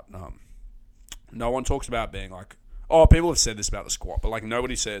about being like, oh, people have said this about the squat, but like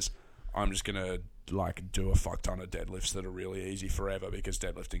nobody says, I'm just gonna like do a fuck ton of deadlifts that are really easy forever because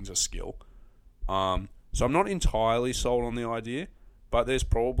deadlifting's a skill. So I'm not entirely sold on the idea, but there's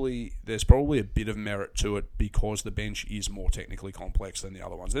probably a bit of merit to it because the bench is more technically complex than the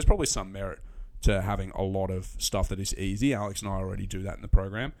other ones. There's probably some merit to having a lot of stuff that is easy. Alex and I already do that in the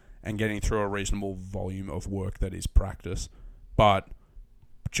program, and getting through a reasonable volume of work that is practice. But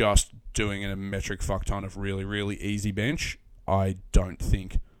just doing a metric fuck ton of really, really easy bench, I don't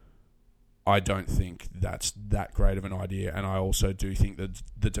think that's that great of an idea. And I also do think that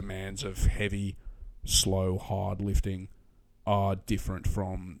the demands of heavy, slow, hard lifting are different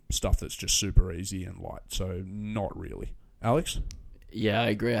from stuff that's just super easy and light. So not really. Alex? Yeah, I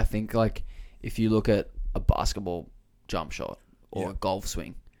agree. I think like if you look at a basketball jump shot or a golf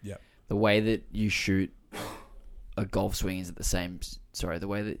swing, the way that you shoot a golf swing is the same. Sorry, the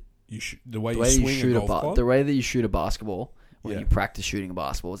way that you shoot a basketball when you practice shooting a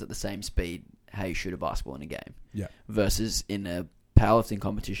basketball is at the same speed how you shoot a basketball in a game. Yeah. Versus in a powerlifting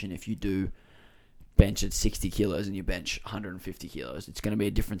competition, if you do bench at 60 kilos and you bench 150 kilos, it's going to be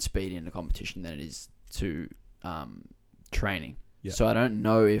a different speed in a competition than it is to training. Yeah. So I don't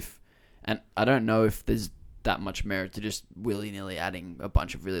know if there's that much merit to just willy-nilly adding a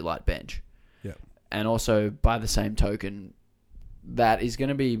bunch of really light bench. Yeah. And also, by the same token, that is going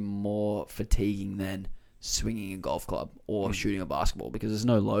to be more fatiguing than swinging a golf club or shooting a basketball because there's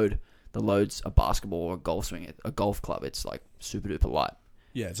no load. The load's a basketball or a golf swing. A golf club, it's like super duper light.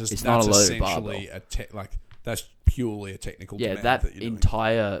 Yeah, it's not a loaded essentially that's purely a technical demand. That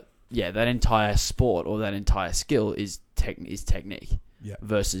entire sport or that entire skill is technique. Yeah.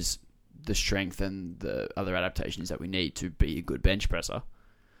 Versus the strength and the other adaptations that we need to be a good bench presser.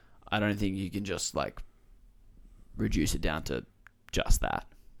 I don't think you can just like reduce it down to just that.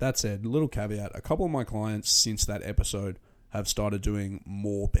 That said, little caveat, a couple of my clients since that episode have started doing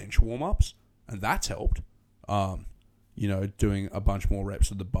more bench warm-ups, and that's helped. Doing a bunch more reps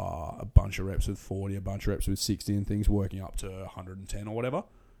with the bar, a bunch of reps with 40, a bunch of reps with 60 and things, working up to 110 or whatever.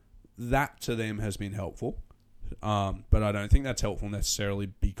 That to them has been helpful. But I don't think that's helpful necessarily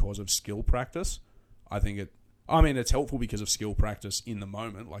because of skill practice. It's helpful because of skill practice in the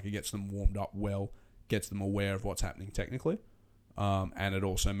moment. Like it gets them warmed up well, gets them aware of what's happening technically. And it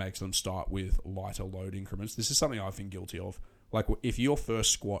also makes them start with lighter load increments. This is something I've been guilty of. Like if your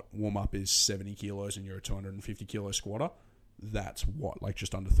first squat warm-up is 70 kilos and you're a 250 kilo squatter, that's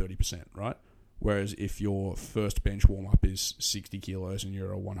just under 30%, right? Whereas if your first bench warm-up is 60 kilos and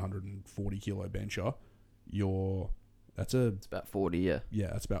you're a 140 kilo bencher, it's about 40, yeah. Yeah,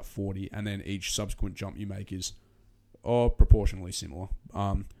 that's about 40. And then each subsequent jump you make is proportionally similar.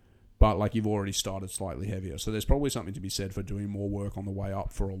 But like you've already started slightly heavier. So there's probably something to be said for doing more work on the way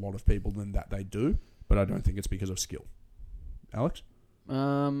up for a lot of people than that they do. But I don't think it's because of skill. Alex?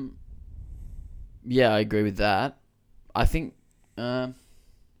 Yeah, I agree with that. I think I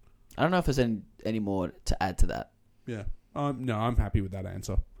don't know if there's any more to add to that. Yeah. No, I'm happy with that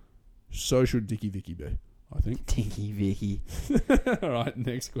answer. So should Dickie Vicky be, I think. Dickie Vicky. All right,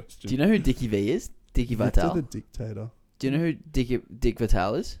 next question. Do you know who Dickie V is? Dickie Vitale. the dictator. Do you know who Dick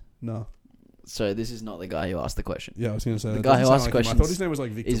Vitale is? No. So this is not the guy who asked the question. Yeah, I was going to say. The guy who asked the question. I thought his name was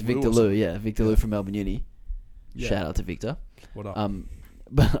like Victor Lou. Is Victor Lou, yeah. Victor Lou from Melbourne Uni. Yeah. Shout out to Victor. What up?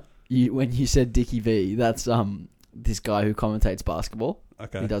 But when you said Dickie V, that's this guy who commentates basketball.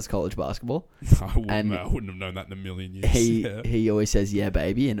 Okay. He does college basketball. I wouldn't have known that in a million years. He always says, yeah,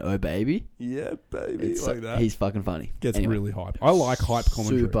 baby, and oh, baby. Yeah, baby, like that. He's fucking funny. Gets really hype. I like hype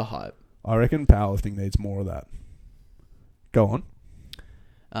commentary. Super hype. I reckon powerlifting needs more of that. Go on.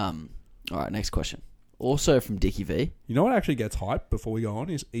 All right, next question. Also from Dickie V. You know what actually gets hype before we go on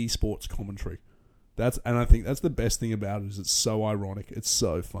is esports commentary. And I think that's the best thing about it is it's so ironic. It's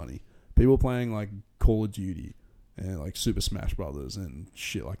so funny. People playing like Call of Duty and like Super Smash Brothers and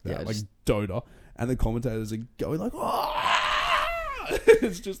shit like that, like Dota, and the commentators are going like, "Ah!"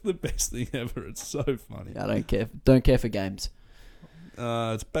 It's just the best thing ever. It's so funny. I don't care for games.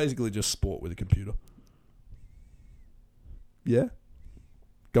 It's basically just sport with a computer. Yeah.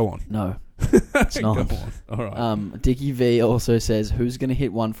 Go on. No, it's not. Go on. All right. Dickie V also says, who's going to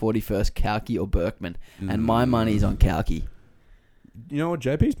hit 140 first, Kalki or Berkman? And my money's on Kalki. You know what?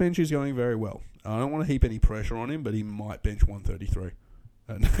 JP's bench is going very well. I don't want to heap any pressure on him, but he might bench 133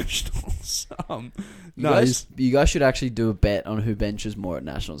 at Nationals. You guys should actually do a bet on who benches more at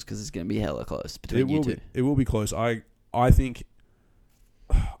Nationals because it's going to be hella close between you two. It will be close. I I think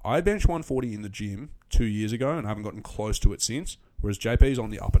I benched 140 in the gym 2 years ago and I haven't gotten close to it since, whereas JP's on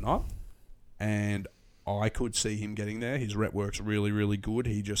the up and up, and I could see him getting there. His rep work's really, really good.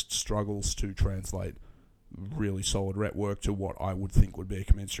 He just struggles to translate really solid rep work to what I would think would be a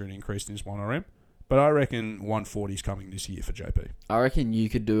commensurate increase in his 1RM. But I reckon 140 is coming this year for JP. I reckon you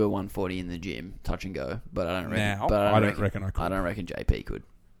could do a 140 in the gym, touch and go, but I don't reckon. Now, but I don't reckon I could. I don't reckon JP could.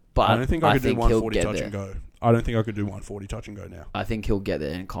 But I don't think I could do think 140 he'll touch get and there. go. I don't think I could do 140 touch and go now. I think he'll get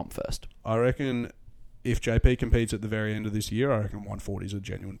there in comp first. I reckon if JP competes at the very end of this year, I reckon 140 is a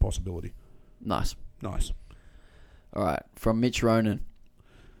genuine possibility. Nice. Nice. All right, from Mitch Ronan.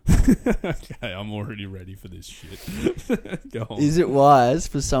 Okay, I'm already ready for this shit. Go on. Is it wise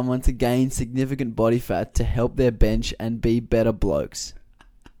for someone to gain significant body fat to help their bench and be better blokes?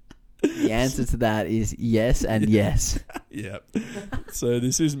 The answer to that is yes and yes. Yep. So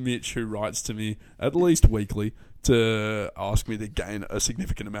this is Mitch, who writes to me at least weekly to ask me to gain a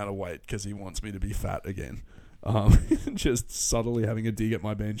significant amount of weight because he wants me to be fat again. Just subtly having a dig at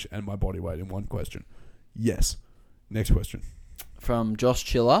my bench and my body weight in one question. Yes. Next question. From Josh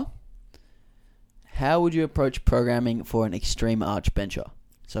Chiller. How would you approach programming for an extreme arch bencher?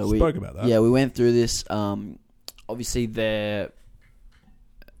 So we spoke about that. Yeah, we went through this. Obviously, they're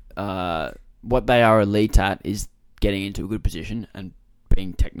what they are elite at is getting into a good position and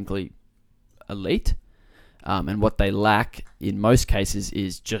being technically elite. And what they lack in most cases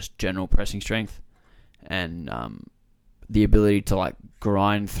is just general pressing strength and the ability to like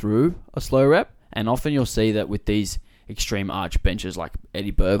grind through a slow rep. And often you'll see that with these extreme arch benches, like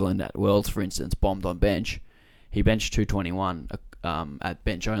Eddie Berglund at Worlds, for instance, bombed on bench. He benched 221 at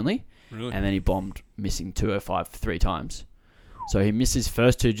bench only, Really? and then he bombed missing 205 3 times. So he missed his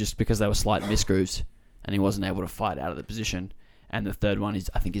first two just because they were slight misgrooves, and he wasn't able to fight out of the position. And the third one is,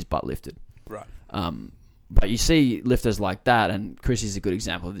 I think, his butt lifted. Right. But you see lifters like that, and Chrissy's a good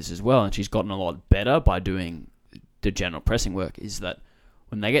example of this as well, and she's gotten a lot better by doing the general pressing work, is that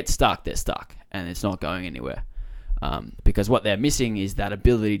when they get stuck, they're stuck, and it's not going anywhere. Because what they're missing is that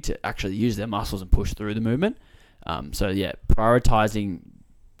ability to actually use their muscles and push through the movement. So yeah, prioritizing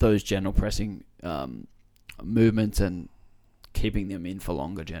those general pressing movements and keeping them in for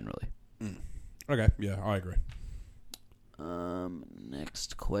longer generally. Okay, yeah, I agree.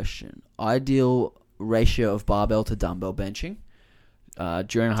 Next question. Ideal ratio of barbell to dumbbell benching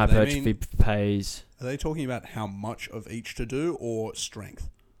during hypertrophy phase. Are they talking about how much of each to do or strength?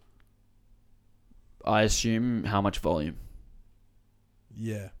 I assume how much volume.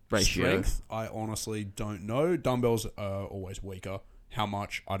 Yeah. Ratio. Strength, I honestly don't know. Dumbbells are always weaker. How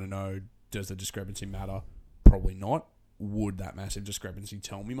much? I don't know. Does the discrepancy matter? Probably not. Would that massive discrepancy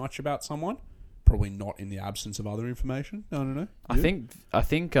tell me much about someone? Probably not in the absence of other information. I don't know. I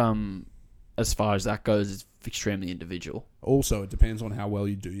think as far as that goes, it's extremely individual. Also, it depends on how well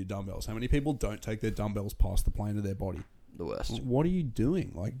you do your dumbbells. How many people don't take their dumbbells past the plane of their body? The worst. What are you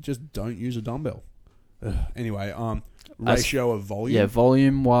doing? Like, just don't use a dumbbell. Anyway, ratio of volume. Yeah,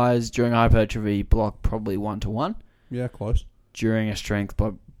 volume wise, during hypertrophy, block probably 1-to-1. Yeah, close. During a strength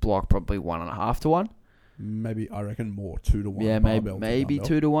block, probably 1.5-to-1. Maybe, I reckon more, 2-to-1. Yeah, maybe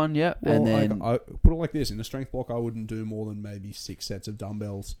 2-to-1, yeah. Well, and then I put it like this. In a strength block, I wouldn't do more than maybe 6 sets of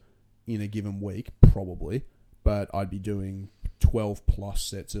dumbbells in a given week, probably. But I'd be doing 12 plus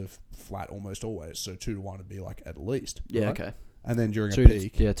sets of flat almost always. So 2-to-1 would be like at least. yeah, right? okay. And then during a 2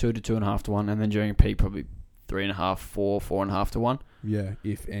 peak. to 2.5-to-1. And then during a peak, probably 3.5, 4.5-to-1. Yeah,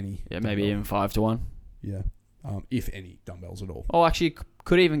 if any. Yeah, maybe even 5-to-1. Yeah. If any dumbbells at all. Oh, actually,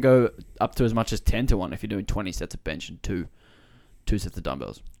 could even go up to as much as 10-to-1 if you're doing 20 sets of bench and two sets of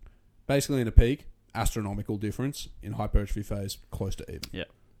dumbbells. Basically, in a peak, astronomical difference. In hypertrophy phase, close to even. Yeah.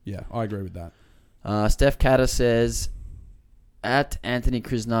 Yeah, I agree with that. Steph Catter says, at Anthony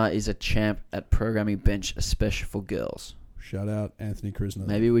Krisner is a champ at programming bench, especially for girls. Shout out Anthony Krisner.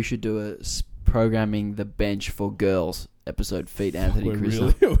 Maybe we should do a programming the bench for girls episode. Feed Anthony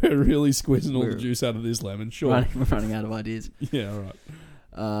Krisner. We're really squeezing all the juice out of this lemon. Sure. We're running out of ideas. Yeah, all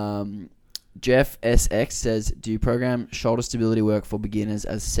right. Jeff SX says, do you program shoulder stability work for beginners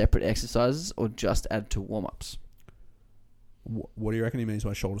as separate exercises or just add to warm-ups? What do you reckon he means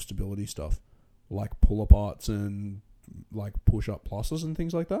by shoulder stability stuff? Like pull-up arts and like push-up pluses and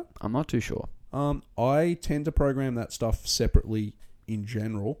things like that? I'm not too sure. I tend to program that stuff separately in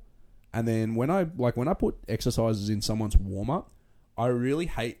general. And then when I put exercises in someone's warm-up, I really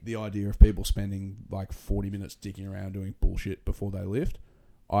hate the idea of people spending like 40 minutes dicking around doing bullshit before they lift.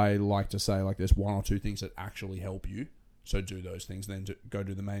 I like to say like there's 1 or 2 things that actually help you. So do those things, then go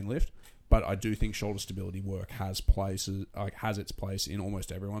do the main lift. But I do think shoulder stability work has its place in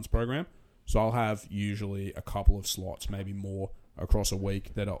almost everyone's program. So I'll have usually a couple of slots, maybe more, across a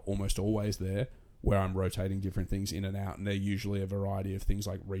week that are almost always there, where I'm rotating different things in and out, and they're usually a variety of things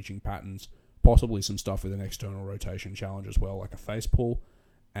like reaching patterns, possibly some stuff with an external rotation challenge as well, like a face pull,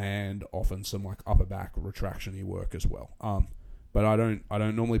 and often some like upper back retraction-y work as well. But I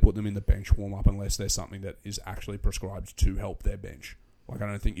don't normally put them in the bench warm up unless there's something that is actually prescribed to help their bench. Like I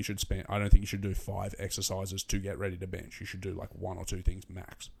don't think you should do 5 exercises to get ready to bench. You should do like 1 or 2 things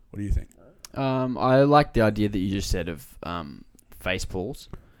max. What do you think? I like the idea that you just said of face pulls,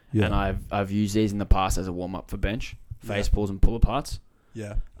 and I've used these in the past as a warm up for bench, face pulls and pull aparts.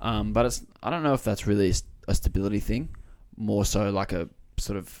 Yeah. But I don't know if that's really a stability thing, more so like a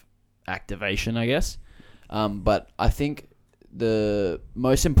sort of activation, I guess. But I think the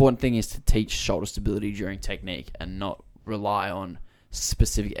most important thing is to teach shoulder stability during technique and not rely on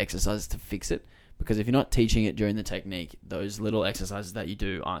specific exercises to fix it. Because if you're not teaching it during the technique, those little exercises that you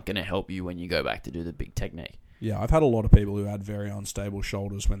do aren't going to help you when you go back to do the big technique. Yeah, I've had a lot of people who had very unstable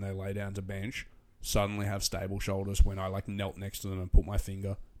shoulders when they lay down to bench suddenly have stable shoulders when I like knelt next to them and put my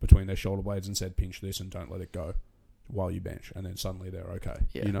finger between their shoulder blades and said, pinch this and don't let it go while you bench. And then suddenly they're okay,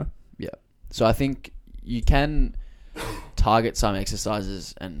 you know? Yeah. So I think you can target some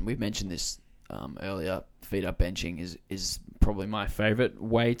exercises, and we mentioned this earlier, feet up benching is probably my favorite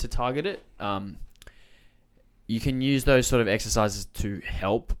way to target it. You can use those sort of exercises to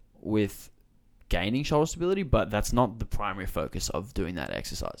help with gaining shoulder stability, but that's not the primary focus of doing that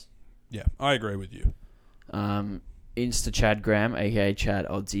exercise. Yeah, I agree with you. Insta Chad Graham, aka Chad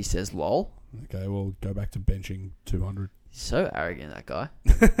Oddsy, says lol. Okay, we'll go back to benching 200. So arrogant, that guy.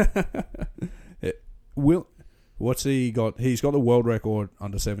 What's he got? He's got the world record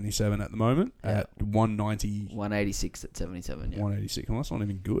under 77 at the moment at 190. 186 at 77, yeah. 186. Well, that's not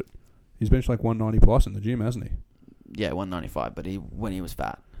even good. He's benched like 190 plus in the gym, hasn't he? Yeah, 195, but when he was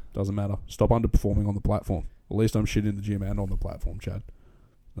fat. Doesn't matter. Stop underperforming on the platform. At least I'm shit in the gym and on the platform, Chad.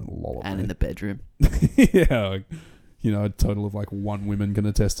 And in the bedroom. Yeah. You know, a total of like 1 woman can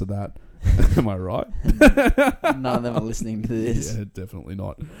attest to that. Am I right? None of them are listening to this. Yeah, definitely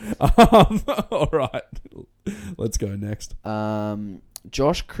not. All right. Let's go next.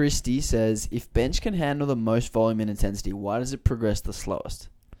 Josh Christie says, if bench can handle the most volume and intensity, why does it progress the slowest?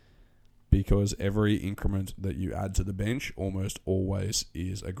 Because every increment that you add to the bench almost always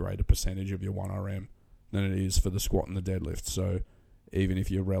is a greater percentage of your 1RM than it is for the squat and the deadlift. So even if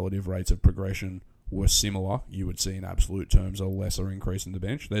your relative rates of progression were similar, you would see in absolute terms a lesser increase in the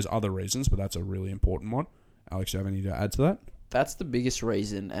bench. There's other reasons, but that's a really important one. Alex, do you have anything to add to that? That's the biggest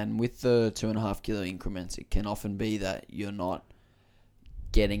reason, and with the 2.5 kilo increments, it can often be that you're not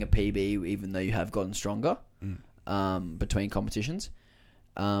getting a PB even though you have gotten stronger between competitions.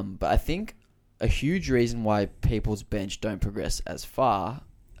 But I think a huge reason why people's bench don't progress as far,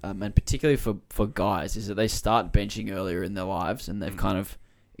 and particularly for guys, is that they start benching earlier in their lives and they've kind of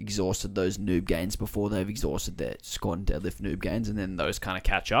exhausted those noob gains before they've exhausted their squat and deadlift noob gains, and then those kind of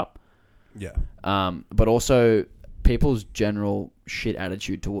catch up. Yeah. But also people's general shit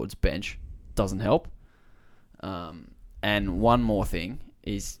attitude towards bench doesn't help. And one more thing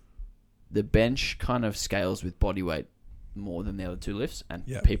is the bench kind of scales with body weight more than the other 2 lifts, and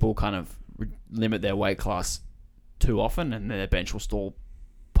people kind of limit their weight class too often, and their bench will stall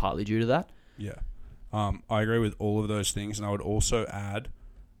partly due to that. Yeah. I agree with all of those things, and I would also add,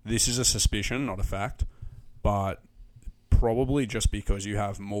 this is a suspicion, not a fact, but probably just because you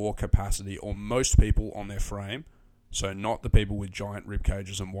have more capacity, or most people on their frame, so not the people with giant rib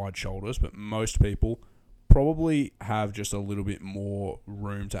cages and wide shoulders, but most people probably have just a little bit more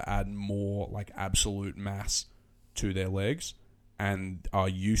room to add more like absolute mass to their legs, and are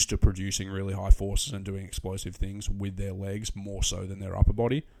used to producing really high forces and doing explosive things with their legs more so than their upper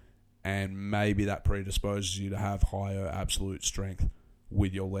body, and maybe that predisposes you to have higher absolute strength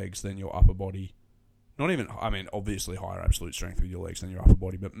with your legs than your upper body. Obviously higher absolute strength with your legs than your upper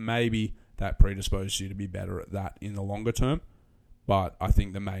body, but maybe that predisposes you to be better at that in the longer term. But I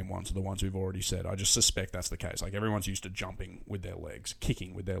think the main ones are the ones we've already said. I just suspect that's the case. Like, everyone's used to jumping with their legs,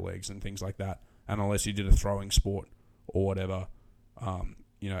 kicking with their legs and things like that. And unless you did a throwing sport or whatever,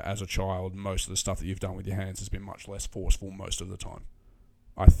 as a child, most of the stuff that you've done with your hands has been much less forceful most of the time.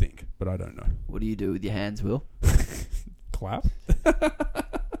 I think, but I don't know. What do you do with your hands, Will? Clap.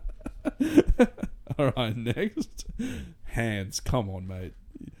 All right, next. Hands. Come on, mate.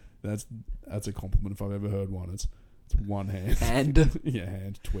 That's a compliment if I've ever heard one. It's one hand. Hand. Yeah,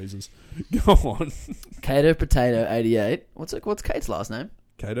 hand. Tweezers. Go on. Cato Potato 88. What's Kate's last name?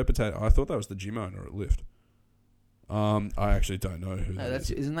 Cato Potato. I thought that was the gym owner at Lyft. I actually don't know who that is.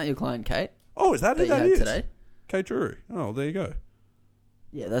 Isn't that your client, Kate? Oh, is that who you that had is? Today? Kate Drury. Oh, there you go.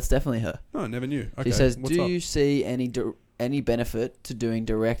 Yeah, that's definitely her. Oh, I never knew. Okay, She says, what's do up? you see any benefit to doing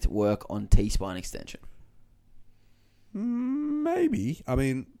direct work on T-spine extension? Maybe. I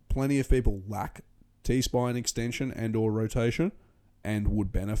mean, plenty of people lack T-spine extension and or rotation and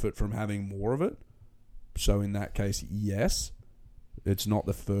would benefit from having more of it. So in that case, yes. It's not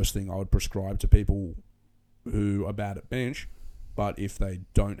the first thing I would prescribe to people who are bad at bench, but if they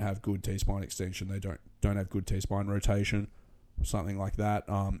don't have good T-spine extension, they don't have good T-spine rotation, something like that,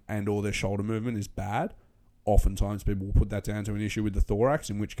 and or their shoulder movement is bad, oftentimes people will put that down to an issue with the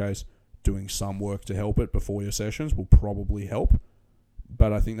thorax, in which case doing some work to help it before your sessions will probably help.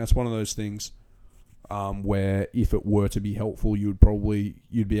 But I think that's one of those things where if it were to be helpful, you'd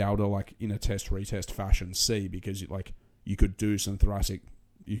be able to, like, in a test-retest fashion, see, because you could do some thoracic,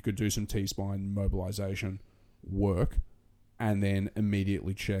 you could do some T-spine mobilization work and then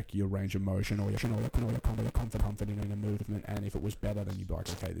immediately check your range of motion or your comfort in a movement, and if it was better, then you'd be like,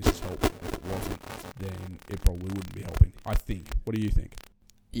 okay, this is helpful. If it wasn't, then it probably wouldn't be helping, I think. What do you think?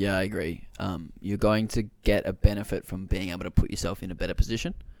 Yeah, I agree. You're going to get a benefit from being able to put yourself in a better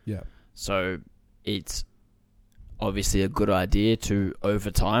position. Yeah. So it's obviously a good idea to,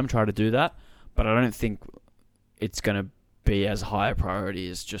 over time, try to do that, but I don't think it's going to be as high a priority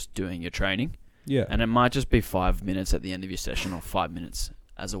as just doing your training. Yeah. And it might just be 5 minutes at the end of your session or 5 minutes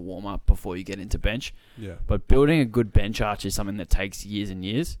as a warm-up before you get into bench. Yeah. But building a good bench arch is something that takes years and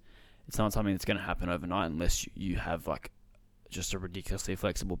years. It's not something that's going to happen overnight unless you have like just a ridiculously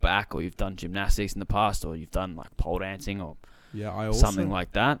flexible back, or you've done gymnastics in the past, or you've done like pole dancing or something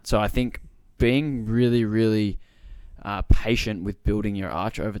like that. So I think being really, really patient with building your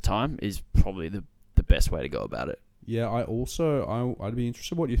arch over time is probably the best way to go about it. Yeah, I'd be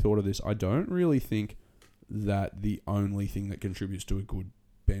interested what you thought of this. I don't really think that the only thing that contributes to a good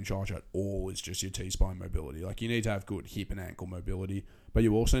bench arch at all is just your T-spine mobility. Like, you need to have good hip and ankle mobility, but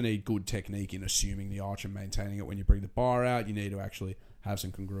you also need good technique in assuming the arch and maintaining it when you bring the bar out. You need to actually have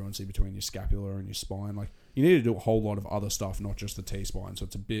some congruency between your scapula and your spine. Like, you need to do a whole lot of other stuff, not just the T-spine. So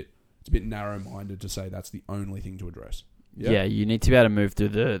it's a bit narrow-minded to say that's the only thing to address. Yeah, you need to be able to move through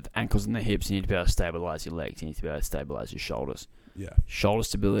the ankles and the hips. You need to be able to stabilize your legs. You need to be able to stabilize your shoulders. Yeah. Shoulder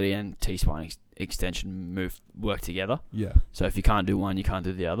stability and T-spine extension work together. Yeah. So if you can't do one, you can't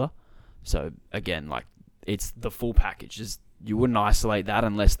do the other. So again, like, it's the full package. You wouldn't isolate that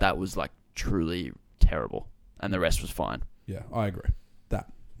unless that was like truly terrible and the rest was fine. Yeah, I agree.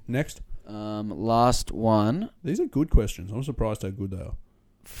 That. Next. Last one. These are good questions. I'm surprised how good they are.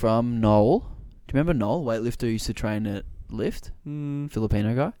 From Noel. Do you remember Noel, weightlifter who used to train at Lift?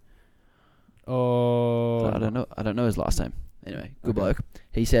 Filipino guy? Oh. I don't know his last name. Anyway, good bloke.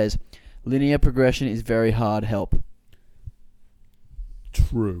 He says, linear progression is very hard help.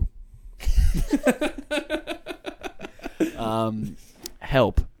 True.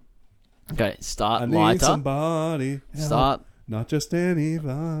 Help. Okay, start I need lighter. somebody. Help. Start. Not just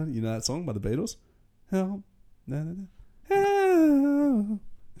anybody. You know that song by the Beatles? Help. Na, na, na. Help.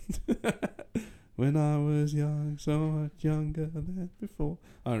 When I was young, so much younger than before.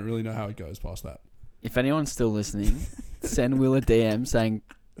 I don't really know how it goes past that. If anyone's still listening, send Will a DM saying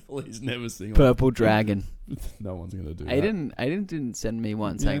Please never sing. Purple Dragon. No one's going to do Aiden didn't send me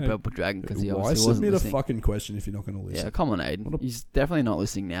one saying Purple Dragon because he obviously wasn't submit listening. a fucking question if you're not going to listen? Yeah, come on, Aiden. He's definitely not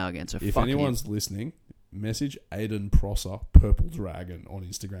listening now again, so if fuck anyone's him. listening, message Aiden Prosser, Purple Dragon, on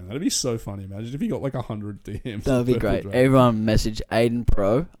Instagram. That'd be so funny. Imagine if you got like 100 DMs. That would be great. Everyone message Aiden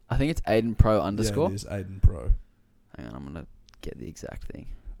Pro. I think it's Aiden Pro underscore. Yeah, it is Aiden Pro. Hang on, I'm going to get the exact thing.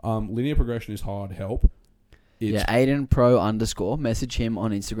 Linear progression is hard help. Yeah, Aiden Pro underscore. Message him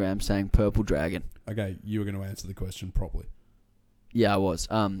on Instagram saying Purple Dragon. Okay, you were going to answer the question properly. Yeah, I was.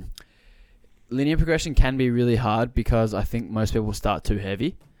 Linear progression can be really hard because I think most people start too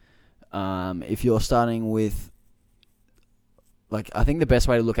heavy. If you're starting with, like, I think the best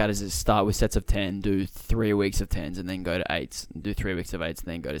way to look at it is start with sets of 10, do 3 weeks of 10s, and then go to 8s, and do 3 weeks of 8s, and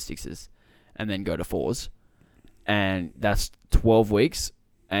then go to 6s, and then go to 4s. And that's 12 weeks,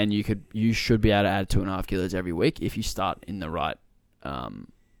 and you should be able to add 2.5 kilos every week if you start in the right,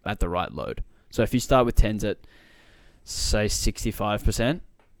 at the right load. So if you start with 10s at, say, 65%,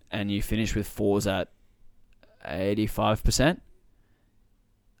 and you finish with 4s at 85%,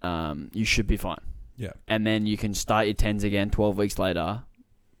 you should be fine. Yeah. And then you can start your 10s again 12 weeks later,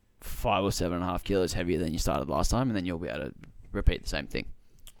 5 or 7.5 kilos heavier than you started last time, and then you'll be able to repeat the same thing.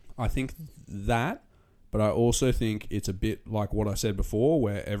 I think that, but I also think it's a bit like what I said before,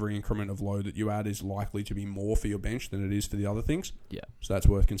 where every increment of load that you add is likely to be more for your bench than it is for the other things. Yeah. So that's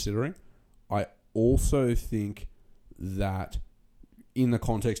worth considering. I also think that in the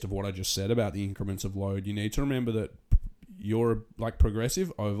context of what I just said about the increments of load, you need to remember that your like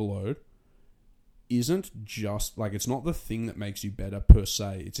progressive overload isn't just like, it's not the thing that makes you better per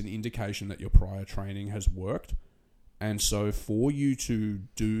se. It's an indication that your prior training has worked. And so for you to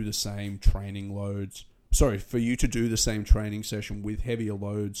do the same training session with heavier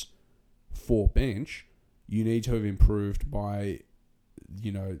loads for bench, you need to have improved by,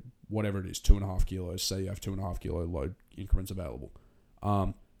 whatever it is, 2.5 kilos. Say you have 2.5 kilo load increments available,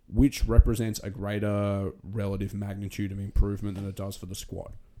 which represents a greater relative magnitude of improvement than it does for the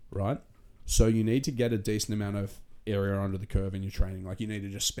squat, right? So you need to get a decent amount of area under the curve in your training. Like, you need to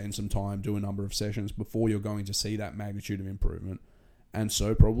just spend some time, do a number of sessions before you're going to see that magnitude of improvement. And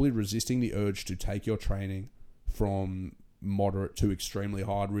so probably resisting the urge to take your training from moderate to extremely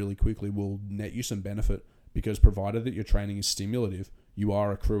hard really quickly will net you some benefit, because provided that your training is stimulative, you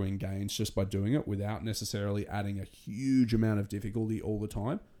are accruing gains just by doing it without necessarily adding a huge amount of difficulty all the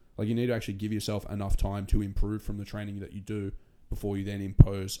time. Like, you need to actually give yourself enough time to improve from the training that you do before you then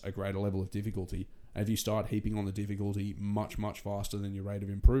impose a greater level of difficulty. And if you start heaping on the difficulty much, much faster than your rate of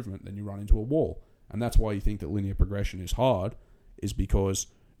improvement, then you run into a wall. And that's why you think that linear progression is hard, is because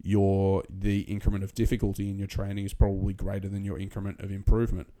the increment of difficulty in your training is probably greater than your increment of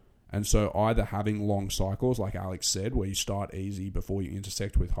improvement. And so either having long cycles, like Alex said, where you start easy before you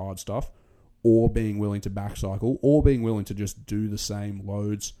intersect with hard stuff, or being willing to back cycle, or being willing to just do the same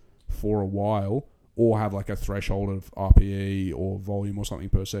loads for a while, or have like a threshold of RPE or volume or something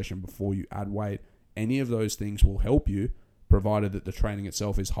per session before you add weight. Any of those things will help you, provided that the training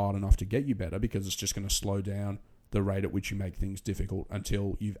itself is hard enough to get you better, because it's just going to slow down the rate at which you make things difficult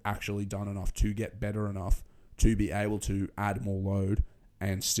until you've actually done enough to get better enough to be able to add more load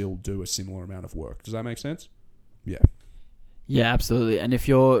and still do a similar amount of work. Does that make sense? Yeah. Yeah, absolutely. And if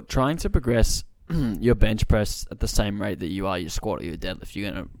you're trying to progress your bench press at the same rate that you are your squat or your deadlift, you're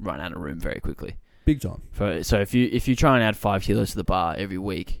going to run out of room very quickly. Big time. So if you try and add 5 kilos to the bar every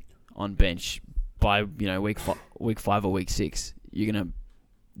week on bench, by week 5 or week 6,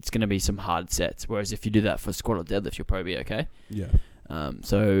 it's gonna be some hard sets. Whereas if you do that for squat or deadlift, you'll probably be okay. Yeah.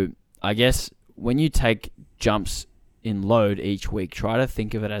 So I guess when you take jumps in load each week, try to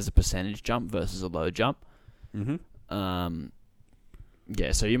think of it as a percentage jump versus a load jump. Mm-hmm.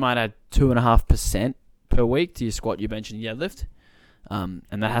 Yeah. So you might add 2.5% per week to your squat, your bench, and your deadlift, and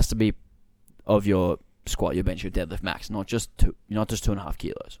that has to be of your squat, your bench, your deadlift max, not just 2.5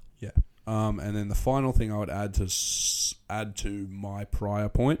 kilos. Yeah. And then the final thing I would add to my prior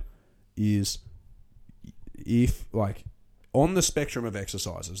point is, if like on the spectrum of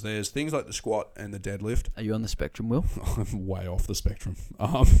exercises, there's things like the squat and the deadlift. Are you on the spectrum, Will? I'm way off the spectrum.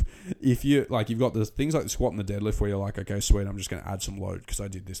 If you you've got the things like the squat and the deadlift where you're like, okay, sweet, I'm just going to add some load because I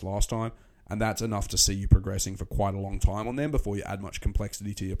did this last time, and that's enough to see you progressing for quite a long time on them before you add much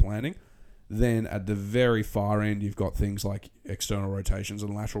complexity to your planning. Then at the very far end, you've got things like external rotations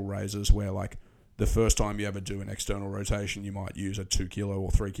and lateral raises, where like the first time you ever do an external rotation, you might use a 2 kilo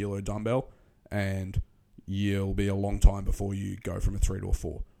or 3 kilo dumbbell, and you'll be a long time before you go from a 3 to a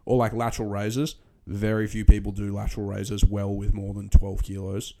 4. Or like lateral raises, very few people do lateral raises well with more than 12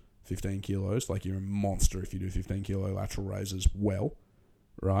 kilos, 15 kilos. Like, you're a monster if you do 15 kilo lateral raises well,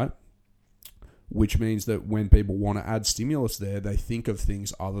 right? Which means that when people want to add stimulus there, they think of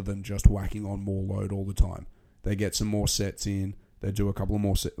things other than just whacking on more load all the time. They get some more sets in. They do a couple of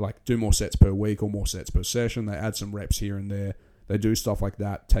more do more sets per week or more sets per session. They add some reps here and there. They do stuff like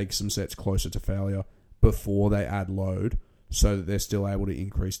that, take some sets closer to failure before they add load, so that they're still able to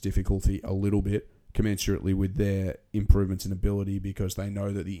increase difficulty a little bit commensurately with their improvements in ability, because they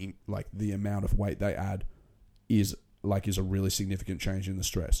know that the amount of weight they add is a really significant change in the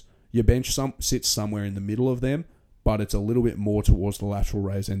stress. Your bench sits somewhere in the middle of them, but it's a little bit more towards the lateral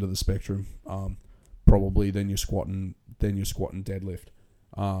raise end of the spectrum, probably than your squat and deadlift.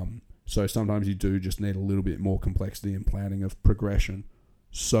 So sometimes you do just need a little bit more complexity in planning of progression,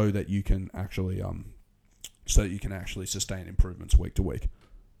 so that you can actually sustain improvements week to week.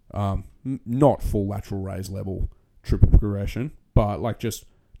 Not full lateral raise level triple progression, but like just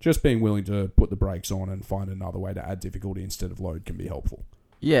being willing to put the brakes on and find another way to add difficulty instead of load can be helpful.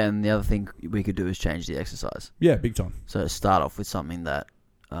 Yeah, and the other thing we could do is change the exercise. Yeah, big time. So start off with something that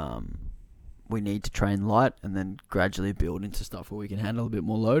we need to train light, and then gradually build into stuff where we can handle a bit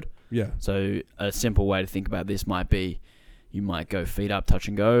more load. Yeah. So a simple way to think about this might be, you might go feet up, touch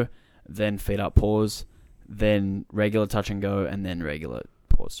and go, then feet up, pause, then regular touch and go, and then regular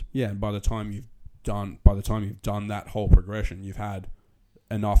pause. Yeah, and by the time you've done that whole progression, you've had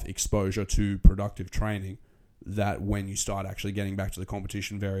enough exposure to productive training that when you start actually getting back to the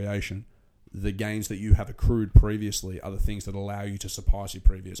competition variation, the gains that you have accrued previously are the things that allow you to surpass your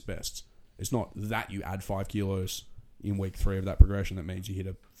previous bests. It's not that you add 5 kilos in week 3 of that progression that means you hit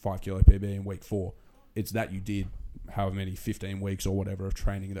a 5 kilo PB in week 4. It's that you did however many 15 weeks or whatever of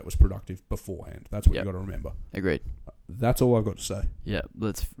training that was productive beforehand. That's what you got to remember. Agreed. That's all I've got to say. Yeah,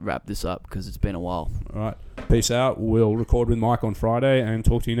 let's wrap this up because it's been a while. All right. Peace out. We'll record with Mike on Friday and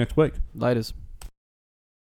talk to you next week. Laters.